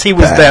because he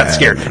was that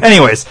scared.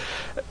 Anyways...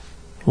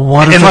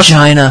 What a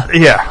vagina.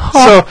 Yeah.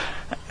 So,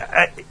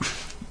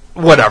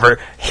 whatever.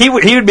 He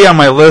would be on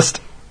my list,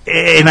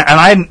 and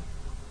I...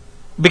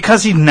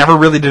 Because he never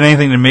really did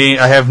anything to me,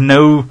 I have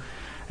no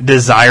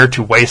desire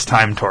to waste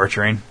time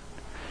torturing.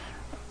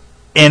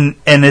 And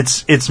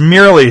it's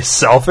merely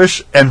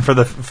selfish, and for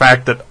the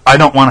fact that I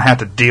don't want to have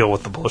to deal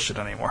with the bullshit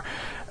anymore.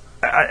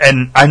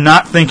 And I'm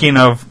not thinking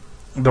of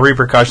the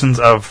repercussions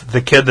of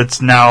the kid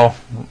that's now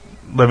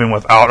living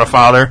without a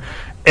father.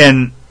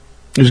 And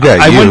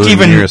I wouldn't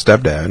even. You're a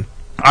stepdad.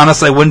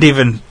 Honestly, I wouldn't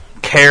even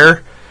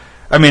care.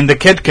 I mean, the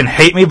kid can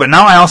hate me, but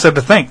now I also have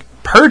to think,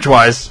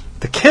 purge-wise,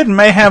 the kid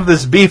may have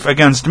this beef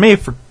against me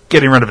for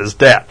getting rid of his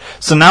dad.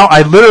 So now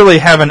I literally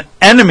have an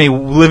enemy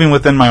living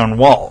within my own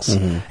walls.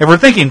 Mm-hmm. If we're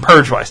thinking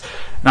purge-wise.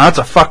 Now, that's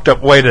a fucked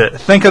up way to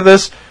think of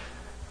this,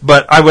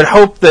 but I would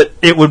hope that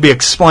it would be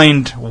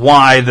explained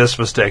why this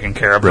was taken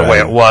care of the way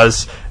it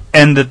was,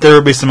 and that there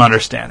would be some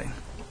understanding.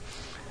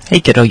 Hey,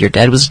 kiddo, your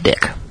dad was a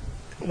dick.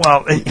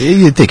 Well,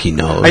 you think he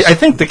knows? I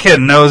think the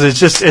kid knows. It's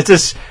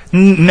just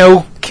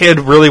no kid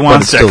really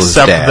wants to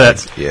accept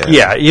that.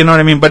 Yeah, you know what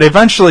I mean? But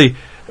eventually,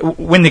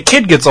 when the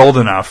kid gets old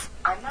enough,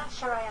 I'm not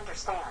sure I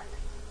understand.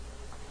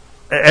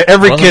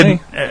 Every kid,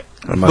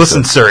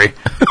 listen, Suri,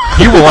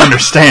 you will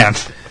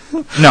understand.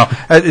 No,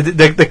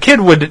 the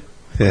kid would.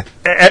 Yeah.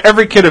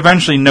 Every kid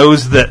eventually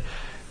knows that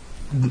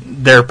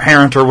their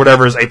parent or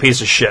whatever is a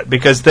piece of shit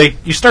because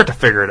you start to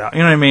figure it out. You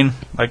know what I mean?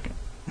 Like,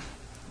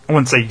 I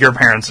wouldn't say your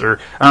parents or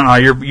I don't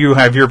know. You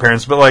have your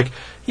parents, but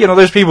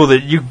there's people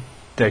that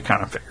they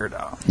kind of figure it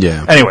out.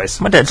 Yeah. Anyways,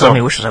 my dad told me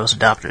he wishes I was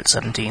adopted at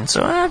 17,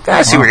 so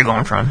I see where you're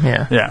going from.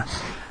 Yeah. Yeah.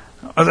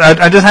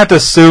 I just have to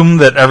assume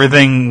that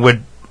everything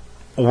would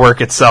work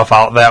itself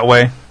out that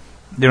way.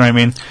 You know what I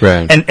mean?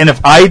 Right. And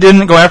if I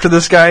didn't go after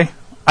this guy,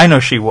 I know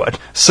she would.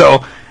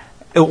 So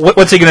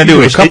what's he going to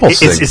do? Is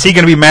he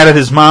going to be mad at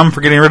his mom for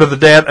getting rid of the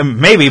dad?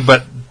 Maybe,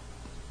 but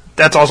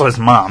that's also his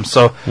mom.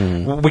 So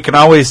we can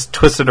always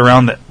twist it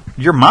around that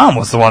your mom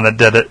was the one that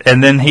did it,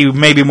 and then he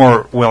may be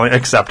more willing to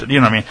accept it. You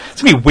know what I mean?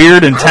 It's going to be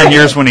weird in 10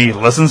 years when he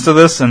listens to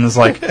this and is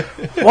like,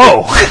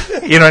 whoa.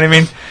 You know what I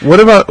mean?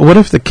 What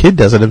if the kid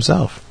does it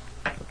himself?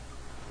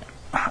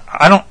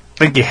 I don't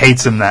think he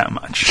hates him that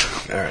much.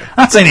 All right. I'm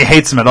not saying he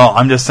hates him at all.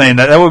 I'm just saying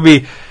that would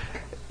be...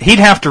 He'd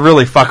have to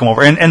really fuck him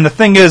over. And the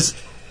thing is...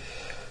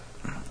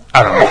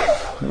 I don't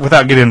know.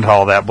 Without getting into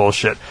all that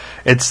bullshit,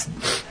 it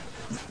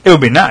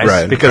would be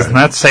nice because then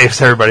that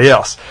saves everybody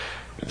else.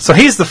 So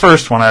he's the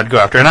first one I'd go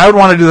after, and I would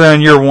want to do that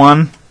in year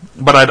one.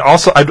 But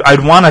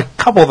I'd want to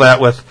couple that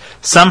with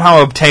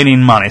somehow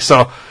obtaining money.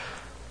 So,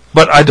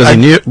 does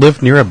he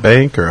live near a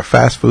bank or a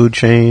fast food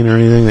chain or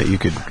anything that you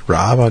could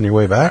rob on your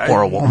way back,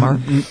 or a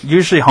Walmart?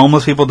 Usually,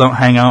 homeless people don't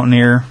hang out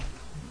near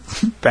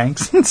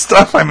banks and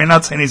stuff. I mean,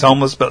 not saying he's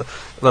homeless, but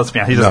let's be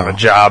honest, he doesn't have a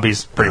job.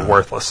 He's pretty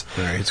worthless.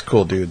 Right, he's a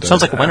cool dude, though.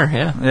 Sounds like a winner,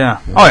 yeah.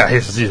 Yeah. Oh, yeah,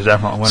 he's a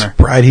definite winner.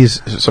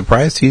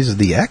 Surprised he's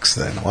the ex,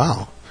 then.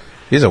 Wow.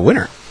 He's a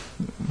winner.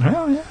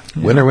 Well, yeah.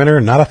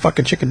 Winner, not a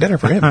fucking chicken dinner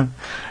for him.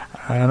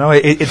 I don't know.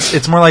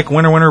 It's more like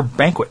winner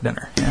banquet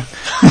dinner. Yeah.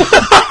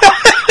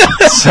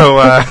 So,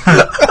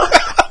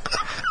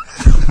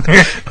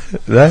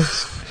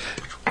 nice.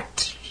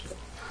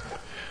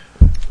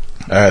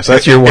 All right, so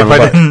that's your one. If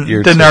I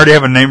didn't already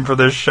have a name for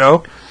this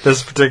show,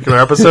 this particular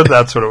episode,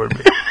 that's what it would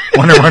be.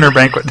 Winner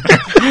banquet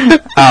dinner.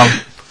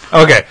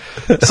 Okay,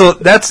 so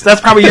that's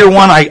probably year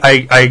one.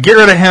 I get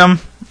rid of him,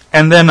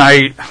 and then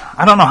I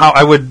don't know how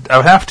I would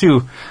have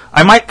to.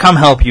 I might come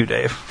help you,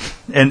 Dave,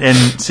 and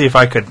see if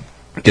I could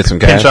get some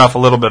pinch off a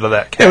little bit of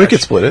that cash. Yeah, we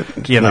could split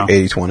it. You know,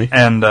 80-20.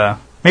 And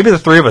maybe the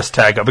three of us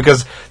tag up,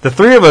 because the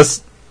three of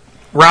us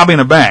robbing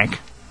a bank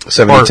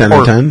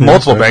 70-10-10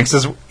 multiple banks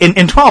is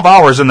in 12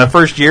 hours in the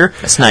first year.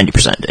 That's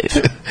 90%, Dave.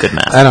 Good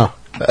math. I know.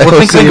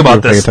 Well, think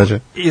about this.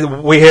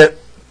 We hit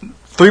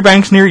 3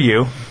 banks near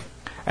you,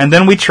 and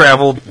then we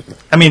traveled.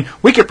 I mean,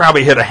 we could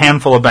probably hit a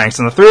handful of banks,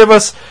 and the three of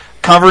us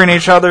covering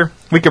each other,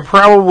 we could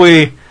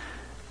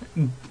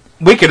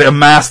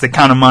amass the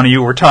kind of money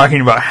you were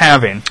talking about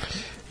having.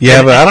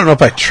 Yeah, but I don't know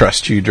if I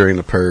trust you during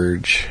the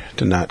purge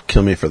to not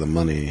kill me for the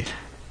money.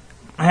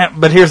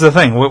 But here's the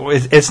thing.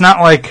 It's not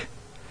like...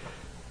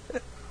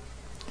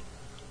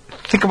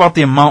 Think about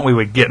the amount we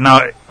would get.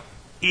 Now,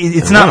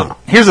 it's not...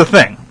 Here's the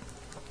thing.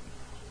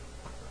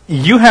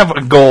 You have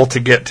a goal to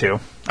get to.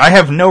 I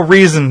have no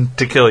reason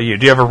to kill you.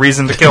 Do you have a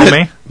reason to kill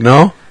me?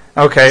 No.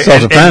 Okay.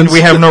 And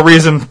we have no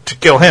reason to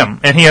kill him.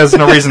 And he has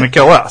no reason to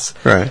kill us.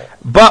 Right.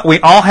 But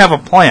we all have a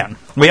plan.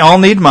 We all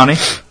need money.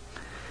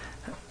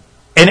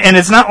 And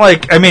it's not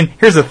like... I mean,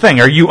 here's the thing.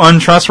 Are you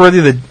untrustworthy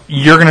that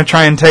you're going to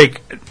try and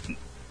take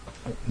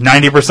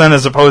 90%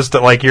 as opposed to,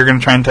 like, you're going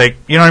to try and take...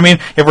 You know what I mean?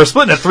 If we're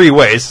splitting it 3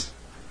 ways...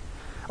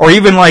 Or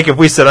even like if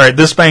we said, all right,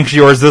 this bank's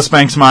yours, this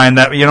bank's mine,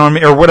 that, you know what I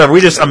mean, or whatever. We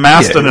just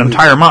amassed an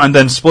entire amount and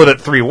then split it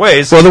 3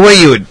 ways. Well,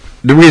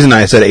 the reason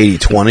I said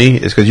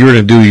 80-20 is because you were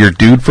going to do your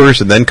dude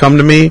first and then come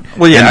to me.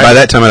 Well, yeah. And by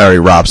that time, I'd already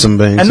robbed some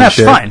banks. And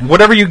that's fine.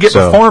 Whatever you get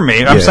before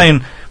me, I'm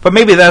saying, but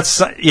maybe that's,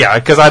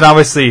 because I'd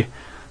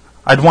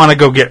want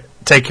to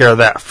take care of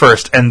that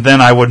first, and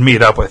then I would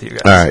meet up with you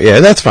guys. All right,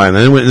 yeah, that's fine.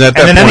 And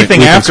then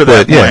anything after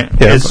that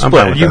point is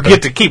split. You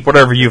get to keep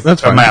whatever you've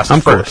amassed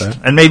first.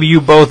 And maybe you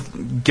both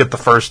get the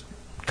first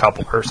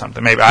couple or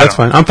something. Maybe that's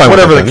fine. I'm fine.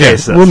 Whatever with the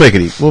case is, we'll make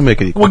it equal.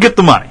 We'll get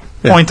the money.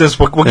 Yeah. Point is,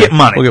 we'll get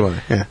money. We'll get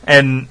money. Yeah.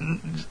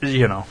 And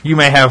you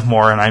may have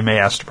more, and I may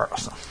ask to borrow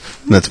some.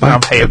 That's fine.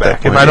 And I'll pay you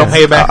back. If I don't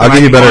pay you back, I'll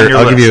give you better.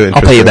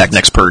 I'll pay you back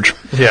next purge.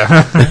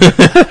 Yeah.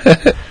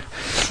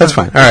 That's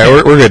fine. All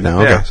right, we're good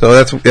now. Okay, so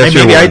that's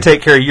maybe I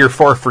take care of year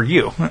 4 for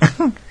you.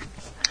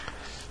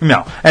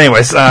 No.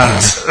 Anyways,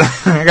 guys,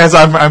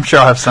 I'm sure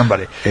I'll have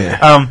somebody.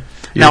 Yeah.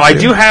 Now I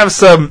do have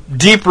some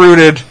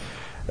deep-rooted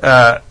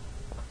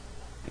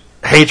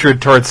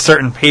hatred towards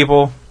certain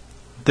people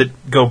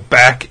that go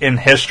back in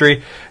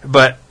history,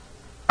 but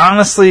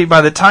honestly,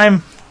 by the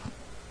time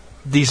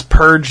these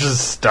purges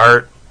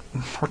start,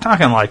 we're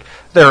talking like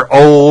they're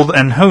old,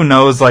 and who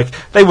knows, like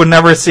they would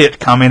never see it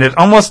coming. It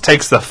almost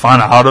takes the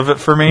fun out of it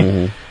for me.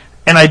 Mm-hmm.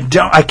 And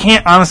I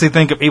can't honestly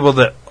think of people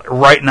that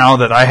right now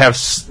that I have,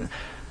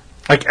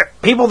 like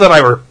people that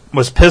I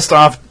was pissed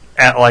off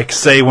at, like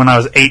say when I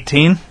was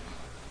 18.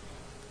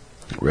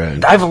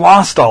 Right. I've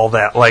lost all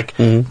that. Like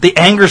the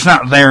anger's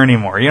not there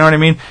anymore. You know what I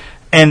mean?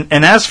 And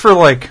as for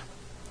like,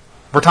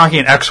 we're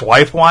talking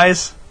ex-wife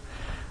wise,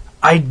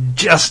 I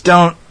just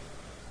don't.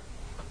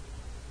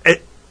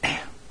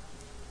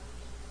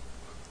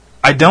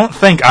 I don't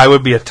think I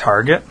would be a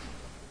target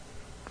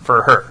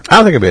for her. I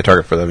don't think I'd be a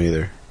target for them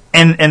either.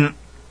 And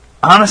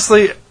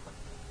honestly,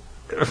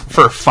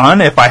 for fun,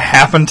 if I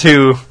happen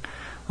to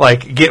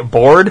like get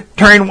bored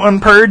during one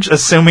purge,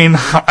 assuming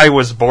I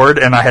was bored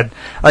and I had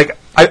like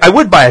I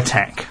would buy a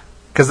tank,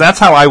 because that's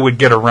how I would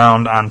get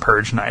around on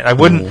purge night. I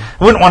wouldn't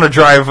want to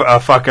drive a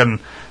fucking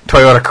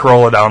Toyota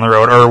Corolla down the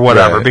road or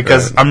whatever,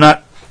 because I'm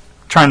not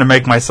trying to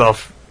make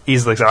myself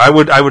easily. So I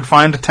would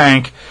find a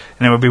tank,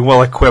 and it would be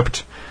well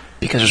equipped.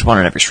 Because there's one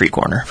in every street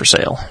corner for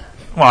sale.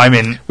 Well, I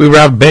mean, we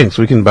rob banks.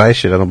 We can buy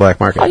shit on the black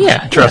market. Oh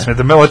yeah, trust me,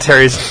 the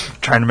military's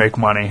trying to make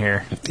money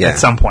here at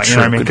some point. You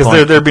know what I mean? True,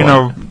 Because there'd be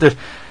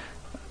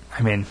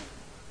good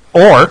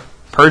or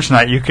Purge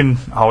Night, you can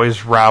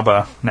always rob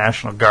a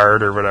National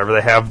Guard or whatever.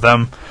 They have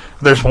them.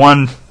 There's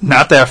one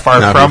not that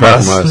far from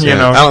us. You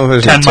know, I don't know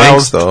if there's 10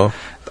 miles tanks, though.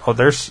 Oh,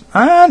 there's.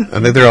 I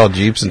think they're all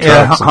Jeeps and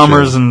trucks. Yeah,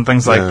 Hummers and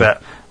things like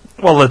that.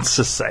 Well, let's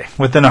just say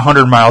within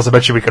 100 miles, I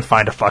bet you we could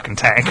find a fucking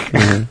tank.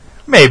 Mm-hmm.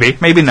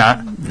 maybe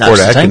not. Not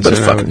just a tank, but a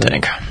fucking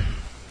tank.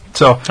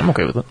 So I'm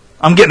okay with it.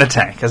 I'm getting a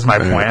tank. Is my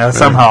point.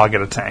 Somehow I'll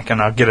get a tank,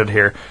 and I'll get it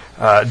here.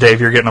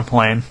 Dave, you're getting a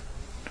plane.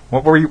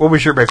 What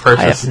was your big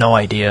purchase? I have no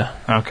idea.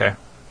 Okay,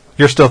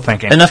 you're still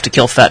thinking enough to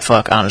kill fat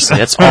fuck. Honestly,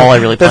 that's all I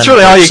really. That's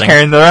really all you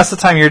carry. The rest of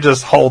the time, you're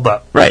just holed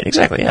up. Right.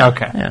 Exactly. Yeah.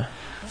 Okay. Yeah.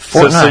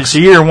 So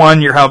year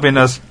one, you're helping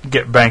us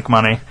get bank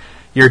money.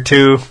 Year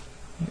two,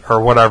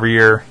 or whatever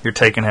year, you're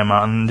taking him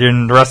out, and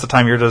then the rest of the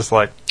time, you're just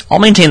like. I'll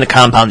maintain the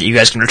compound that you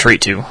guys can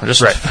retreat to. I'll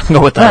just go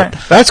with that.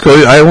 Right. That's cool.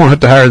 I won't have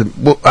to hire them.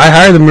 Well, I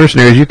hire the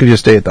mercenaries. You can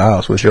just stay at the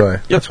house with Joy.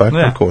 Yep. That's fine.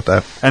 Yeah. I'm cool with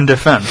that. And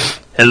defend.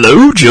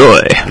 Hello,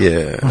 Joy.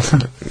 Yeah.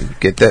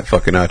 Get that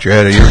fucking out your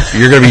head.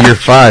 You're going to be year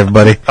 5,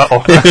 buddy.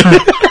 Uh-oh.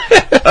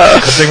 I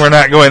think we're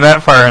not going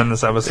that far in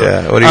this episode.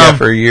 Yeah. What do you got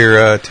for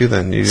year 2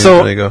 then? You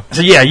go.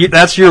 So yeah,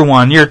 that's year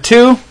 1. Year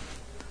 2,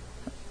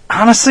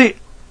 honestly,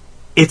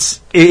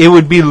 it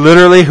would be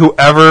literally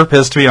whoever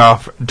pissed me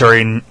off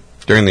during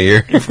the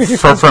year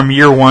from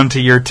year 1 to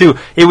year 2.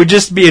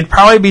 It'd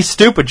probably be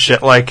stupid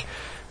shit like,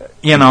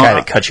 you know, guy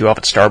that cut you off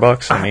at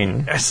Starbucks. I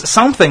mean,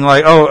 something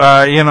like,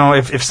 you know,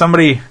 if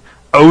somebody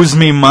owes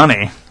me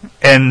money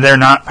and they're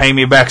not paying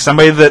me back,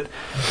 somebody that,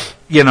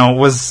 you know,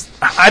 was,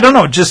 I don't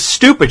know, just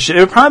stupid shit. It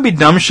would probably be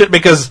dumb shit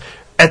because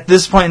at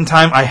this point in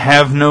time, I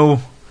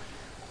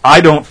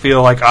don't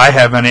feel like I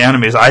have any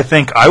enemies. I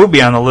think I would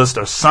be on the list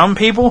of some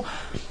people.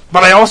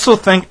 But I also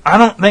think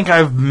I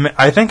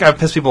think I've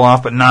pissed people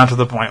off, but not to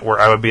the point where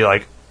I would be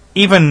like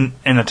even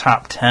in the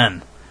top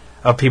 10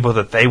 of people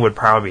that they would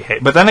probably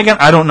hate. But then again,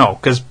 I don't know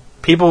because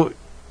people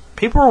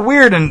are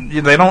weird and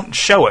they don't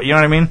show it. You know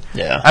what I mean?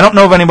 Yeah. I don't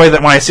know of anybody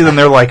that when I see them,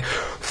 they're like,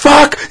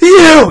 "Fuck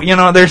you!" You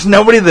know, there's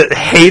nobody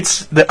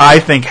that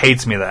I think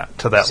hates me to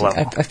that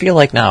level. I feel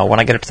like now when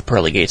I get up to the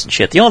pearly gates and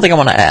shit, the only thing I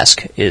want to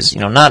ask is, you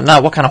know,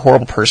 not what kind of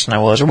horrible person I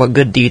was or what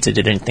good deeds I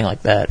did, anything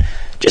like that.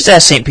 Just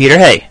ask St. Peter,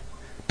 hey.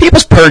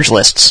 People's purge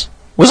lists.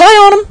 Was I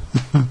on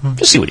them?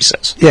 Just see what he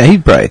says. Yeah,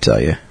 he'd probably tell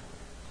you.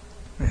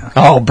 Yeah.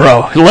 Oh,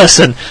 bro,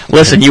 listen,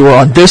 you were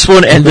on this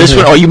one and this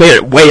one. Oh, you made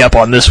it way up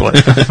on this one.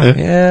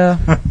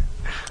 Yeah.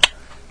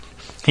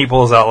 He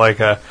pulls out like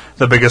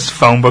the biggest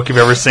phone book you've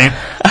ever seen.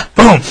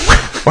 Boom.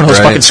 One of those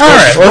fucking All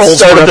right, let's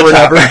start at the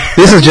top.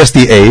 This is just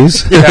the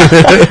A's.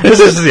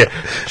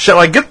 Shall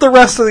I get the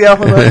rest of the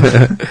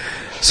alphabet?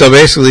 So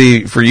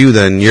basically, for you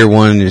then, year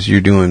 1 is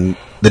you're doing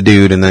the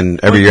dude, and then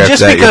every year after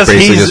that, you're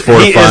basically just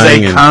fortifying.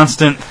 He is a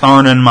constant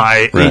thorn in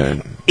my...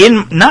 Right.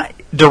 Not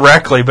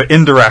directly, but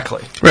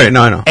indirectly. Right,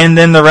 no, I know. And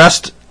then the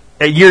rest,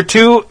 at year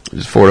 2...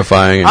 Just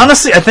fortifying.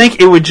 Honestly, I think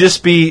it would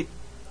just be...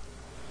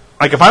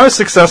 Like, if I was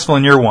successful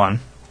in year 1,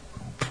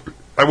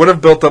 I would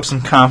have built up some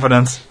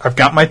confidence. I've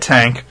got my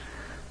tank.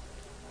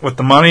 With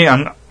the money,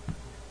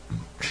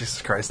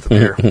 Jesus Christ, the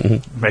beer.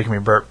 Making me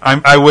burp.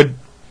 I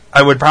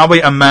would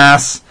probably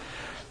amass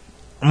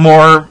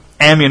more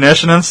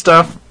ammunition and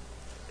stuff.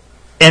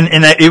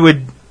 And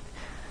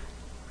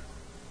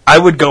I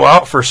would go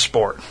out for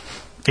sport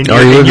in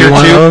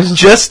year 2,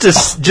 just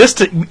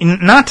to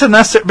not to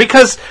necessarily,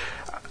 because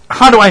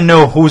how do I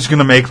know who's going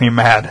to make me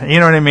mad? You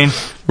know what I mean?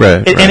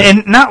 Right.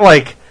 And not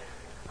like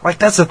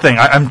that's the thing.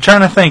 I'm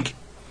trying to think.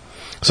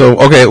 So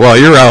okay, while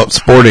you're out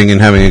sporting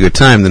and having a good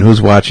time, then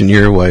who's watching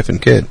your wife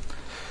and kids?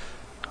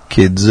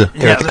 They're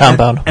at the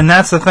compound. And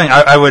that's the thing.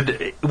 I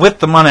would, with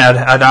the money,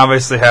 I'd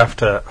obviously have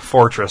to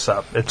fortress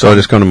up. So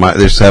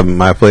just have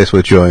my place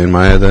with Joy and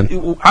Maya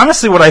then?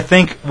 Honestly,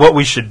 what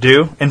we should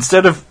do,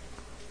 instead of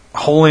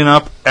holding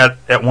up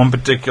at one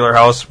particular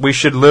house, we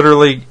should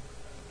literally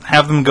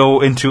have them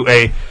go into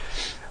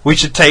we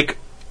should take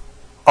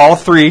all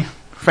 3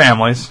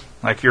 families,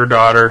 like your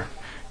daughter,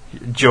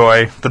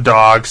 Joy, the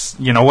dogs,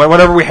 you know,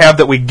 whatever we have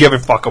that we give a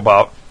fuck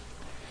about.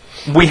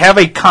 We have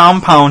a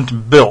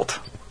compound built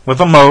with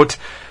a moat,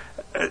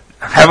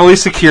 heavily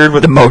secured.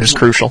 With the moat is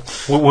crucial.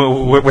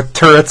 With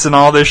turrets and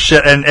all this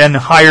shit, and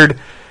hired,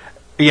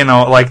 you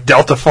know, like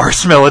Delta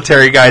Force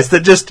military guys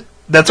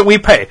that's what we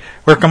pay.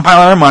 We're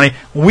compiling our money.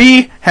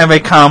 We have a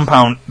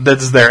compound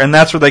that's there, and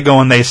that's where they go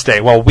and they stay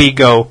while we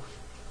go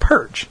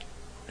purge,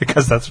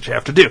 because that's what you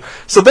have to do.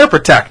 So they're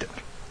protected.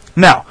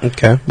 Now,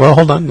 okay. Well,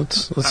 hold on.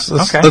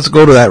 Let's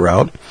go to that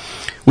route.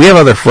 We have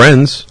other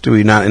friends. Do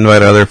we not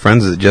invite other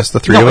friends? Is it just the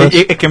 3 of us?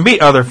 It can be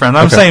other friends.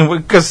 I'm saying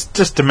because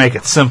just to make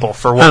it simple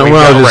for what we do.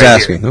 I was just right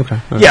asking. Here. Okay.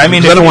 Yeah, I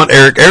mean, I don't want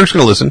Eric. Eric's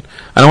going to listen.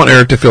 I don't want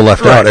Eric to feel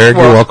left out. Eric,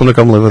 you're welcome to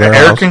come live with our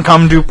house. Eric can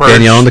come do purge.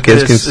 Danielle and the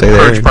kids can stay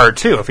there. Purge part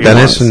 2 if you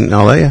Dennis want. And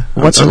all that. Yeah.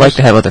 What's it like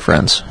to have other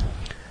friends?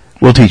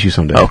 We'll teach you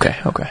someday. Okay.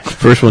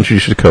 First, we'll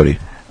introduce you to Cody.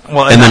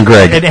 Well, and then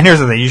Greg. And here's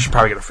the thing: you should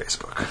probably get a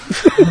Facebook.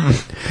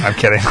 I'm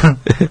kidding.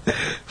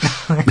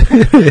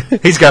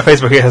 He's got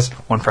Facebook. He has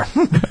one friend.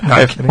 No,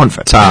 I'm kidding. One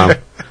friend. Tom.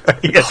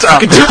 Yeah,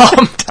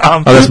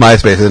 Tom. Oh, that's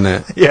MySpace, isn't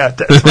it? Yeah,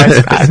 that's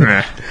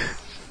MySpace.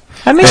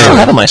 I may still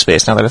have a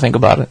MySpace now that I think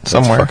about it.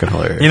 Somewhere. That's fucking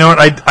hilarious. You know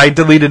what? I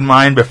deleted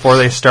mine before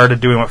they started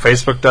doing what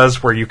Facebook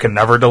does, where you can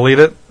never delete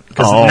it.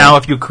 Because now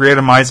if you create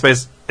a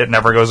MySpace, it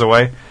never goes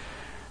away.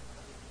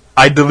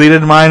 I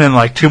deleted mine, and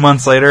like 2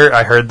 months later,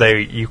 I heard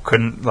you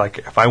couldn't, like,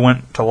 if I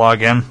went to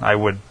log in, I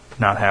would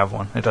not have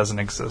one. It doesn't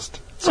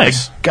exist. So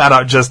Nice. I got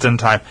out just in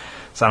time,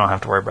 so I don't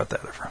have to worry about that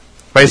ever.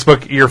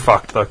 Facebook, you're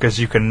fucked, though, because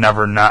you can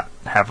never not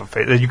have a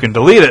Facebook. You can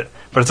delete it,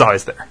 but it's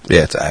always there.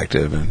 Yeah, it's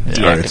active. And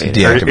Deactivated. or it's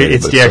deactivated.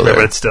 It's but deactivated,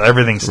 but it's still,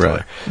 everything's still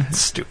Right. there. It's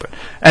stupid.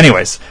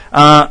 Anyways,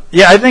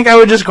 yeah, I think I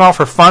would just go out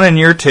for fun in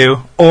year 2,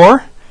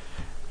 or,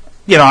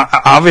 you know,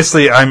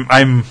 obviously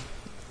I'm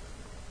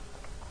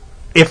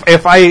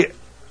if I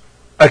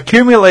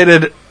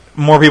accumulated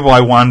more people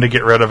I wanted to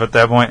get rid of at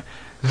that point,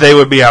 they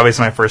would be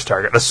obviously my first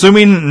target.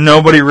 Assuming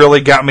nobody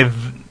really got me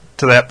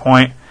to that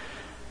point,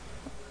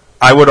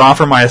 I would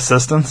offer my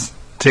assistance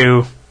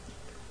to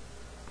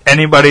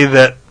anybody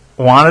that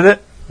wanted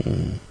it,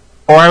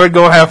 or I would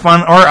go have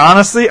fun, or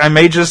honestly, I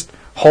may just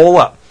hole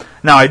up.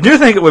 Now, I do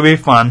think it would be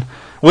fun,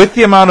 with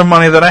the amount of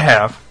money that I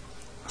have,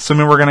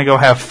 assuming we're going to go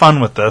have fun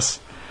with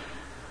this,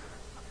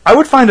 I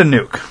would find a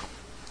nuke.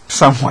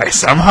 Some way,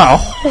 somehow.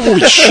 Holy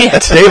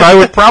shit. Dave, I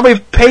would probably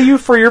pay you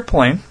for your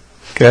plane.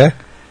 Okay.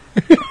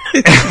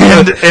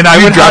 and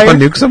I would drop hire, a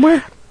nuke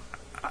somewhere?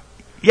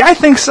 Yeah, I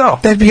think so.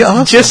 That'd be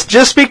awesome.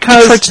 Just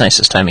because... Detroit's nice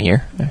this time of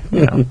year.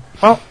 You know.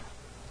 Well,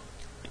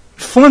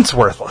 Flint's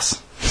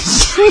worthless.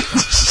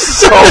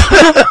 So,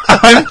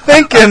 I'm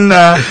thinking...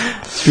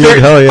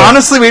 hell yeah.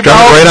 Honestly, we drop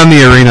it right on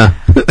the arena.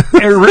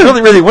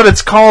 Really, what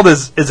it's called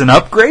is an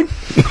upgrade.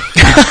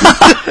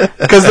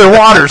 Because their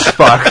water's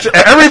fucked.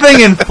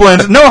 Everything in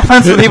Flint... No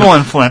offense to people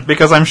in Flint,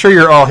 because I'm sure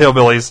you're all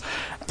hillbillies.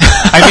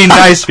 I mean,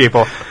 nice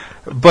people.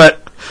 But...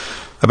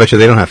 I bet you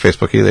they don't have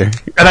Facebook either.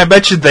 And I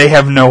bet you they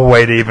have no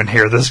way to even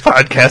hear this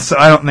podcast, so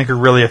I don't think we're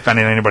really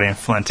offending anybody in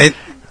Flint.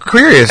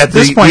 Curious, at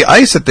this point, the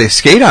ice that they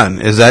skate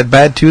on, is that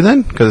bad too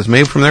then? Because it's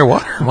made from their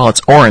water. Well,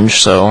 it's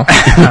orange, so...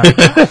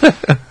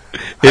 It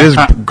is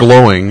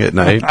glowing at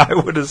night. I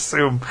would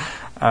assume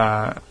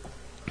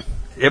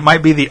it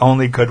might be the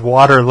only good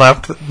water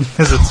left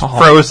because it's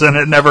frozen.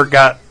 It never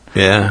got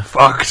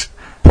fucked.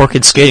 Poor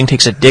kid skating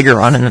takes a digger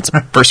on, and it's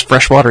the first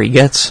fresh water he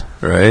gets.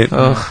 Right.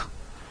 Ugh.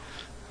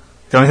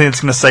 The only thing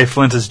that's going to say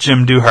Flint is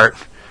Jim Duhart.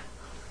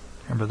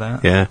 Remember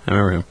that? Yeah, I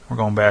remember him. We're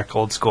going back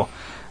old school.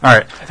 All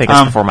right. I think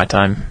it's before my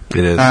time.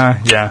 It is.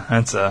 Yeah,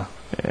 that's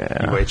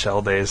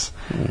UHL days.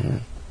 Mm-hmm.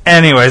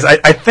 Anyways,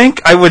 I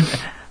think I would...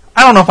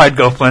 I don't know if I'd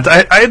go Flint.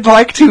 I'd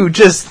like to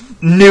just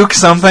nuke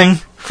something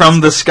from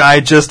the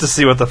sky just to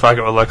see what the fuck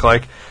it would look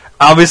like.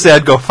 Obviously,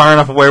 I'd go far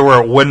enough away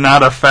where it would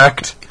not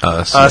affect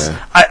us.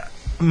 Yeah.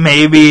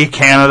 Maybe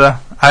Canada.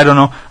 I don't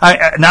know.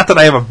 Not that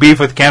I have a beef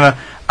with Canada.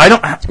 I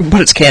don't.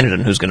 But it's Canada,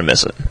 and who's going to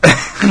miss it?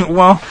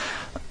 Well,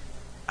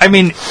 I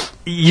mean,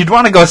 you'd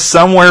want to go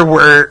somewhere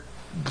where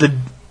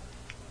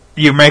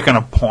you're making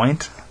a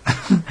point.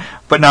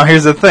 But now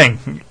here's the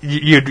thing: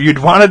 you'd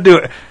want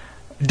to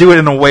do it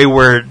in a way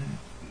where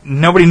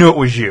nobody knew it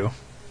was you.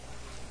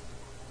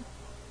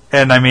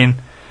 And I mean,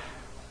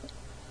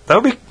 that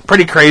would be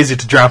pretty crazy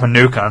to drop a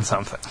nuke on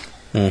something.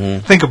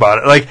 Mm-hmm. Think about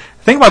it. Like,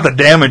 think about the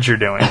damage you're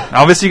doing.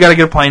 Obviously, you got to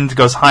get a plane that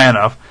goes high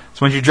enough.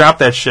 So when you drop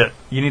that shit,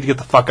 you need to get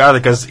the fuck out of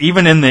it, because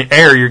even in the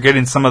air, you're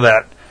getting some of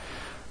that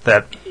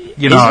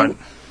you know.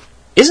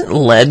 Isn't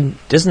lead?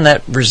 Doesn't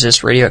that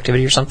resist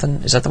radioactivity or something?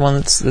 Is that the one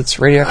that's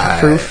radioactive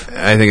proof?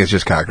 I think it's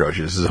just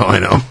cockroaches. Is all I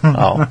know.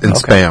 Oh, and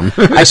spam.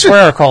 I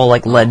swear I recall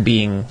like lead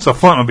being. So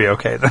Flint would be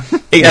okay then.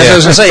 I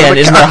was going to say, and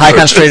isn't there high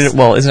concentration?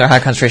 Well, isn't there a high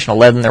concentration of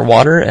lead in their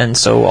water, and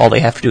so all they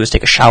have to do is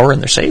take a shower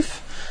and they're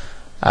safe?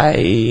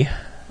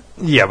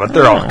 Yeah, but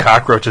they're all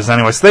cockroaches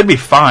anyway, so they'd be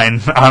fine.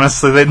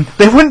 Honestly,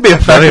 they wouldn't be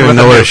affected. I don't even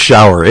know what a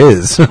shower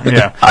is.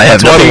 Yeah, I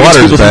have no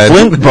water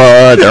Flint,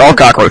 but they're all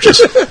cockroaches.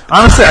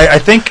 Honestly, I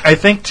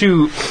think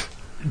to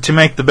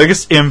make the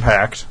biggest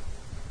impact,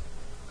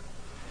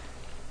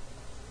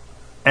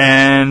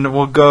 and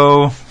we'll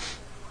go.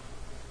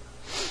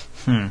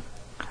 I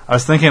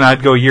was thinking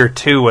I'd go year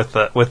 2 with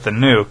the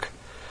nuke.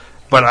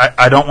 But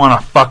I don't want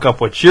to fuck up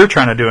what you're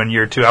trying to do in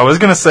year 2. I was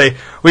going to say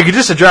we could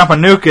just drop a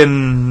nuke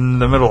in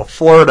the middle of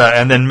Florida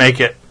and then make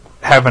it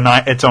have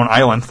its own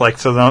island, like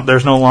so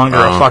there's no longer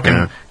a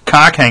fucking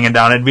cock hanging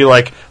down. It'd be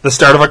like the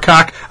start of a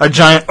cock, a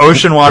giant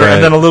ocean water,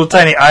 and then a little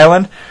tiny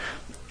island.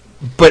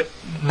 But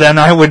then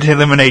I would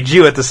eliminate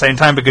you at the same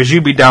time because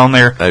you'd be down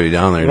there. I'd be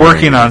down there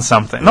working on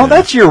something. No,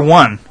 that's year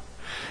 1.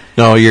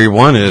 No, year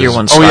 1 is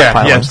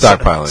stockpiling.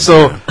 Stockpiling.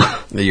 So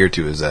the year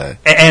 2 is that.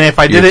 And if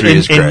I did it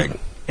in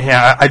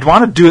yeah, I'd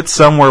want to do it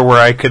somewhere where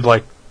I could,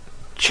 like,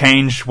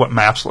 change what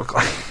maps look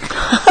like.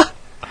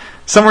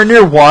 Somewhere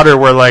near water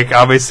where, like,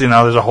 obviously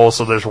now there's a hole,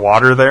 so there's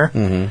water there.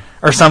 Mm-hmm.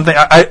 Or something.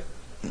 It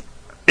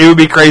would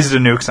be crazy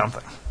to nuke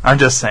something. I'm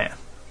just saying.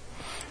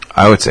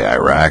 I would say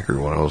Iraq or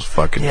one of those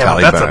fucking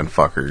Taliban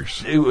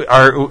fuckers.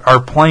 Our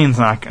plane's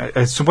not...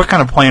 So what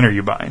kind of plane are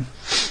you buying?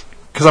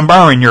 Because I'm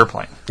borrowing your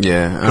plane.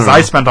 Yeah. Because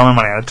I spent all my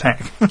money on a tank.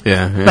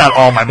 Yeah. Not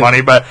all my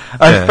money, but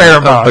a fair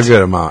amount. A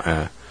good amount,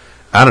 yeah.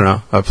 I don't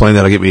know. A plane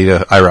that'll get me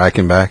to Iraq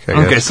and back, I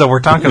guess. Okay, so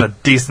we're talking a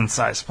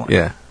decent-sized plane.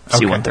 Yeah. Okay.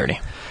 C-130.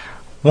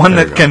 One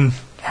that can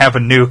have a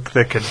nuke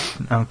that could...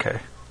 Okay.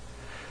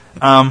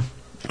 And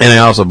I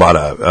also bought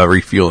a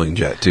refueling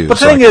jet, too. The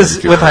thing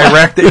is, with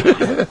Iraq,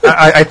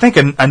 I think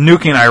a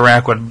nuking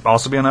Iraq would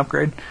also be an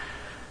upgrade.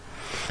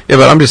 Yeah,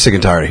 but I'm just sick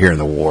and tired of hearing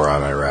the war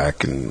on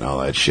Iraq and all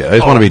that shit. I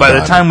just want to be by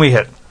done. the time we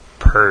hit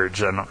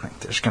Purge, I don't think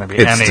there's going to be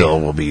any... It still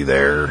will be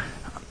there.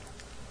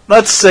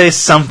 Let's say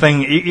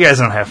something... You guys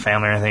don't have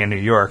family or anything in New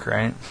York,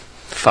 right?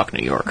 Fuck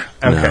New York.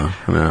 Okay.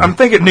 No. I'm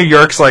thinking New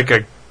York's like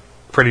a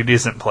pretty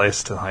decent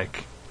place to,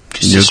 like...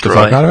 Just destroy.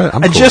 The fuck out of it?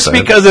 I'm cool just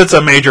with because it's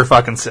a major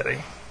fucking city.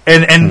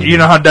 And you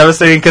know how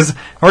devastating... Because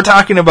we're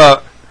talking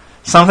about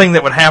something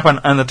that would happen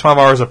in the 12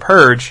 hours of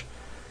Purge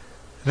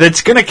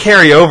that's going to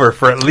carry over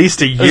for at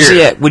least a year. So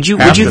yeah, would you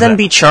then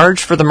be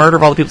charged for the murder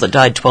of all the people that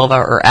died 12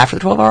 hour or after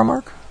the 12-hour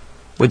mark?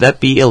 Would that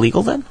be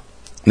illegal then?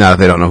 No, if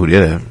they don't know who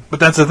did it. But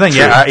that's the thing.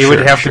 It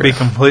would have to be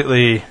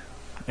completely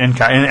and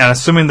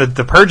assuming that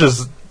the Purge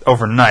is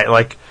overnight.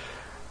 Like,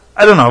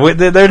 I don't know.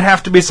 There'd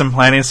have to be some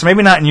planning. So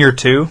maybe not in year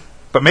 2,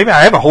 but maybe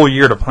I have a whole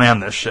year to plan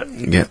this shit.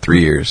 Yeah, 3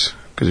 years.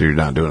 Because you're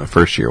not doing it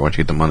first year. Once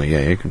you get the money,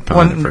 you can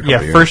plan it for a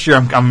couple years. First year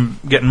I'm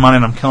getting money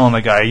and I'm killing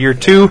the guy. Year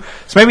 2,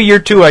 so maybe year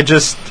 2 I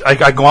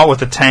go out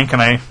with a tank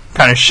and I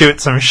kind of shoot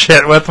some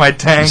shit with my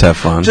tank. Just have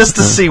fun. Just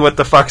to see what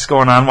the fuck's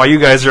going on while you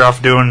guys are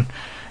off doing,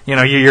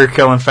 you're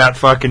killing fat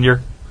fuck and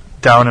you're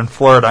down in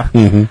Florida.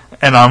 Mm-hmm.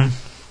 And I'm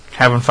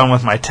having fun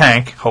with my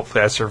tank.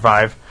 Hopefully I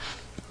survive.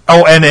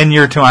 Oh, and in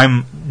year 2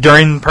 I'm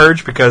during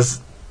Purge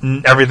because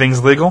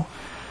everything's legal.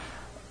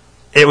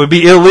 It would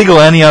be illegal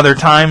any other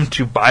time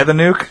to buy the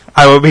nuke.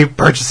 I would be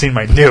purchasing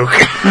my nuke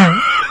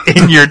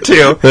in year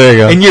 2. There you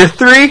go. In year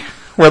 3,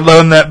 we're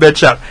loading that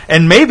bitch up.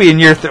 And maybe in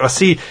year 3,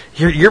 see,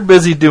 you're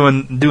busy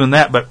doing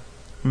that, but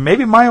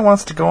maybe Maya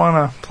wants to go on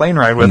a plane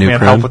ride with me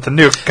and help with the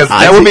nuke, because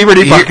that would be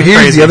pretty fucking crazy.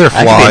 Here's the other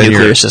flaw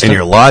in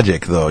your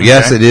logic, though. Okay.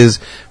 Yes, it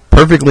is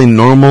perfectly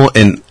normal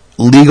and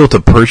legal to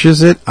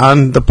purchase it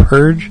on the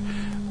Purge,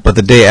 but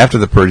the day after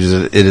the Purge,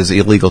 it is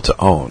illegal to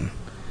own.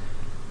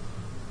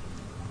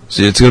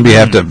 So it's going to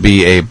have to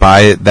be a buy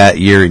it that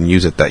year and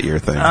use it that year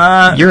thing.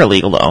 You're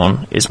illegal to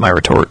own, is my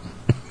retort.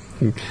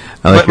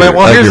 I like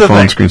your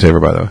phone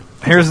screensaver, by the way.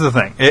 Here's the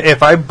thing.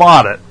 If I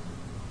bought it,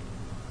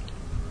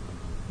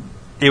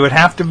 it would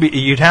have to be,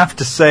 it would have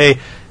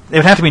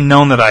to be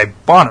known that I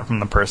bought it from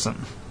the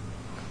person.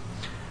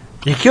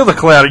 You kill the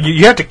collateral,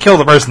 you have to kill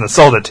the person that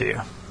sold it to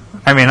you.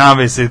 I mean,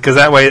 obviously, because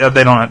that way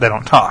they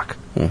don't talk.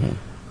 Mm-hmm.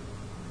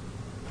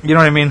 You know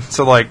what I mean?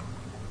 So, like,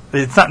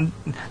 it's not.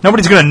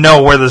 Nobody's going to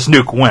know where this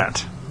nuke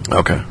went.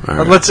 Okay, all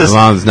right. Let's just, as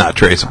long as it's not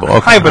traceable. Okay,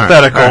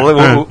 hypothetical.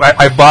 all right.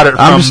 I bought it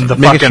from the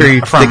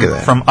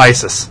fucking from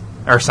ISIS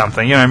or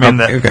something. You know what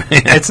I mean? Okay.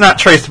 It's not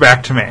traced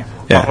back to me.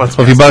 Yeah. Well, if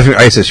you bought it from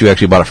ISIS, you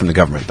actually bought it from the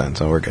government then,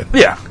 so we're good.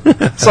 Yeah.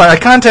 So I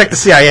contact the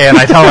CIA and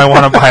I tell them I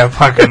want to buy a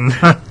fucking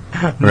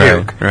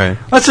nuke. Right.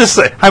 Let's just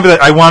say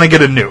I want to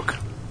get a nuke,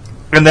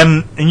 and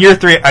then in year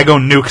 3 I go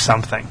nuke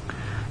something.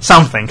 So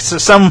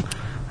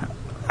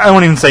I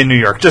won't even say New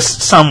York,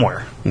 just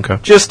somewhere. Okay.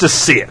 Just to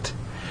see it,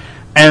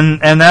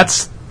 and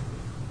that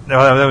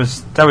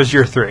was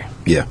year 3.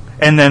 Yeah.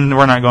 And then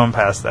we're not going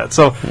past that.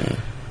 So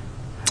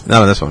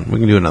not on this one. We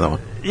can do another one.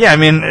 Yeah, I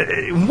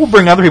mean, we'll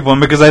bring other people in,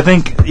 because I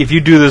think if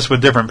you do this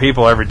with different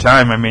people every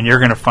time, I mean, you're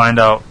going to find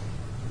out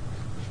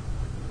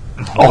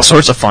all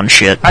sorts of fun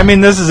shit. I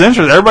mean, this is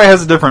interesting. Everybody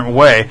has a different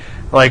way.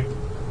 Like,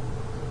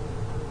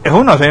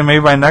 who knows? Maybe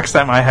by next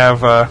time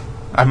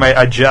I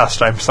might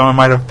adjust. Someone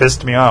might have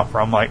pissed me off,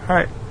 where I'm like, all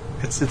right,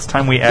 it's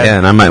time we add. Yeah,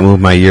 and I might move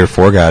my year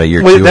 4 guy to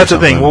year 2. That's the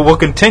thing. We'll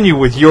continue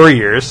with your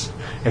years.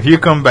 If you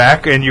come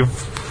back and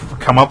you've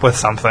come up with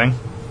something,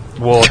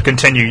 we'll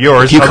continue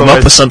yours. If you come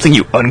up with something,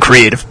 you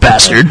uncreative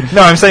bastard.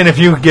 No, I'm saying if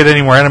you get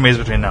any more enemies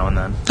between now and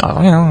then.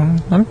 Oh, you know,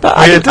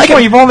 at this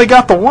point, you've only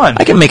got the one.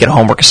 I can make it a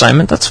homework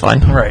assignment. That's fine.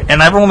 Right,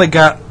 and I've only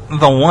got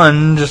the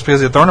one just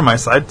because you're thrown on my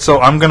side.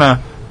 So I'm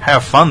gonna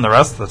have fun the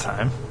rest of the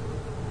time.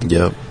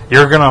 Yep.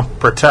 You're gonna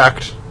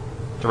protect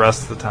the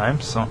rest of the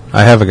time. So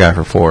I have a guy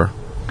for 4.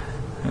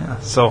 Yeah.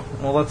 So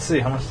let's see.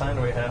 How much time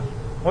do we have?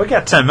 Well, we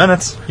got 10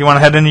 minutes. You want to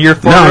head into year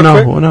 4?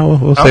 No.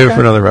 We'll save it for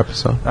another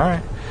episode. All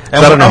right.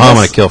 I don't know how I'm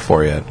going to kill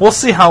 4 yet. We'll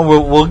see how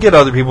we'll get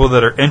other people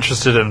that are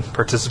interested in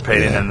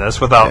participating in this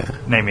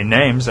without naming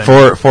names.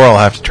 4 I'll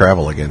have to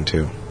travel again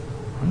too.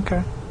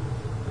 Okay.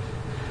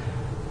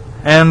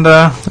 And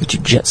you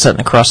jet setting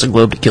across the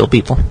globe to kill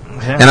people.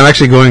 Yeah. And I'm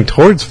actually going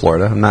towards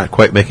Florida. I'm not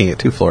quite making it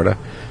to Florida.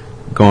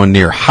 Going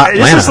near Hotlanta.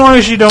 Just as long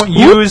as you don't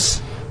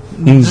use.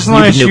 Just as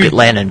long as you nuke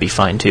Atlanta and be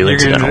fine too.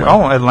 Incidentally.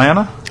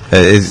 Atlanta.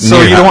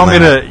 So you don't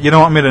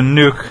want me to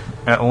nuke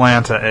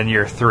Atlanta in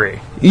year 3.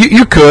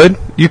 You could.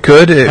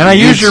 And I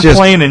use your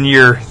plane in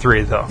year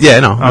 3 though. Yeah,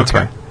 no, that's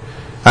fine.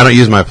 I don't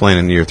use my plane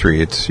in year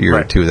 3. It's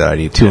year 2 that I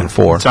need 2 and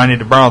 4. So I need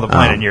to borrow the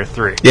plane in year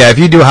 3. Yeah, if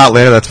you do hot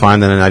later, that's fine.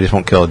 Then I just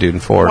won't kill a dude in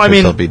 4 because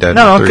he'll be dead.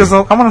 No, because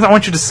I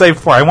want you to save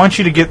 4. I want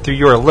you to get through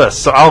your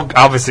list. So I'll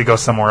obviously go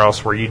somewhere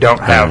else where you don't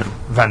have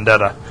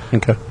Vendetta.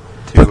 Okay.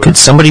 But could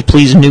somebody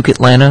please nuke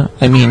Atlanta?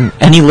 I mean,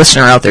 any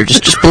listener out there,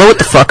 just blow it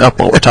the fuck up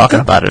while we're talking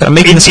about it. I'm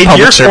making this a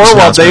public service year 4, while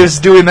announcement. Dave's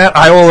doing that,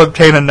 I will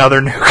obtain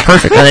another nuke.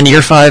 Perfect. And then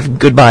year 5,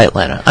 goodbye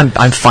Atlanta.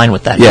 I'm fine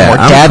with that. Yeah, no more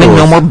dabbing,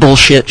 no more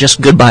bullshit.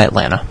 Just goodbye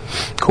Atlanta.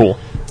 Cool.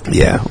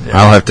 Yeah,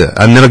 I'll have to,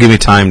 and that'll give me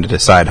time to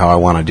decide how I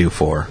want to do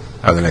 4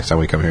 the next time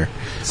we come here.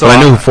 So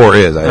I know who 4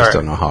 is. I just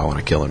don't know how I want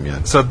to kill him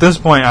yet. So at this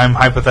point, I'm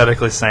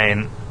hypothetically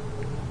saying,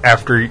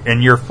 after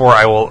in year 4,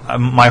 I will.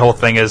 My whole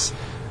thing is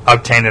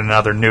obtaining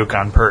another nuke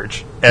on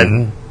Purge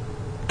and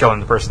killing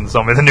the person that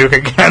sold me the nuke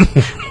again,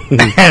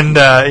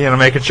 and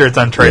making sure it's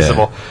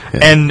untraceable,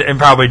 and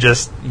probably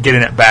just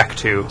getting it back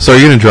to. So are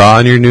you gonna draw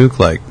on your nuke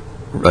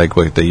like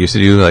what they used to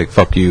do, like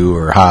fuck you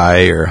or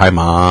hi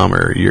mom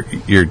or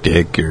your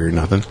dick or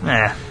nothing?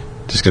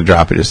 Just gonna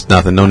drop it, just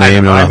nothing, no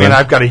name, no nothing. I mean,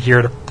 I've got a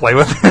year to play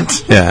with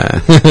it. Yeah,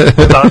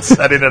 without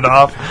setting it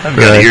off. I've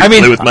got a year to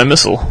play with my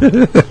missile.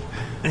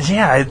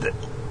 Yeah,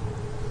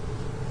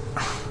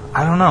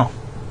 I don't know.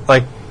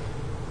 Like,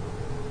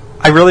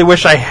 I really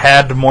wish I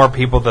had more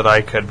people that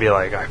I could be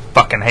like, I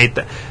fucking hate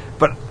that.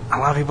 But a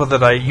lot of people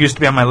that I used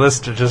to be on my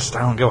list I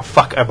don't give a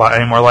fuck about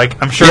anymore.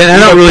 Like, I'm sure I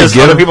don't really piss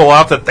other people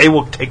off that they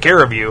will take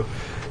care of you.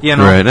 You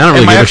know, right? I don't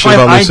really give a shit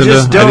about Lucinda.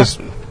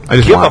 I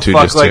just want to.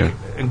 Just like,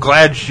 I'm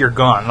glad you're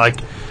gone. Like,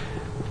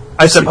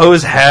 I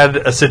suppose had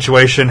a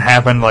situation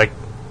happen like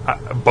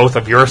both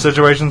of your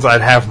situations,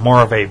 I'd have more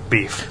of a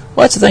beef.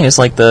 Well, that's the thing. It's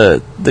like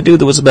the dude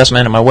that was the best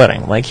man at my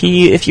wedding. Like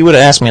if you would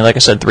have asked me, like I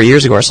said, 3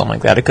 years ago or something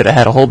like that, I could have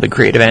had a whole big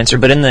creative answer.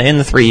 But in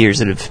the 3 years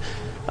that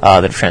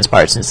have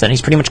transpired since then,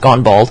 he's pretty much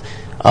gone bald.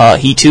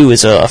 He too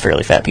is a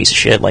fairly fat piece of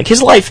shit. Like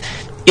his life,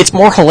 it's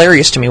more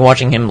hilarious to me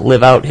watching him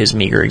live out his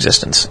meager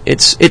existence.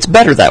 It's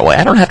better that way.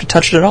 I don't have to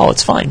touch it at all.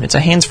 It's fine. It's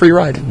a hands-free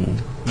ride.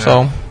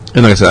 So.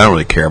 And like I said, I don't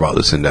really care about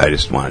Lucinda. I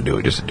just want to do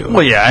it just to do it.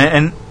 Well, yeah,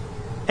 and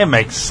it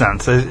makes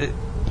sense.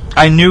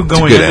 I knew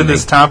going into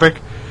this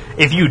topic,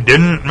 if you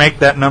didn't make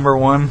that number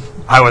 1,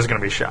 I was going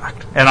to be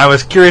shocked. And I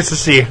was curious to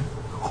see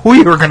who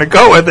you were going to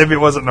go with if it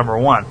wasn't number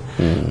 1.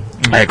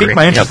 I agree. Piqued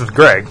my interest with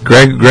Greg.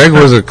 Greg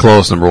was a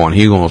close number 1.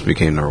 He almost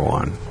became number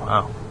 1.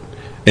 Wow.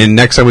 And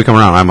next time we come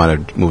around, I might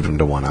have moved him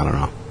to 1. I don't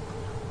know.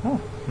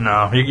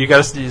 No, you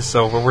got to.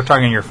 So we're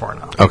talking year 4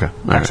 now. Okay.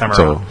 Next time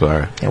around. So all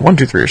right. Yeah, 1,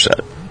 2, 3 are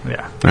set.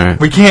 Yeah. All right.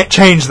 We can't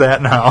change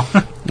that now.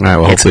 All right.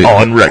 Well, it's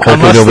on record.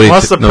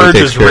 Unless the purge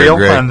is real,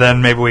 and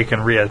then maybe we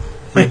can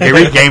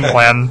re-game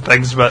plan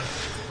things. But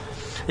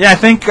yeah, I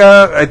think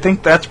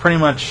that's pretty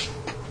much.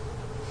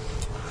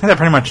 That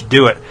pretty much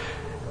do it.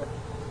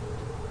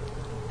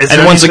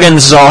 And once again,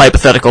 this is all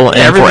hypothetical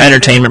and for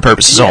entertainment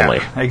purposes only.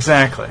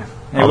 Exactly.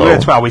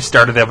 That's why we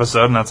started the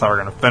episode, and that's how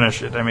we're going to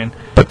finish it. I mean,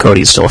 but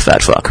Cody's still a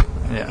fat fuck.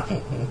 Yeah.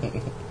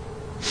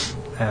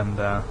 And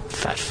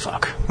fat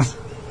fuck.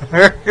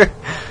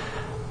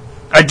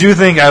 I do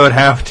think I would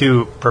have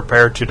to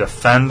prepare to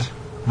defend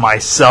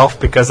myself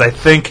because I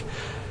think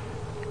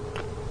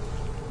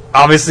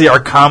obviously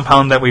our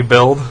compound that we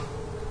build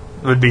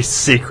would be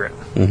secret.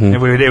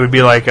 It would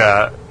be like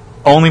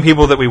only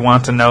people that we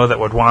want to know that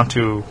would want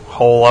to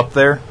hole up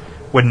there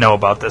would know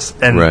about this.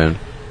 And right.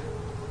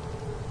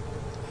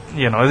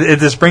 You know,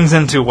 this brings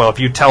into, well, if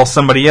you tell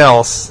somebody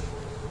else,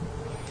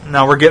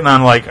 now we're getting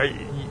on like,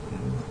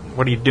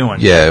 what are you doing?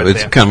 Yeah,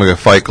 it's kind of like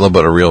a fight club,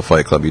 but a real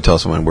fight club. You tell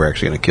someone we're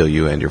actually going to kill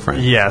you and your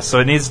friend. Yeah,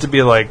 so it needs to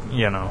be like,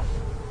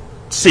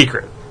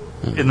 secret.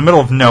 In the middle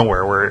of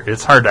nowhere where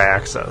it's hard to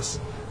access.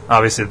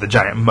 Obviously the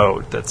giant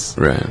moat that's,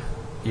 right.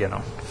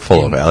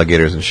 Full of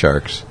alligators and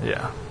sharks.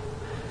 Yeah.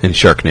 And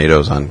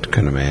Sharknadoes on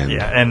Command.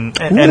 Yeah, and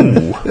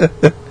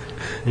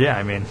yeah,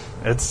 I mean,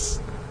 it's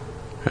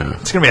going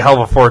to be a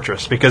hell of a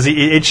fortress because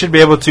it should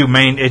be able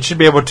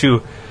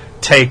to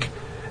take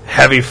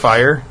heavy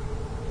fire,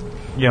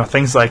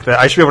 things like that.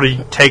 I should be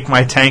able to take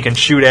my tank and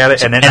shoot at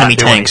it and it enemy not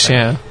do tanks.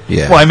 anything.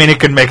 Yeah. Well, I mean, it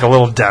could make a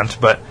little dent,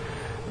 but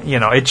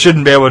it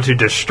shouldn't be able to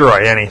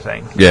destroy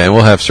anything. Yeah, and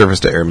we'll have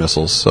surface-to-air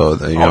missiles, so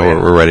that,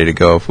 we're ready to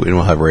go.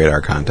 We'll have radar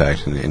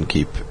contact and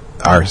keep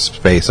our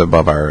space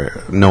above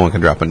our. No one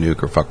can drop a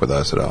nuke or fuck with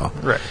us at all.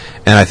 Right.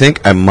 And I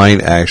think I might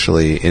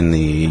actually, in the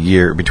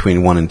year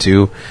between 1 and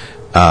 2,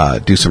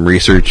 do some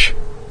research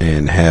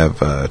and have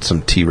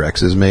some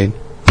T-Rexes made.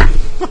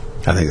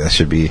 I think that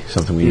should be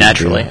something we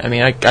naturally. Need to do. I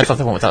mean, I thought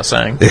that went without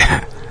saying.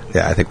 Yeah,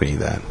 I think we need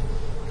that.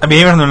 I mean,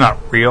 even if they're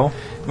not real,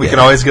 we could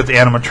always get the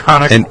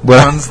animatronic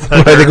ones.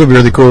 What I think would be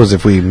really cool is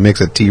if we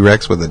mix a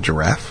T-Rex with a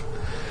giraffe.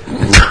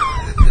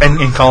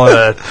 and call it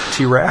a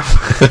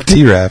T-Raff. A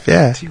T-Raff,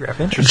 yeah. T-Raff,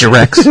 interesting.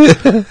 T-Rex.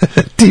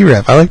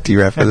 T-Raff. I like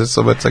T-Raff because it's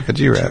so much like a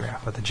giraffe.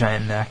 T-Raff with a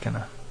giant neck and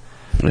a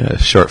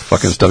short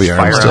fucking stubby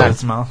arms. Fire out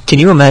its mouth. Can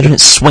you imagine it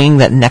swinging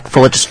that neck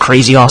full of just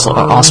crazy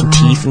awesome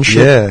teeth and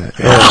shit?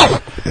 Yeah.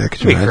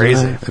 Could you be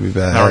crazy. That'd be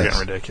bad. Now we're getting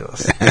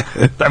ridiculous.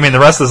 I mean, the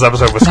rest of this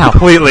episode was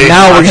completely.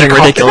 Now we're getting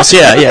ridiculous.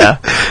 Yeah.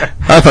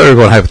 I thought we were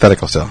going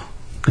hypothetical still.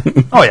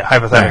 Oh yeah,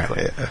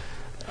 hypothetically.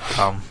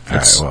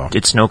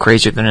 It's no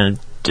crazier than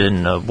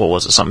what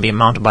was it? Something being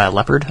mounted by a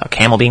leopard? A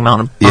camel being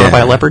mounted by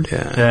a leopard?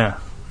 Yeah.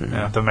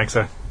 That makes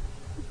a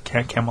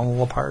camel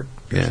leopard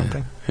or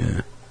something.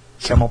 Yeah.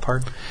 Camel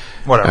part.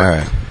 Whatever. All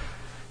right.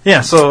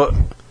 Yeah. So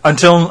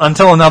until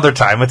another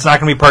time, it's not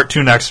going to be part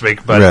 2 next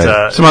week,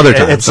 but some other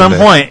time. At some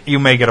point, you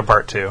may get a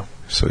part 2.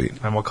 Sweet.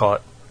 And we'll call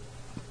it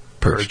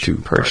Purge 2.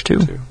 Purge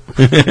 2.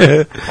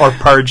 or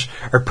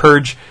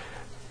Purge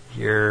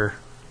year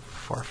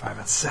 4, 5,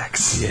 and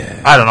 6.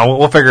 Yeah. I don't know.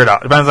 We'll figure it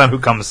out. Depends on who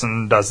comes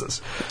and does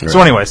this. Right.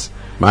 So, anyways,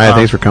 Maya,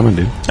 thanks for coming,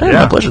 dude.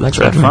 Yeah, my pleasure. Thanks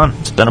for having fun. me.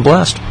 It's been a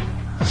blast.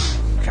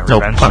 No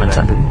pun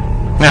intended.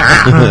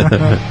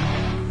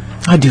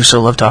 I do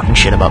so love talking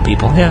shit about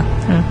people.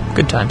 Yeah,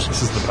 good times.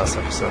 This is the best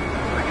episode.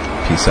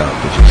 Peace out,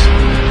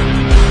 bitches.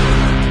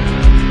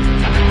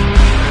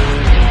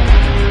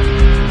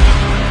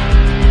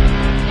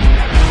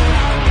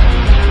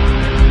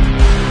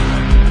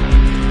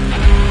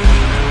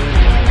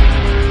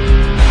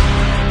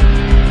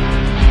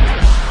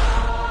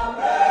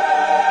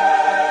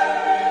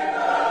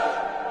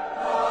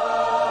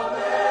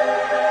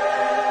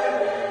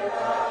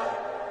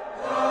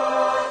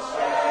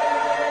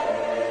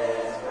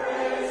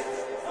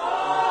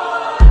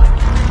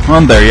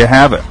 Well, there you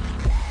have it.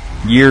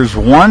 Years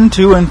 1,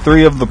 2, and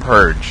 3 of The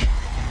Purge.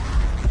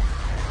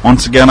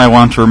 Once again, I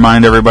want to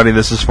remind everybody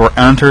this is for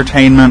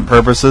entertainment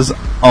purposes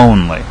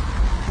only.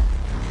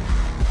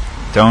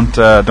 Don't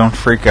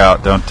freak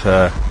out. Don't.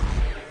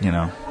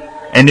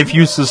 And if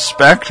you're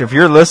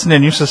listening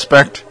and you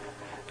suspect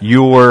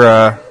you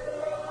were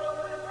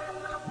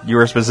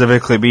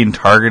specifically being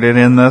targeted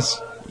in this,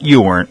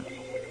 you weren't,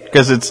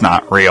 because it's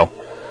not real.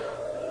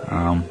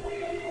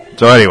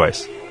 So,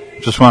 anyways.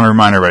 Just want to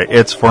remind everybody,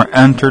 it's for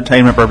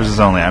entertainment purposes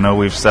only. I know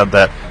we've said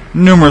that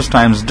numerous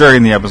times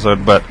during the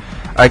episode, but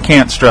I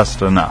can't stress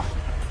it enough.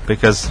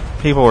 Because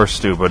people are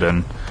stupid,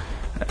 and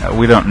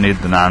we don't need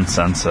the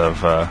nonsense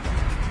of,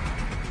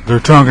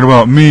 they're talking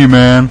about me,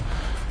 man.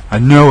 I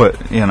know it,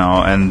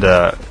 and,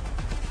 not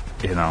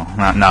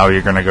now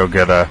you're going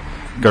to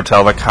go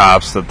tell the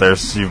cops that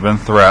you've been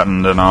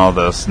threatened and all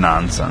this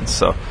nonsense.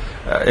 So,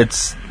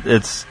 it's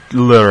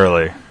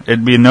literally...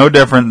 It'd be no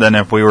different than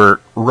if we were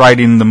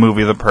writing the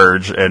movie The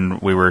Purge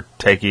and we were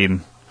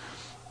taking,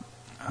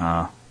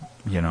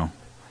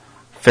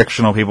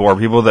 fictional people or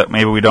people that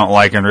maybe we don't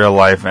like in real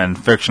life and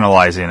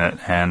fictionalizing it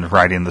and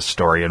writing the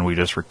story, and we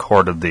just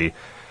recorded the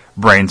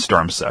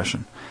brainstorm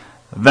session.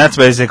 That's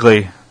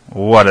basically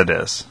what it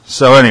is.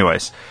 So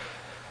anyways,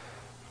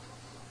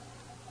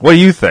 what do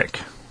you think?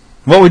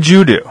 What would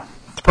you do?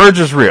 The Purge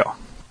is real.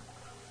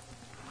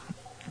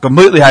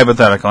 Completely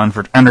hypothetical and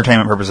for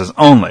entertainment purposes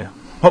only.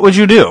 What would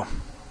you do?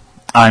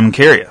 I'm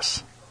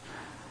curious.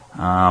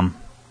 I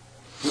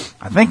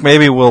think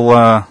maybe we'll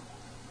have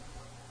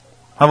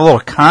a little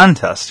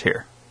contest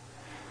here.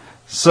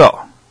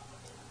 So,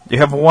 you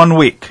have 1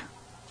 week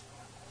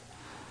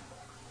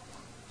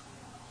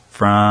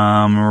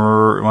from,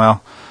 I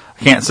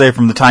can't say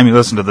from the time you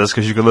listen to this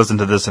because you could listen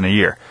to this in a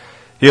year.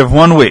 You have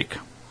 1 week.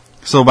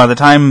 So by the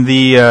time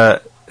the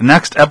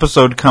next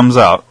episode comes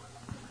out,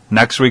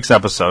 next week's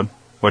episode,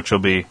 which will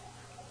be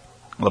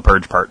The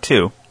Purge Part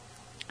 2,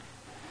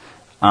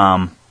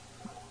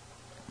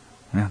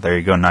 there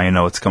you go. Now you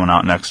know what's coming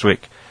out next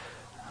week.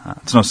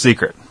 It's no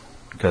secret,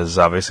 because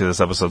obviously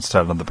this episode's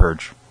titled The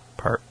Purge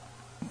Part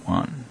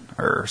 1,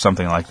 or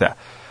something like that.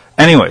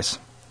 Anyways,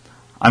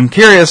 I'm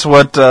curious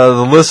what the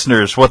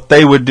listeners, what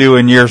they would do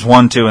in years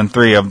 1, 2, and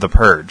 3 of The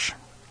Purge.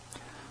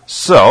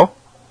 So,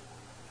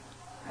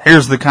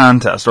 here's the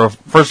contest. Or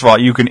first of all,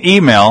 you can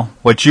email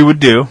what you would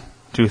do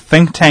to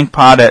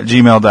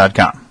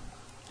thinktankpod@gmail.com.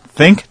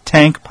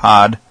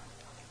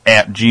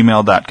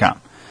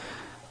 thinktankpod@gmail.com.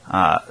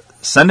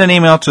 Send an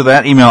email to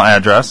that email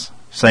address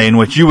saying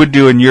what you would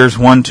do in years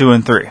 1, 2,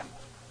 and 3.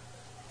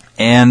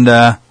 And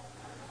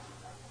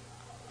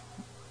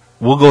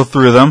we'll go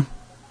through them,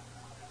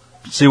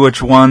 see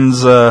which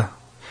ones,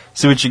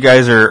 see what you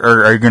guys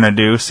are going to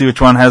do, see which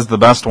one has the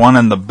best one,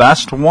 and the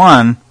best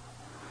one,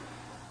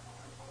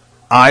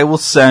 I will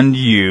send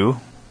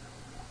you.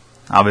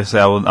 Obviously,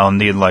 I'll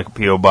need like a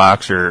P.O.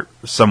 box or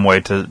some way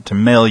to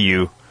mail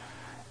you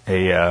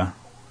a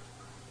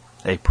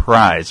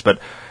prize. But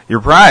your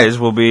prize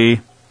will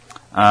be,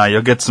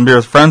 you'll get some Beer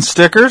with Friends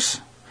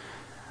stickers.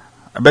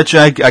 I bet you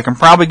I can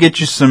probably get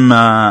you some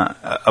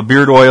a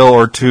beard oil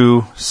or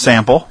two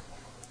sample,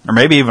 or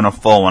maybe even a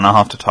full one. I'll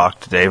have to talk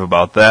to Dave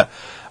about that.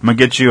 I'm gonna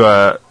get you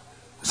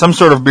some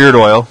sort of beard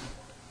oil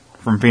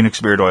from Phoenix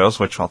Beard Oils,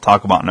 which I'll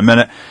talk about in a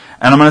minute,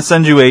 and I'm gonna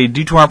send you a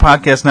D2R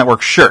Podcast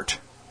Network shirt.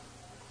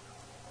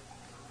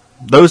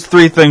 Those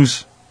 3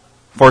 things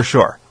for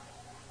sure.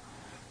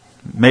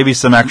 Maybe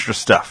some extra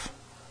stuff.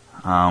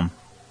 Some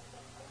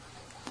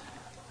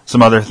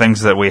other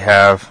things that we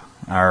have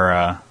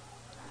are,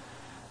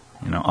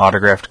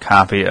 autographed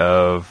copy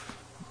of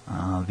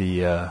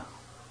the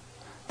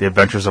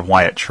Adventures of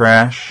Wyatt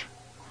Trash.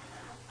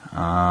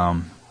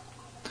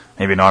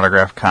 Maybe an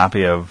autographed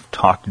copy of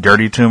Talk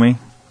Dirty to Me,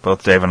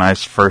 both Dave and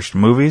I's first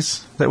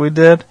movies that we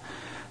did.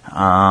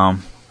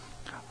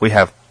 We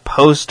have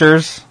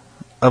posters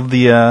of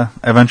the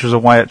Adventures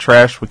of Wyatt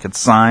Trash we could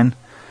sign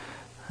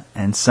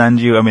and send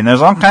you. I mean,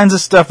 there's all kinds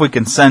of stuff we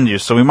can send you,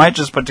 so we might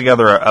just put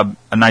together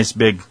a nice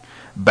big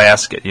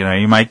basket. You know,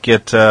 you might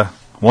get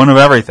one of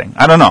everything.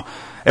 I don't know.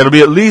 It'll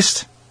be at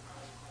least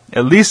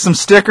some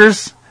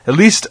stickers, at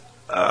least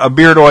a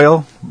beard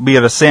oil, be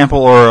it a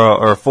sample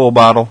or a full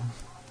bottle,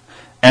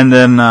 and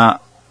then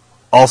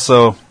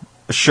also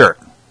a shirt,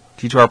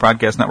 D2R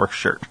Podcast Network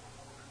shirt,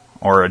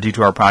 or a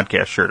D2R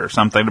Podcast shirt or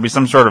something. It'll be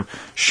some sort of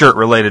shirt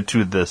related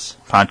to this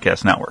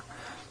podcast network.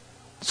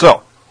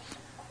 So,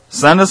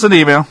 send us an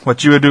email,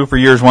 what you would do for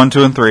years 1,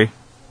 2, and 3,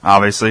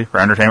 obviously, for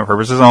entertainment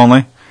purposes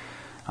only,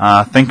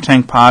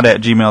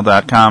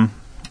 thinktankpod@gmail.com,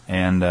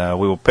 and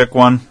we will pick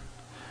one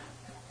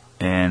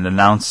and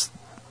announce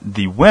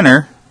the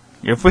winner,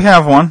 if we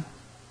have one,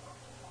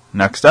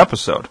 next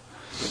episode.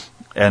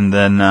 And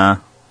then,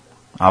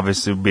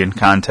 obviously, we'll be in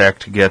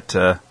contact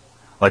to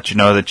let you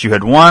know that you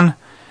had won,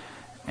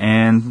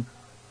 and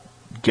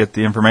get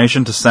the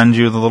information to send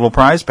you the little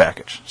prize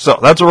package. So,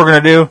 that's what we're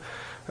going to do.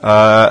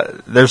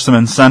 There's some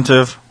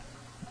incentive,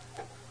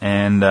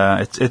 and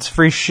it's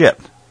free shit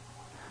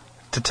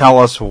to tell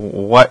us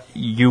what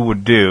you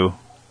would do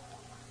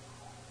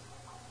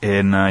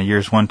in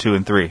years 1, 2,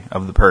 and 3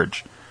 of The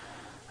Purge.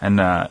 And,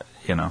 try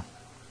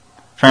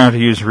not to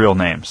use real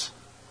names.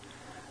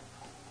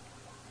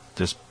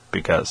 Just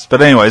because.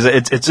 But anyways,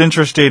 it's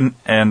interesting,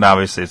 and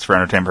obviously it's for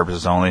entertainment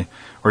purposes only.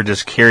 We're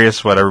just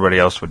curious what everybody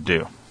else would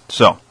do.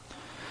 So,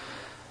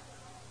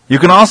 you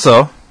can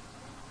also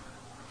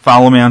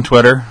follow me on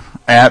Twitter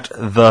at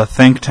the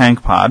Think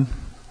Tank Pod.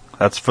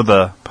 That's for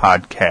the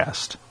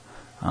podcast.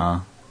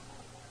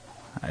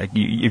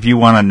 If you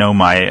want to know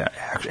my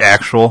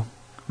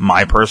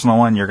my personal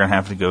one, you're going to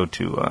have to go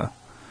to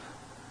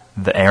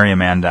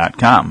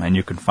theareaman.com, and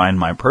you can find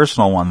my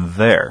personal one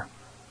there.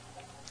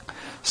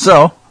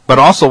 So, but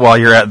also while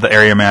you're at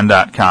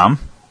theareaman.com,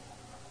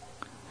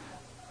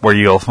 where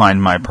you'll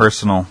find my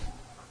personal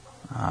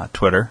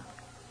Twitter,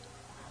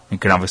 you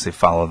can obviously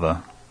follow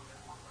the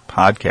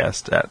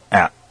podcast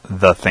at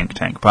the Think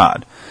Tank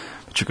Pod.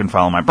 But you can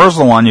follow my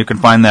personal one. You can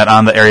find that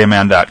on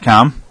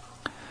theareaman.com.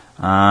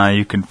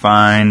 You can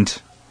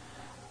find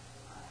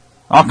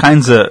all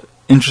kinds of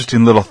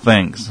interesting little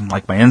things,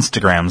 like my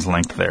Instagram's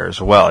linked there as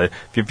well.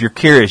 If you're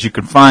curious, you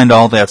can find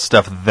all that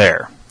stuff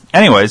there.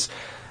 Anyways,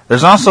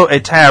 there's also a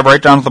tab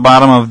right down at the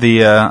bottom of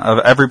the of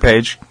every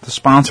page, the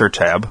sponsor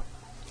tab.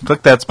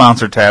 Click that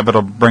sponsor tab.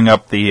 It'll bring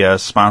up the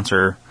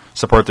sponsor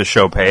support the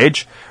show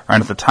page.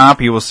 Right at the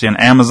top, you will see an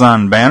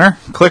Amazon banner.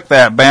 Click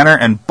that banner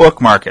and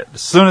bookmark it.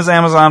 As soon as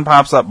Amazon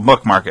pops up,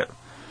 bookmark it.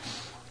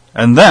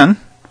 And then,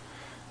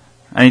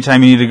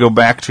 anytime you need to go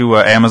back to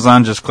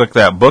Amazon, just click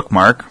that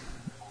bookmark,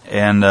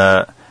 and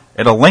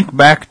it'll link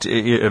back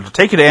it'll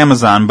take you to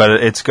Amazon, but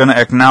it's going to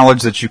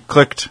acknowledge that you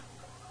clicked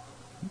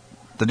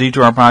the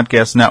D2R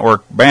Podcast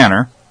Network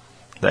banner,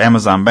 the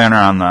Amazon banner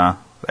on the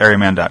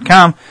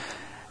areaman.com,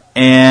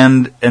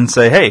 and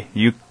say, hey,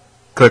 you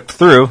clicked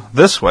through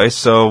this way,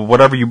 so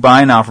whatever you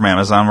buy now from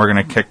Amazon, we're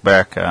going to kick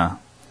back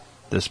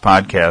this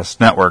podcast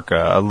network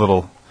a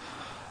little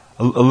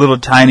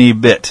tiny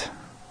bit,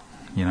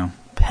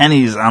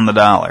 pennies on the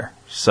dollar.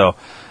 So,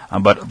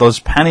 but those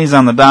pennies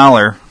on the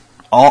dollar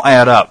all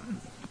add up.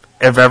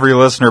 If every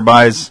listener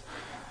buys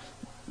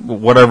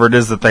whatever it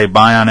is that they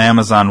buy on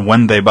Amazon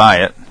when they buy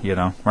it,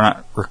 we're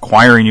not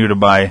requiring you to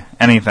buy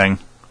anything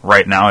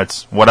right now.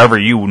 It's whatever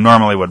you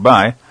normally would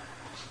buy.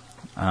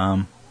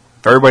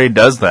 If everybody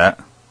does that,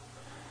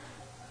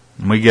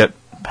 we get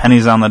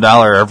pennies on the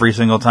dollar every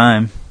single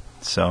time.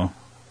 So,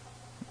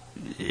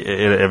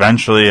 it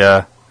eventually,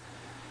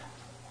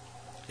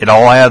 it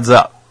all adds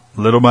up,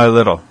 little by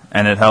little,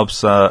 and it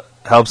helps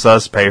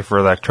us pay for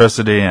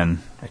electricity and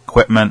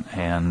equipment,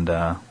 and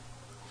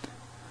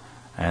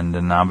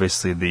then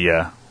obviously the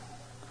what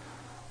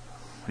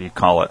do you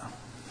call it?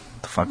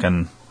 The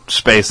fucking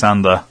space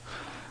on the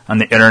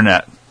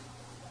internet.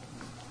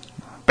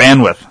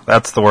 Bandwidth.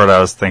 That's the word I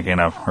was thinking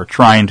of, or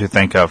trying to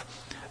think of.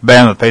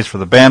 Bandwidth pays for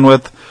the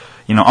bandwidth,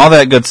 all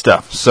that good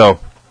stuff. So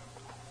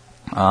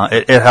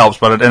it helps,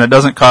 but it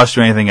doesn't cost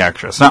you anything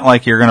extra. It's not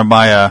like you're going to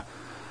buy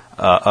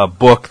a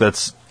book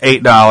that's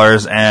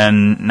 $8,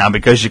 and now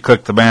because you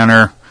clicked the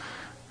banner,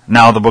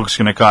 now the book's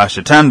going to cost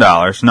you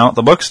 $10. No,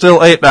 the book's still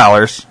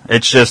 $8.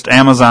 It's just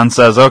Amazon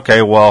says,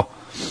 okay, well,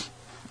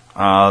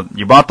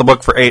 you bought the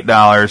book for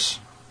 $8.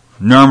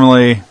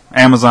 Normally,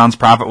 Amazon's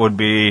profit would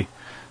be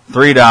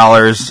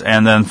 $3,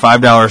 and then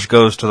 $5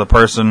 goes to the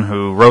person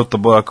who wrote the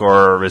book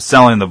or is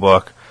selling the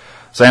book.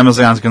 So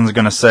Amazon's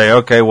going to say,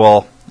 okay,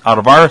 well, out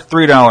of our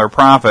 $3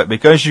 profit,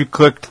 because you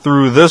clicked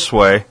through this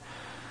way,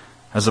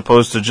 as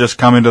opposed to just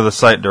coming to the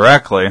site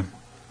directly,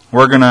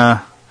 we're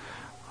gonna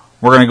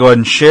go ahead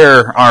and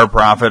share our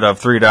profit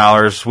of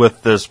 $3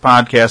 with this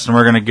podcast, and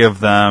we're gonna give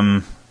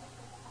them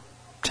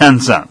 10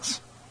 cents.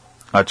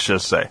 Let's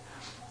just say,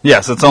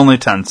 yes, it's only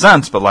 10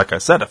 cents, but like I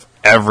said, if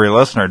every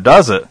listener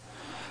does it,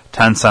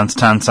 10 cents,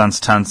 10 cents,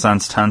 10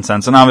 cents, 10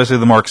 cents, and obviously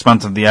the more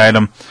expensive the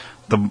item,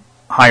 the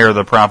higher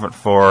the profit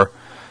for,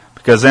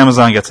 because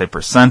Amazon gets a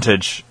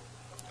percentage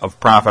of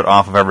profit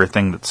off of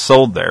everything that's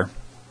sold there.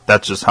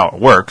 That's just how it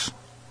works.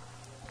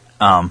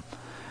 And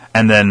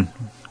then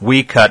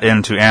we cut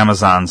into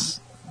Amazon's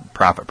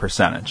profit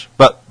percentage.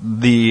 But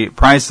the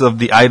price of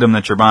the item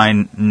that you're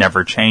buying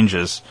never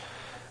changes.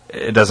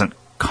 It doesn't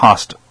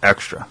cost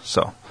extra.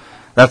 So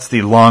that's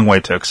the long way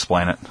to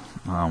explain it.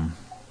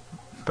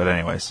 But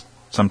anyways,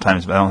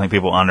 sometimes I don't think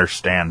people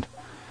understand.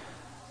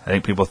 I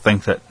think people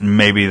think that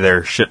maybe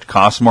their shit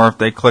costs more if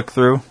they click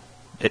through.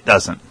 It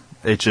doesn't.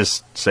 It's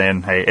just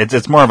saying, hey,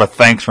 it's more of a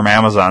thanks from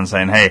Amazon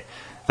saying, hey,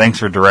 thanks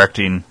for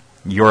directing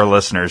your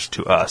listeners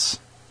to us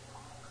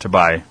to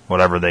buy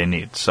whatever they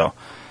need. So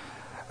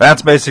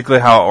that's basically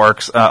how it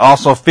works.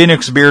 Also,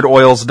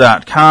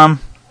 PhoenixBeardOils.com.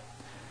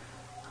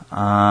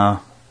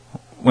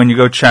 When you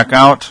go check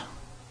out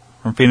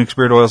from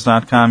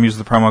PhoenixBeardOils.com, use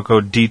the promo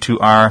code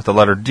D2R, the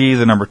letter D,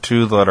 the number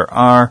 2, the letter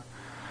R.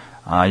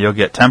 You'll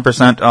get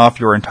 10% off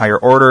your entire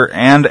order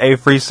and a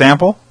free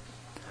sample.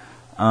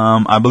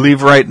 I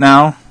believe right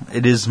now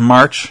it is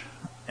March,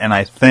 and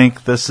I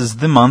think this is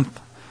the month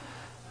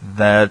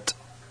that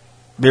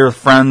Beer with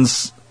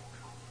Friends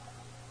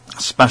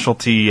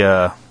specialty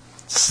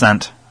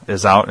scent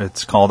is out.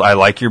 It's called I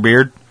Like Your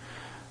Beard.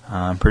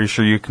 I'm pretty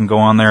sure you can go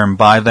on there and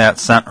buy that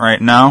scent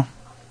right now.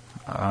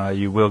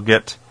 You will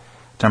get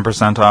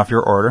 10% off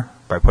your order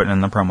by putting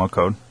in the promo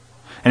code.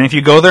 And if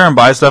you go there and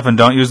buy stuff and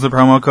don't use the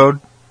promo code,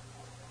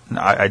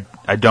 I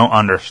don't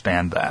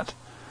understand that.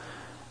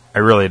 I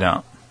really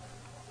don't.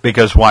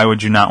 Because why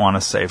would you not want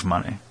to save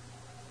money?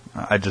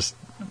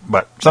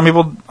 But some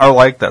people are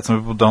like that. Some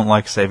people don't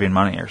like saving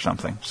money or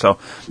something. So,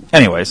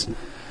 anyways, with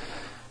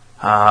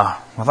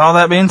all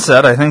that being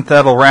said, I think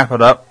that'll wrap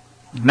it up.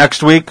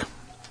 Next week,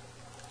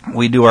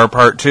 we do our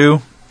part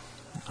 2.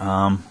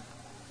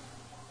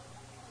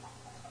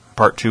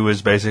 Part 2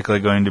 is basically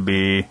going to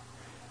be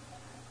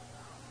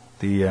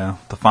the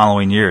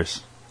following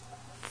years,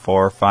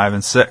 4, 5,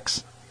 and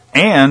 6,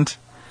 and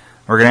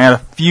we're going to add a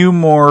few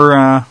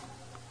more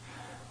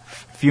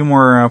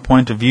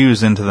point of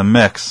views into the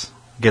mix.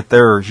 Get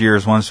their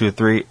years 1, 2,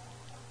 3,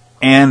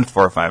 and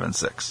 4, 5, and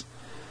 6.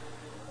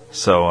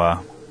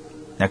 So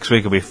next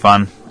week will be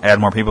fun. Add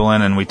more people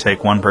in, and we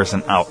take one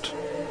person out.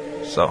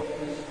 So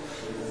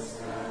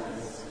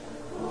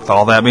with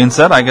all that being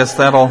said, I guess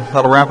that'll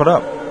wrap it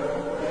up.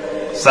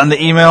 Send the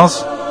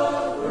emails,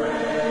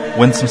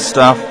 win some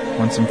stuff,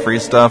 win some free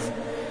stuff,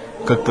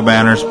 click the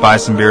banners, buy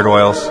some beard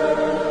oils,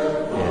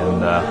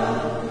 and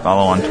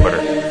follow on Twitter.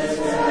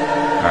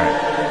 All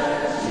right.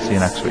 See you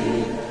next week.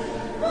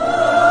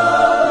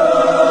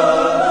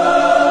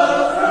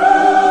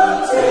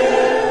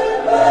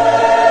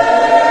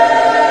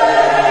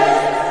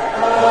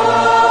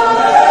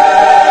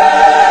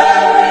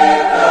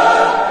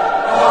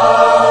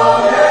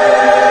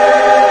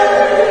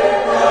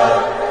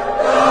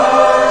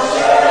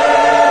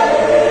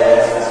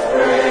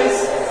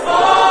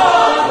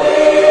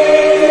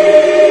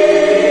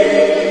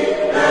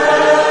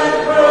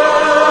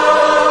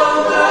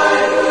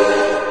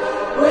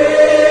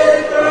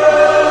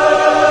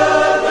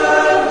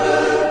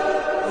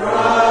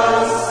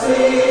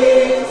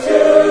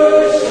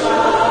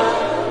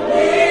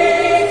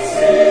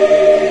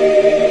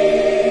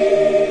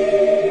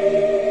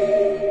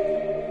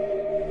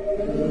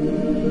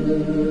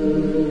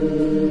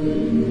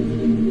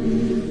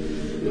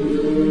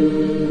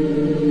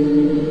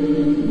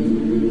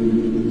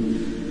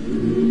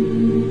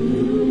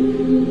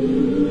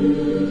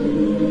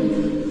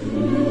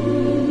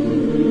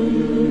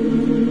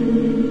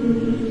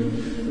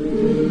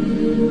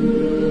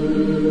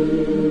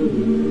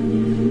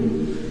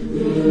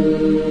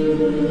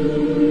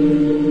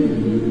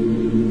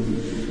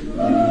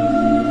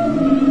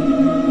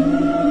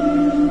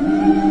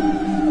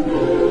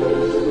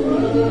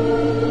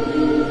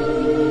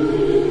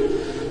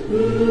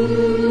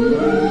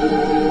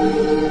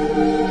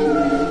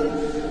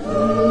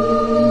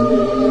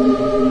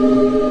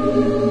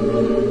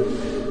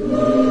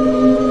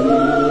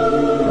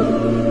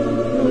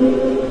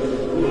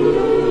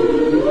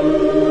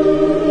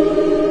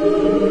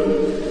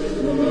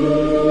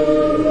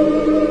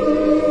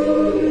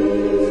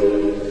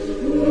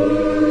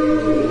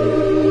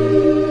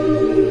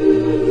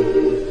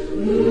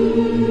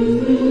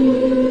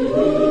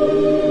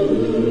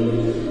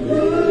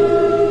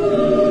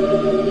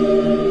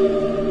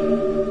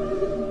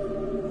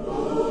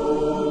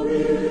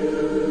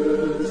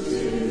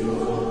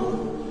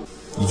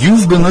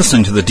 You've been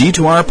listening to the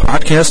D2R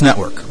Podcast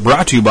Network,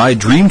 brought to you by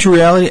Dream to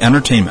Reality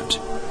Entertainment.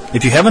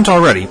 If you haven't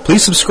already,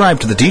 please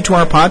subscribe to the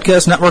D2R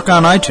Podcast Network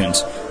on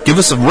iTunes, give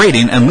us a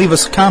rating, and leave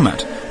us a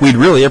comment. We'd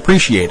really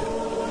appreciate it.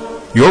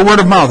 Your word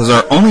of mouth is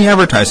our only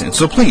advertising,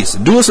 so please,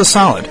 do us a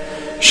solid.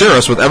 Share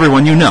us with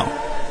everyone you know.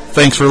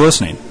 Thanks for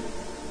listening.